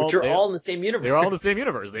 Those are all... Which are all in the same universe. They're all in the same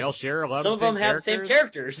universe. They all share a lot Some of the same characters. Some of them have the same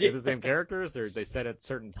characters. They have the same characters. They set at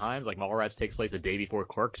certain times. Like, Mallrats takes place a day before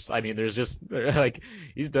Clerks. I mean, there's just, like,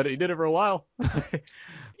 he did it for a while.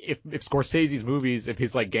 If Scorsese's movies, if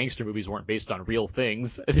his, like, gangster movies weren't based on real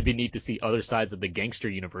things, it'd be neat to see other sides of the gangster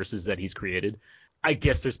universes that he's created. I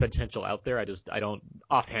guess there's potential out there. I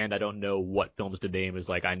don't know what films to name as,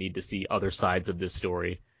 like, I need to see other sides of this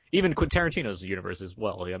story. Even Quentin Tarantino's universe as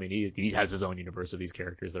well. I mean, he has his own universe of these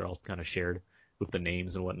characters that are all kind of shared with the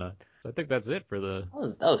names and whatnot. So I think that's it for the...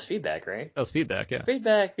 That was feedback, right? That was feedback, yeah.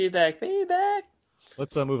 Feedback.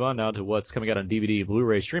 Let's move on now to what's coming out on DVD,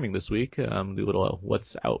 Blu-ray streaming this week. Do a little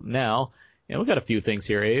what's out now. And we've got a few things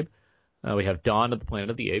here, Abe. We have Dawn of the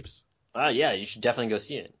Planet of the Apes. Yeah, you should definitely go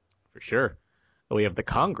see it. For sure. We have The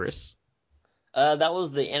Congress. That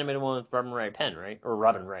was the animated one with Robin Wright Penn, right? Or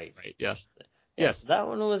Robin Wright. Right, yeah. Yes. That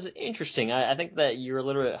one was interesting. I think that you were a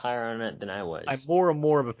little bit higher on it than I was. I'm more and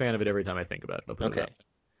more of a fan of it every time I think about it. Okay.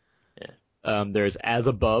 Yeah. There's As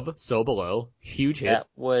Above, So Below. Huge hit. That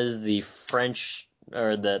was the French,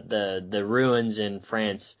 or the ruins in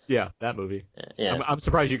France. Yeah, that movie. Yeah. I'm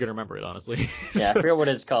surprised you can remember it, honestly. Yeah, I forget what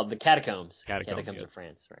it's called. The Catacombs. Catacombs Catacombs yes. of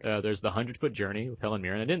France, right. There's The 100-Foot Journey with Helen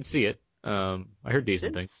Mirren. I didn't see it. I heard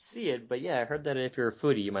decent Didn't things. see it, but yeah, I heard that if you're a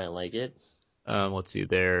foodie, you might like it. Let's see.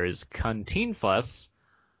 There's Cantinflas.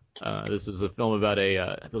 This is a film about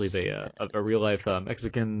I believe a real life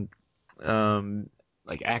Mexican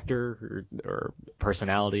like actor or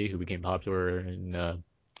personality who became popular in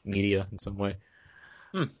media in some way.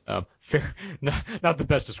 Fair, not the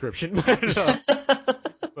best description, but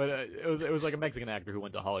it was like a Mexican actor who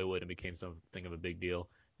went to Hollywood and became something of a big deal.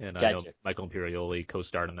 And I know Michael Imperioli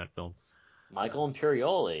co-starred in that film. Michael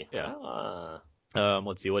Imperioli. Yeah.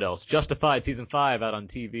 Let's see what else. Justified season 5 out on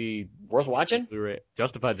TV. Worth watching? Blu-ray.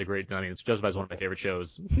 Justified's a great. I mean, Justified's one of my favorite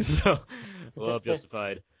shows. So, love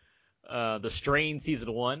Justified. The Strain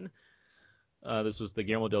season 1. This was the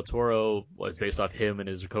Guillermo del Toro. Was based off him and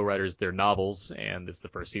his co-writers, their novels, and this is the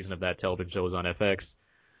first season of that television show was on FX.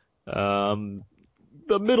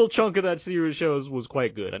 The middle chunk of that series shows was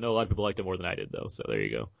quite good. I know a lot of people liked it more than I did, though. So there you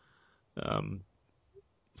go.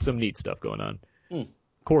 Some neat stuff going on.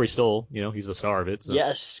 Corey Stoll, he's the star of it. So.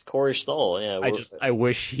 Yes, Corey Stoll. Yeah. I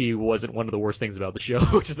wish he wasn't one of the worst things about the show,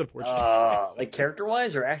 which is unfortunate. Like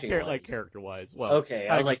character-wise or acting-wise? Like character-wise. Well, okay,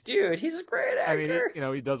 I was like, dude, he's a great actor. I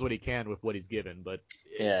mean, he does what he can with what he's given, but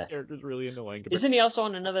his character's really annoying. Isn't he also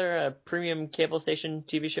on another premium cable station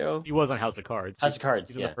TV show? He was on House of Cards. House of Cards.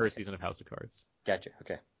 He's in the first season of House of Cards. Gotcha.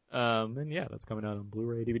 Okay. And yeah, that's coming out on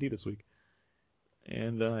Blu-ray DVD this week.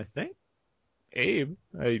 And I think, Abe,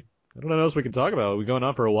 I don't know what else we can talk about. We're going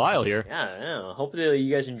on for a while here. Yeah, I know. Hopefully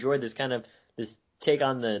you guys enjoyed this take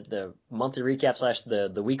on the monthly recap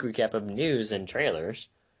 / the week recap of news and trailers.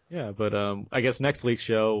 Yeah, but I guess next week's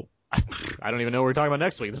show, I don't even know what we're talking about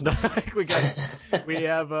next week. We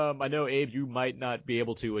have I know Abe, you might not be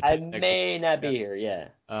able to attend next week. I may not be here,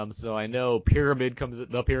 yeah. So I know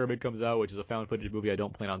The Pyramid comes out, which is a found footage movie I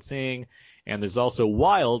don't plan on seeing. And there's also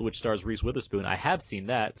Wild, which stars Reese Witherspoon. I have seen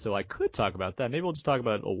that, so I could talk about that. Maybe we'll just talk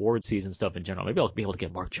about award season stuff in general. Maybe I'll be able to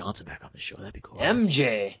get Mark Johnson back on the show. That'd be cool.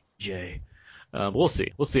 MJ. We'll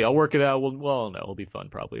see. I'll work it out. It'll be fun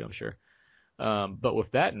probably, I'm sure. But with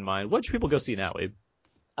that in mind, what should people go see now, Abe?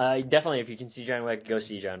 Definitely, if you can see John Wick, go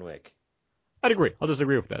see John Wick. I'd agree. I'll just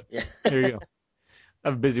agree with that. Yeah. There you go. I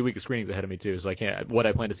have a busy week of screenings ahead of me too, so what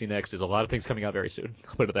I plan to see next is a lot of things coming out very soon.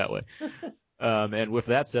 I'll put it that way. And with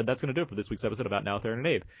that said, that's going to do it for this week's episode of Out Now with Aaron and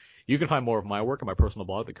Abe. You can find more of my work on my personal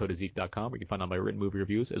blog, thecodeofzeke.com, where you can find all my written movie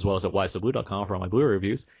reviews, as well as at ysblue.com for all my Blu-ray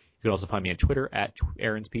reviews. You can also find me on Twitter at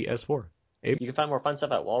AaronsPS4. Abe? You can find more fun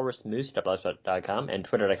stuff at walrusmoose.blogspot.com and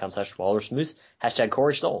twitter.com/walrusmoose,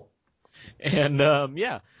 #CoreyStoll. And,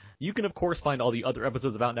 you can, of course, find all the other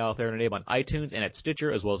episodes of Out Now, Out There, and Abe on iTunes and at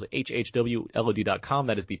Stitcher, as well as at hhwlod.com.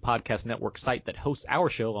 That is the podcast network site that hosts our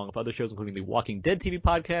show, along with other shows, including the Walking Dead TV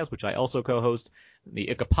podcast, which I also co-host,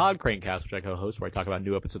 the Ichabod Cranecast, which I co-host, where I talk about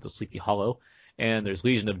new episodes of Sleepy Hollow, and there's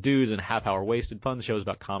Legion of Dudes and Half Hour Wasted, fun shows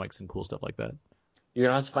about comics and cool stuff like that. You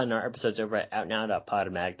can also find our episodes over at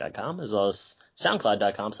outnow.podomatic.com, as well as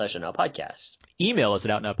soundcloud.com/outnowpodcast. Email us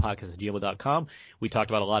at outnowpodcast@gmail.com. We talked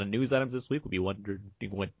about a lot of news items this week. We would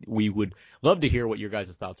love to hear what your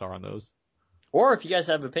guys' thoughts are on those. Or if you guys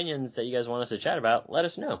have opinions that you guys want us to chat about, let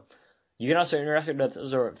us know. You can also interact with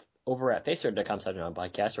us over at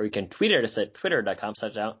facebook.com/outnowpodcast, or you can tweet at us at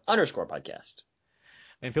twitter.com/out_podcast.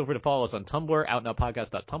 And feel free to follow us on Tumblr,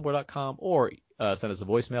 outnowpodcast.tumblr.com, or send us a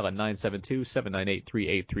voicemail at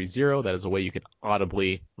 972-798-3830. That is a way you can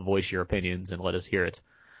audibly voice your opinions and let us hear it.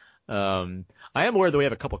 I am aware that we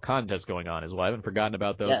have a couple contests going on as well. I haven't forgotten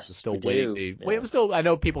about those. Yes, still we waiting. do. I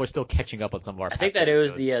know people are still catching up on some of our I past think that it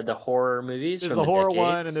was episodes. the horror movies. There's from a horror decades,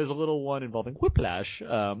 one, and there's a little one involving Whiplash.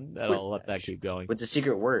 I'll let that keep going. with the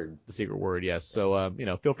secret word. The secret word, yes. So,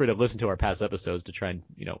 feel free to listen to our past episodes to try and,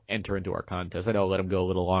 enter into our contest. I know I'll let them go a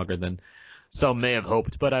little longer than some may have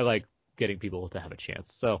hoped, but I like getting people to have a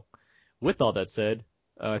chance. So, with all that said,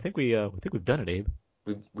 I think we've done it, Abe.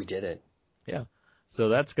 We did it. Yeah. So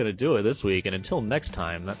that's gonna do it this week, and until next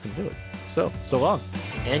time, that's gonna do it. So long.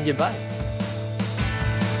 And goodbye.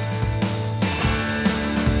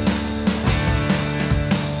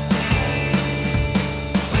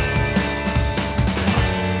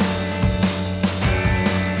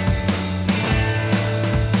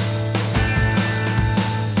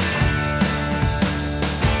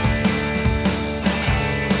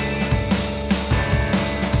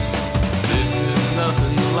 This is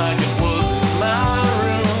nothing like it was in my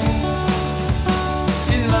room,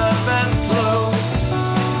 in my best clothes,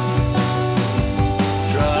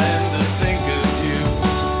 trying to think of you.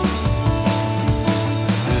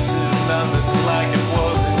 This is nothing like it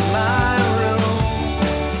was in my room,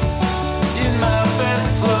 in my best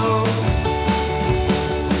clothes.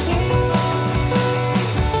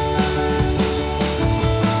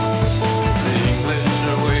 The English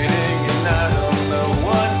are waiting and I don't know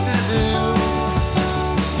what to do.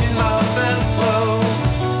 In my best clothes,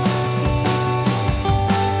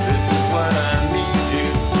 this is when I need you.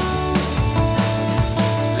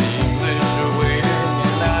 The English are waiting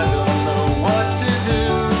and I don't know what to do.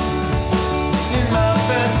 In my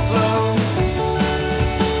best clothes,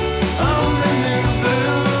 I'm the new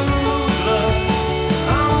blue blood.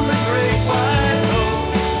 I'm the great white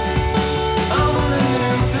hope. I'm the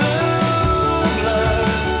new blue blood.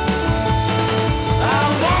 I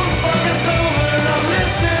won't fuck us over. I'm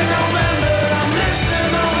Mr. November. I'm Mr.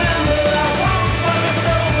 November. I won't fuck us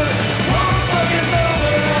over. Won't fuck us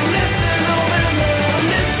over. I'm Mr. November. I'm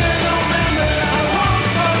Mr. November. I won't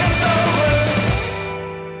fuck us over.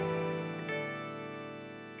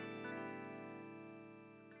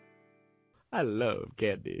 I love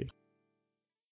candy.